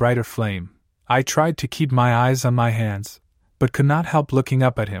growing to a brighter flame. I tried to keep my eyes on my hands, but could not help looking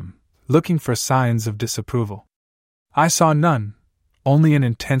up at him, looking for signs of disapproval. I saw none, only an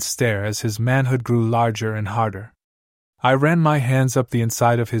intense stare as his manhood grew larger and harder. I ran my hands up the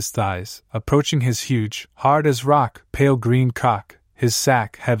inside of his thighs, approaching his huge, hard as rock, pale green cock, his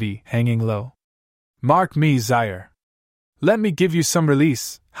sack heavy, hanging low. Mark me, Zaire. Let me give you some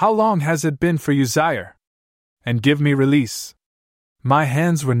release. How long has it been for you, Zaire? And give me release. My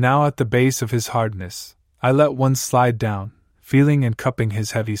hands were now at the base of his hardness. I let one slide down, feeling and cupping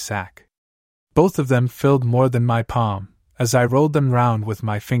his heavy sack. Both of them filled more than my palm, as I rolled them round with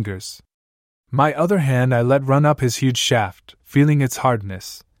my fingers. My other hand I let run up his huge shaft, feeling its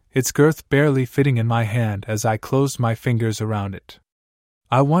hardness, its girth barely fitting in my hand as I closed my fingers around it.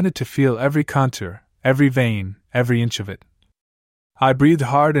 I wanted to feel every contour, every vein, every inch of it. I breathed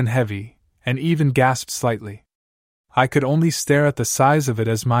hard and heavy, and even gasped slightly. I could only stare at the size of it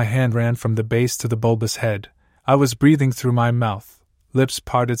as my hand ran from the base to the bulbous head. I was breathing through my mouth, lips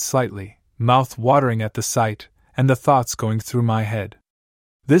parted slightly, mouth watering at the sight, and the thoughts going through my head.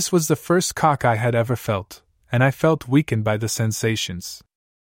 This was the first cock I had ever felt, and I felt weakened by the sensations.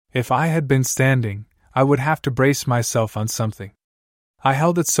 If I had been standing, I would have to brace myself on something. I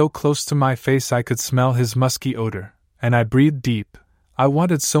held it so close to my face I could smell his musky odor, and I breathed deep. I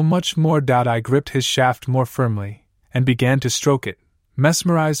wanted so much more that I gripped his shaft more firmly, and began to stroke it,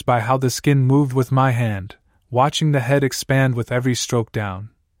 mesmerized by how the skin moved with my hand, watching the head expand with every stroke down.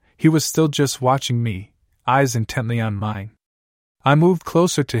 He was still just watching me, eyes intently on mine. I moved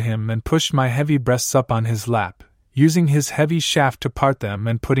closer to him and pushed my heavy breasts up on his lap, using his heavy shaft to part them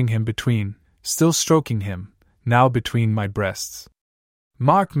and putting him between, still stroking him, now between my breasts.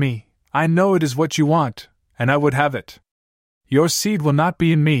 Mark me, I know it is what you want, and I would have it. Your seed will not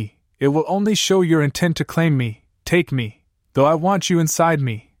be in me, it will only show your intent to claim me, take me, though I want you inside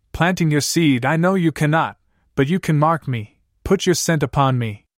me, planting your seed. I know you cannot, but you can mark me, put your scent upon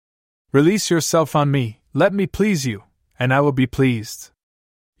me. Release yourself on me, let me please you, and I will be pleased.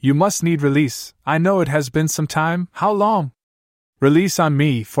 You must need release, I know it has been some time. How long? Release on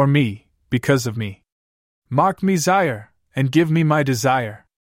me, for me, because of me. Mark me, Zaire, and give me my desire.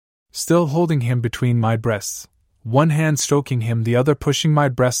 Still holding him between my breasts, one hand stroking him, the other pushing my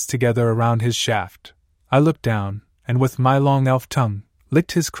breasts together around his shaft, I looked down, and with my long elf tongue,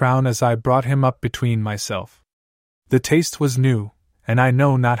 licked his crown as I brought him up between myself. The taste was new, and I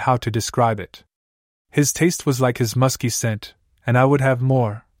know not how to describe it. His taste was like his musky scent, and I would have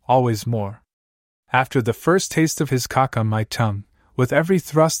more, always more. After the first taste of his cock on my tongue, with every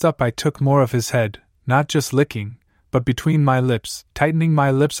thrust up I took more of his head, not just licking, but between my lips, tightening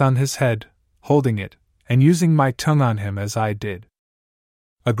my lips on his head, holding it, and using my tongue on him as I did.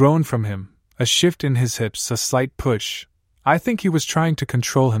 A groan from him, a shift in his hips, a slight push. I think he was trying to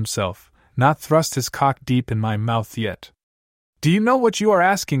control himself, not thrust his cock deep in my mouth yet. Do you know what you are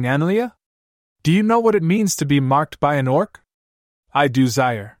asking, Analea? Do you know what it means to be marked by an orc? I do,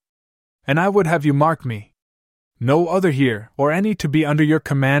 Zaire. And I would have you mark me. No other here, or any to be under your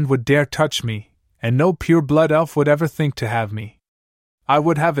command, would dare touch me, and no pure-blood elf would ever think to have me. I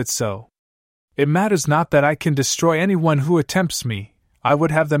would have it so. It matters not that I can destroy anyone who attempts me, I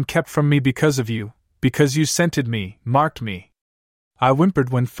would have them kept from me because of you, because you scented me, marked me. I whimpered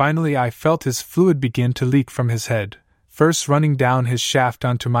when finally I felt his fluid begin to leak from his head, first running down his shaft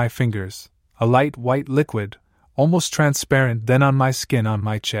onto my fingers, a light white liquid, almost transparent, then on my skin on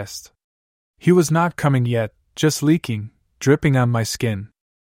my chest. He was not coming yet, just leaking, dripping on my skin.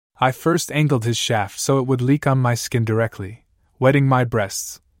 I first angled his shaft so it would leak on my skin directly, wetting my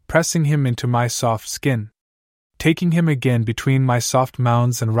breasts, pressing him into my soft skin. Taking him again between my soft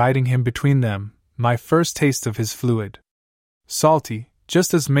mounds and riding him between them, my first taste of his fluid. Salty,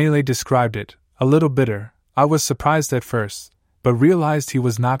 just as Melee described it, a little bitter. I was surprised at first, but realized he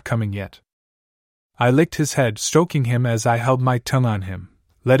was not coming yet. I licked his head, stroking him as I held my tongue on him,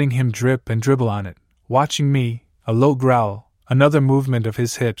 letting him drip and dribble on it, watching me, a low growl, another movement of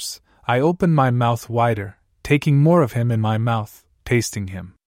his hips. I opened my mouth wider, taking more of him in my mouth, tasting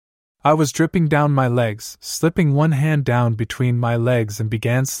him. I was dripping down my legs, slipping one hand down between my legs and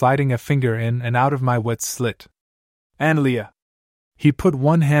began sliding a finger in and out of my wet slit. Analea. He put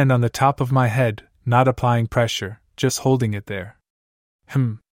one hand on the top of my head, not applying pressure, just holding it there.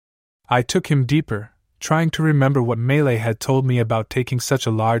 I took him deeper, trying to remember what Melee had told me about taking such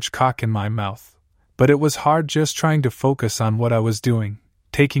a large cock in my mouth, but it was hard just trying to focus on what I was doing,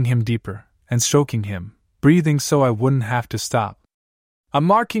 taking him deeper, and stroking him, breathing so I wouldn't have to stop. A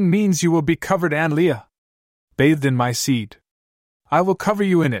marking means you will be covered, Analea. Bathed in my seed. I will cover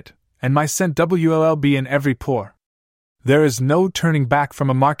you in it, and my scent will be in every pore. There is no turning back from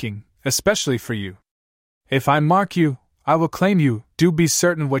a marking, especially for you. If I mark you, I will claim you, do be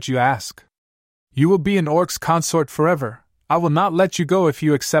certain what you ask. You will be an orc's consort forever. I will not let you go if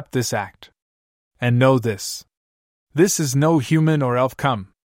you accept this act. And know this. This is no human or elf come.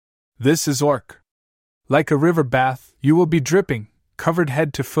 This is orc. Like a river bath, you will be dripping, covered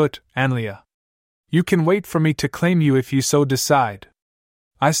head to foot, Analea. You can wait for me to claim you if you so decide.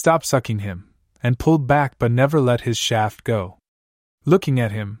 I stopped sucking him, and pulled back but never let his shaft go. Looking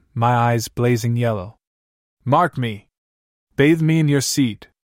at him, my eyes blazing yellow. Mark me. Bathe me in your seed.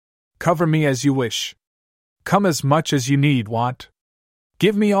 Cover me as you wish. Come as much as you need want.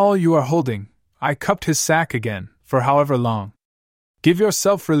 Give me all you are holding. I cupped his sack again, for however long. Give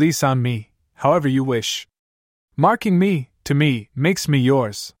yourself release on me, however you wish. Marking me, to me, makes me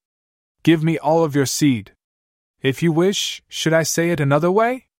yours. Give me all of your seed. If you wish, should I say it another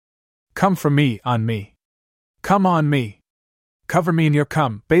way? Come for me, on me. Come on me. Cover me in your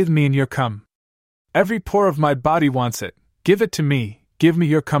cum, bathe me in your cum. Every pore of my body wants it, give it to me, give me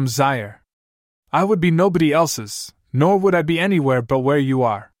your cum Zaire. I would be nobody else's, nor would I be anywhere but where you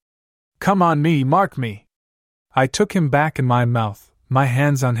are. Come on me, mark me. I took him back in my mouth, my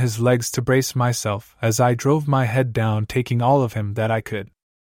hands on his legs to brace myself as I drove my head down, taking all of him that I could.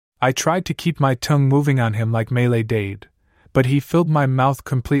 I tried to keep my tongue moving on him like Melee did, but he filled my mouth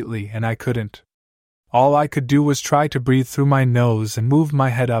completely and I couldn't. All I could do was try to breathe through my nose and move my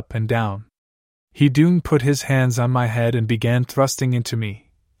head up and down. He soon put his hands on my head and began thrusting into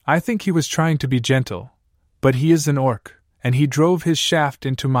me. I think he was trying to be gentle, but he is an orc, and he drove his shaft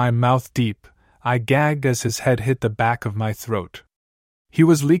into my mouth deep. I gagged as his head hit the back of my throat. He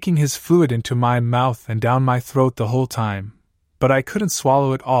was leaking his fluid into my mouth and down my throat the whole time, but I couldn't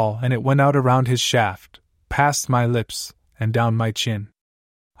swallow it all and it went out around his shaft, past my lips, and down my chin.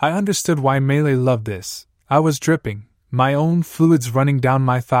 I understood why Melee loved this. I was dripping, my own fluids running down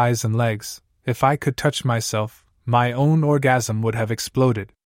my thighs and legs. If I could touch myself, my own orgasm would have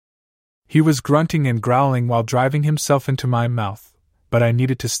exploded. He was grunting and growling while driving himself into my mouth, but I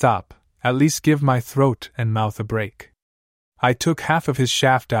needed to stop, at least give my throat and mouth a break. I took half of his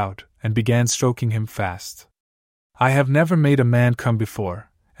shaft out and began stroking him fast. I have never made a man come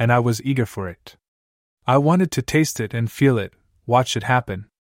before, and I was eager for it. I wanted to taste it and feel it, watch it happen.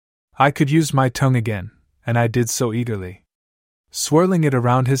 I could use my tongue again, and I did so eagerly. Swirling it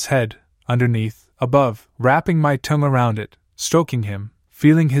around his head, underneath, above, wrapping my tongue around it, stroking him,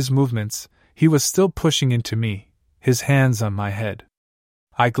 feeling his movements, he was still pushing into me, his hands on my head.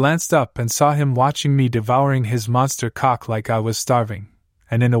 I glanced up and saw him watching me devouring his monster cock like I was starving,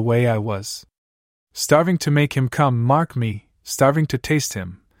 and in a way I was. Starving to make him come, mark me, starving to taste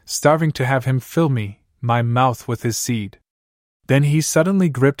him, starving to have him fill me, my mouth with his seed. Then he suddenly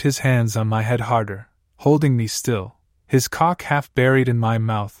gripped his hands on my head harder, holding me still, his cock half buried in my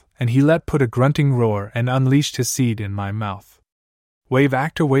mouth, and he let put a grunting roar and unleashed his seed in my mouth. Wave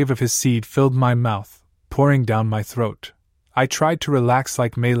after wave of his seed filled my mouth, pouring down my throat. I tried to relax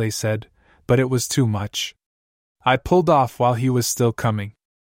like Melee said, but it was too much. I pulled off while he was still coming.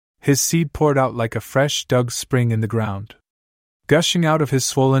 His seed poured out like a fresh dug spring in the ground, gushing out of his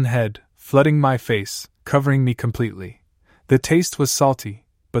swollen head, flooding my face, covering me completely. The taste was salty,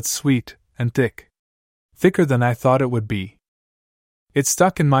 but sweet and thick. Thicker than I thought it would be. It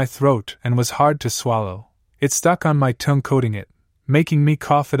stuck in my throat and was hard to swallow. It stuck on my tongue, coating it, making me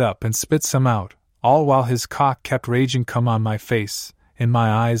cough it up and spit some out, all while his cock kept raging come on my face, in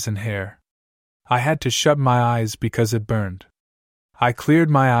my eyes and hair. I had to shut my eyes because it burned. I cleared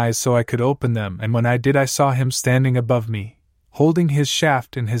my eyes so I could open them, and when I did I saw him standing above me, holding his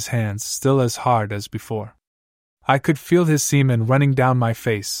shaft in his hands still as hard as before. I could feel his semen running down my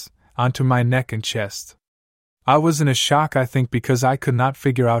face, onto my neck and chest. I was in a shock, I think, because I could not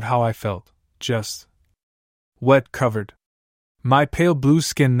figure out how I felt, just wet, covered. My pale blue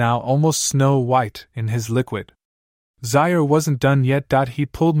skin now almost snow white in his liquid. Zaire wasn't done yet. He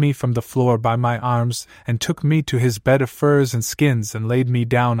pulled me from the floor by my arms and took me to his bed of furs and skins and laid me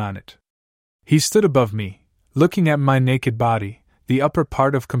down on it. He stood above me, looking at my naked body, the upper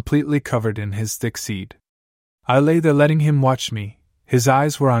part of completely covered in his thick seed. I lay there letting him watch me. His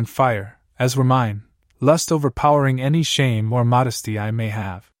eyes were on fire, as were mine, lust overpowering any shame or modesty I may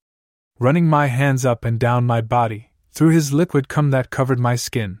have. Running my hands up and down my body, through his liquid cum that covered my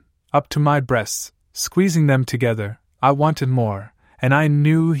skin, up to my breasts, squeezing them together, I wanted more, and I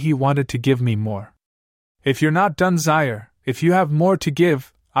knew he wanted to give me more. If you're not done, Zaire, if you have more to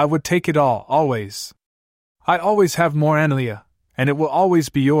give, I would take it all, always. I always have more, Analea, and it will always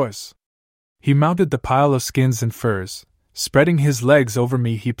be yours. He mounted the pile of skins and furs. Spreading his legs over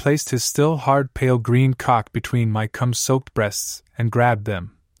me, he placed his still hard pale green cock between my cum-soaked breasts and grabbed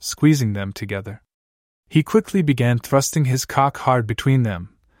them, squeezing them together. He quickly began thrusting his cock hard between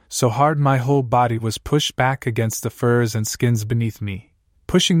them, so hard my whole body was pushed back against the furs and skins beneath me,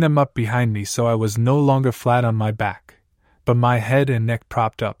 pushing them up behind me so I was no longer flat on my back, but my head and neck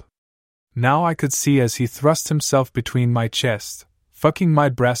propped up. Now I could see as he thrust himself between my chest, fucking my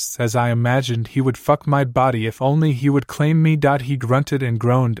breasts as I imagined he would fuck my body if only he would claim me. He grunted and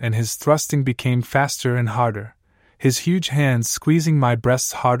groaned, and his thrusting became faster and harder, his huge hands squeezing my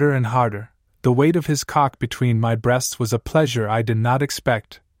breasts harder and harder. The weight of his cock between my breasts was a pleasure I did not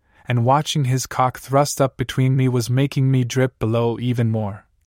expect, and watching his cock thrust up between me was making me drip below even more.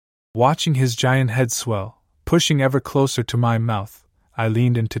 Watching his giant head swell, pushing ever closer to my mouth, I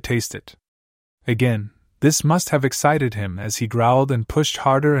leaned in to taste it. Again, this must have excited him as he growled and pushed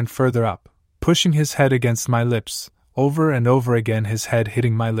harder and further up, pushing his head against my lips, over and over again, his head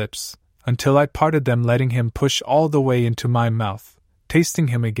hitting my lips, until I parted them, letting him push all the way into my mouth, tasting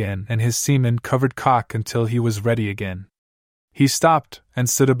him again and his semen-covered cock until he was ready again. He stopped and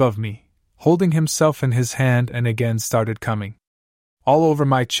stood above me, holding himself in his hand, and again started coming. All over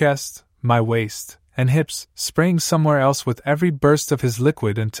my chest, my waist, and hips, spraying somewhere else with every burst of his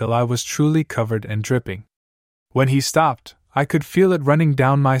liquid until I was truly covered and dripping. When he stopped, I could feel it running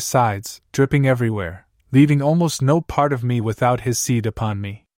down my sides, dripping everywhere, leaving almost no part of me without his seed upon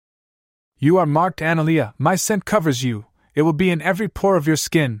me. You are marked, Analea, my scent covers you, it will be in every pore of your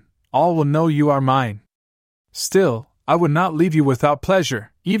skin, all will know you are mine. Still, I would not leave you without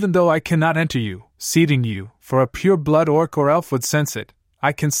pleasure, even though I cannot enter you, seeding you, for a pure blood orc or elf would sense it,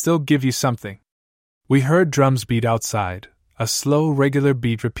 I can still give you something. We heard drums beat outside, a slow, regular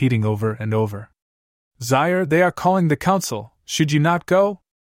beat repeating over and over. Zaire, they are calling the council, should you not go?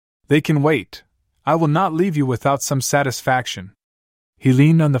 They can wait. I will not leave you without some satisfaction. He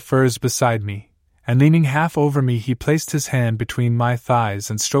leaned on the furs beside me, and leaning half over me he placed his hand between my thighs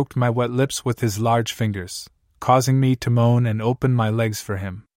and stroked my wet lips with his large fingers, causing me to moan and open my legs for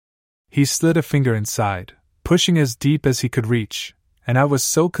him. He slid a finger inside, pushing as deep as he could reach, and I was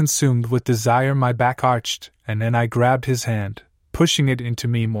so consumed with desire my back arched, and then I grabbed his hand, pushing it into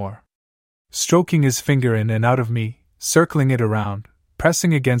me more. Stroking his finger in and out of me, circling it around,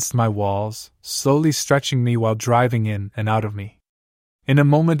 pressing against my walls, slowly stretching me while driving in and out of me. In a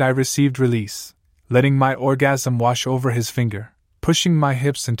moment I received release, letting my orgasm wash over his finger, pushing my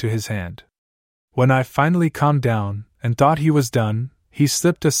hips into his hand. When I finally calmed down and thought he was done, he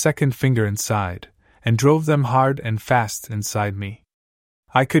slipped a second finger inside, and drove them hard and fast inside me.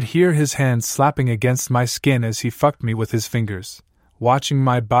 I could hear his hands slapping against my skin as he fucked me with his fingers, watching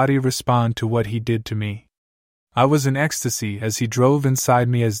my body respond to what he did to me. I was in ecstasy as he drove inside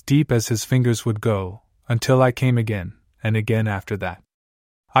me as deep as his fingers would go, until I came again, and again after that.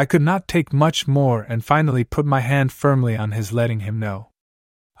 I could not take much more and finally put my hand firmly on his, letting him know.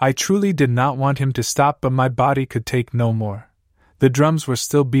 I truly did not want him to stop, but my body could take no more. The drums were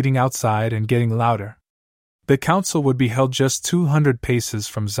still beating outside and getting louder. The council would be held just 200 paces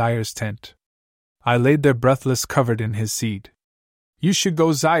from Zaire's tent. I laid there breathless, covered in his seed. You should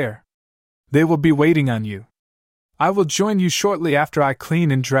go, Zaire. They will be waiting on you. I will join you shortly after I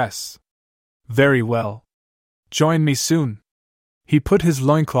clean and dress. Very well. Join me soon. He put his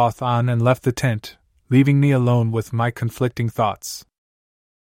loincloth on and left the tent, leaving me alone with my conflicting thoughts.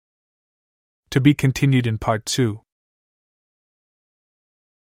 To be continued in Part 2.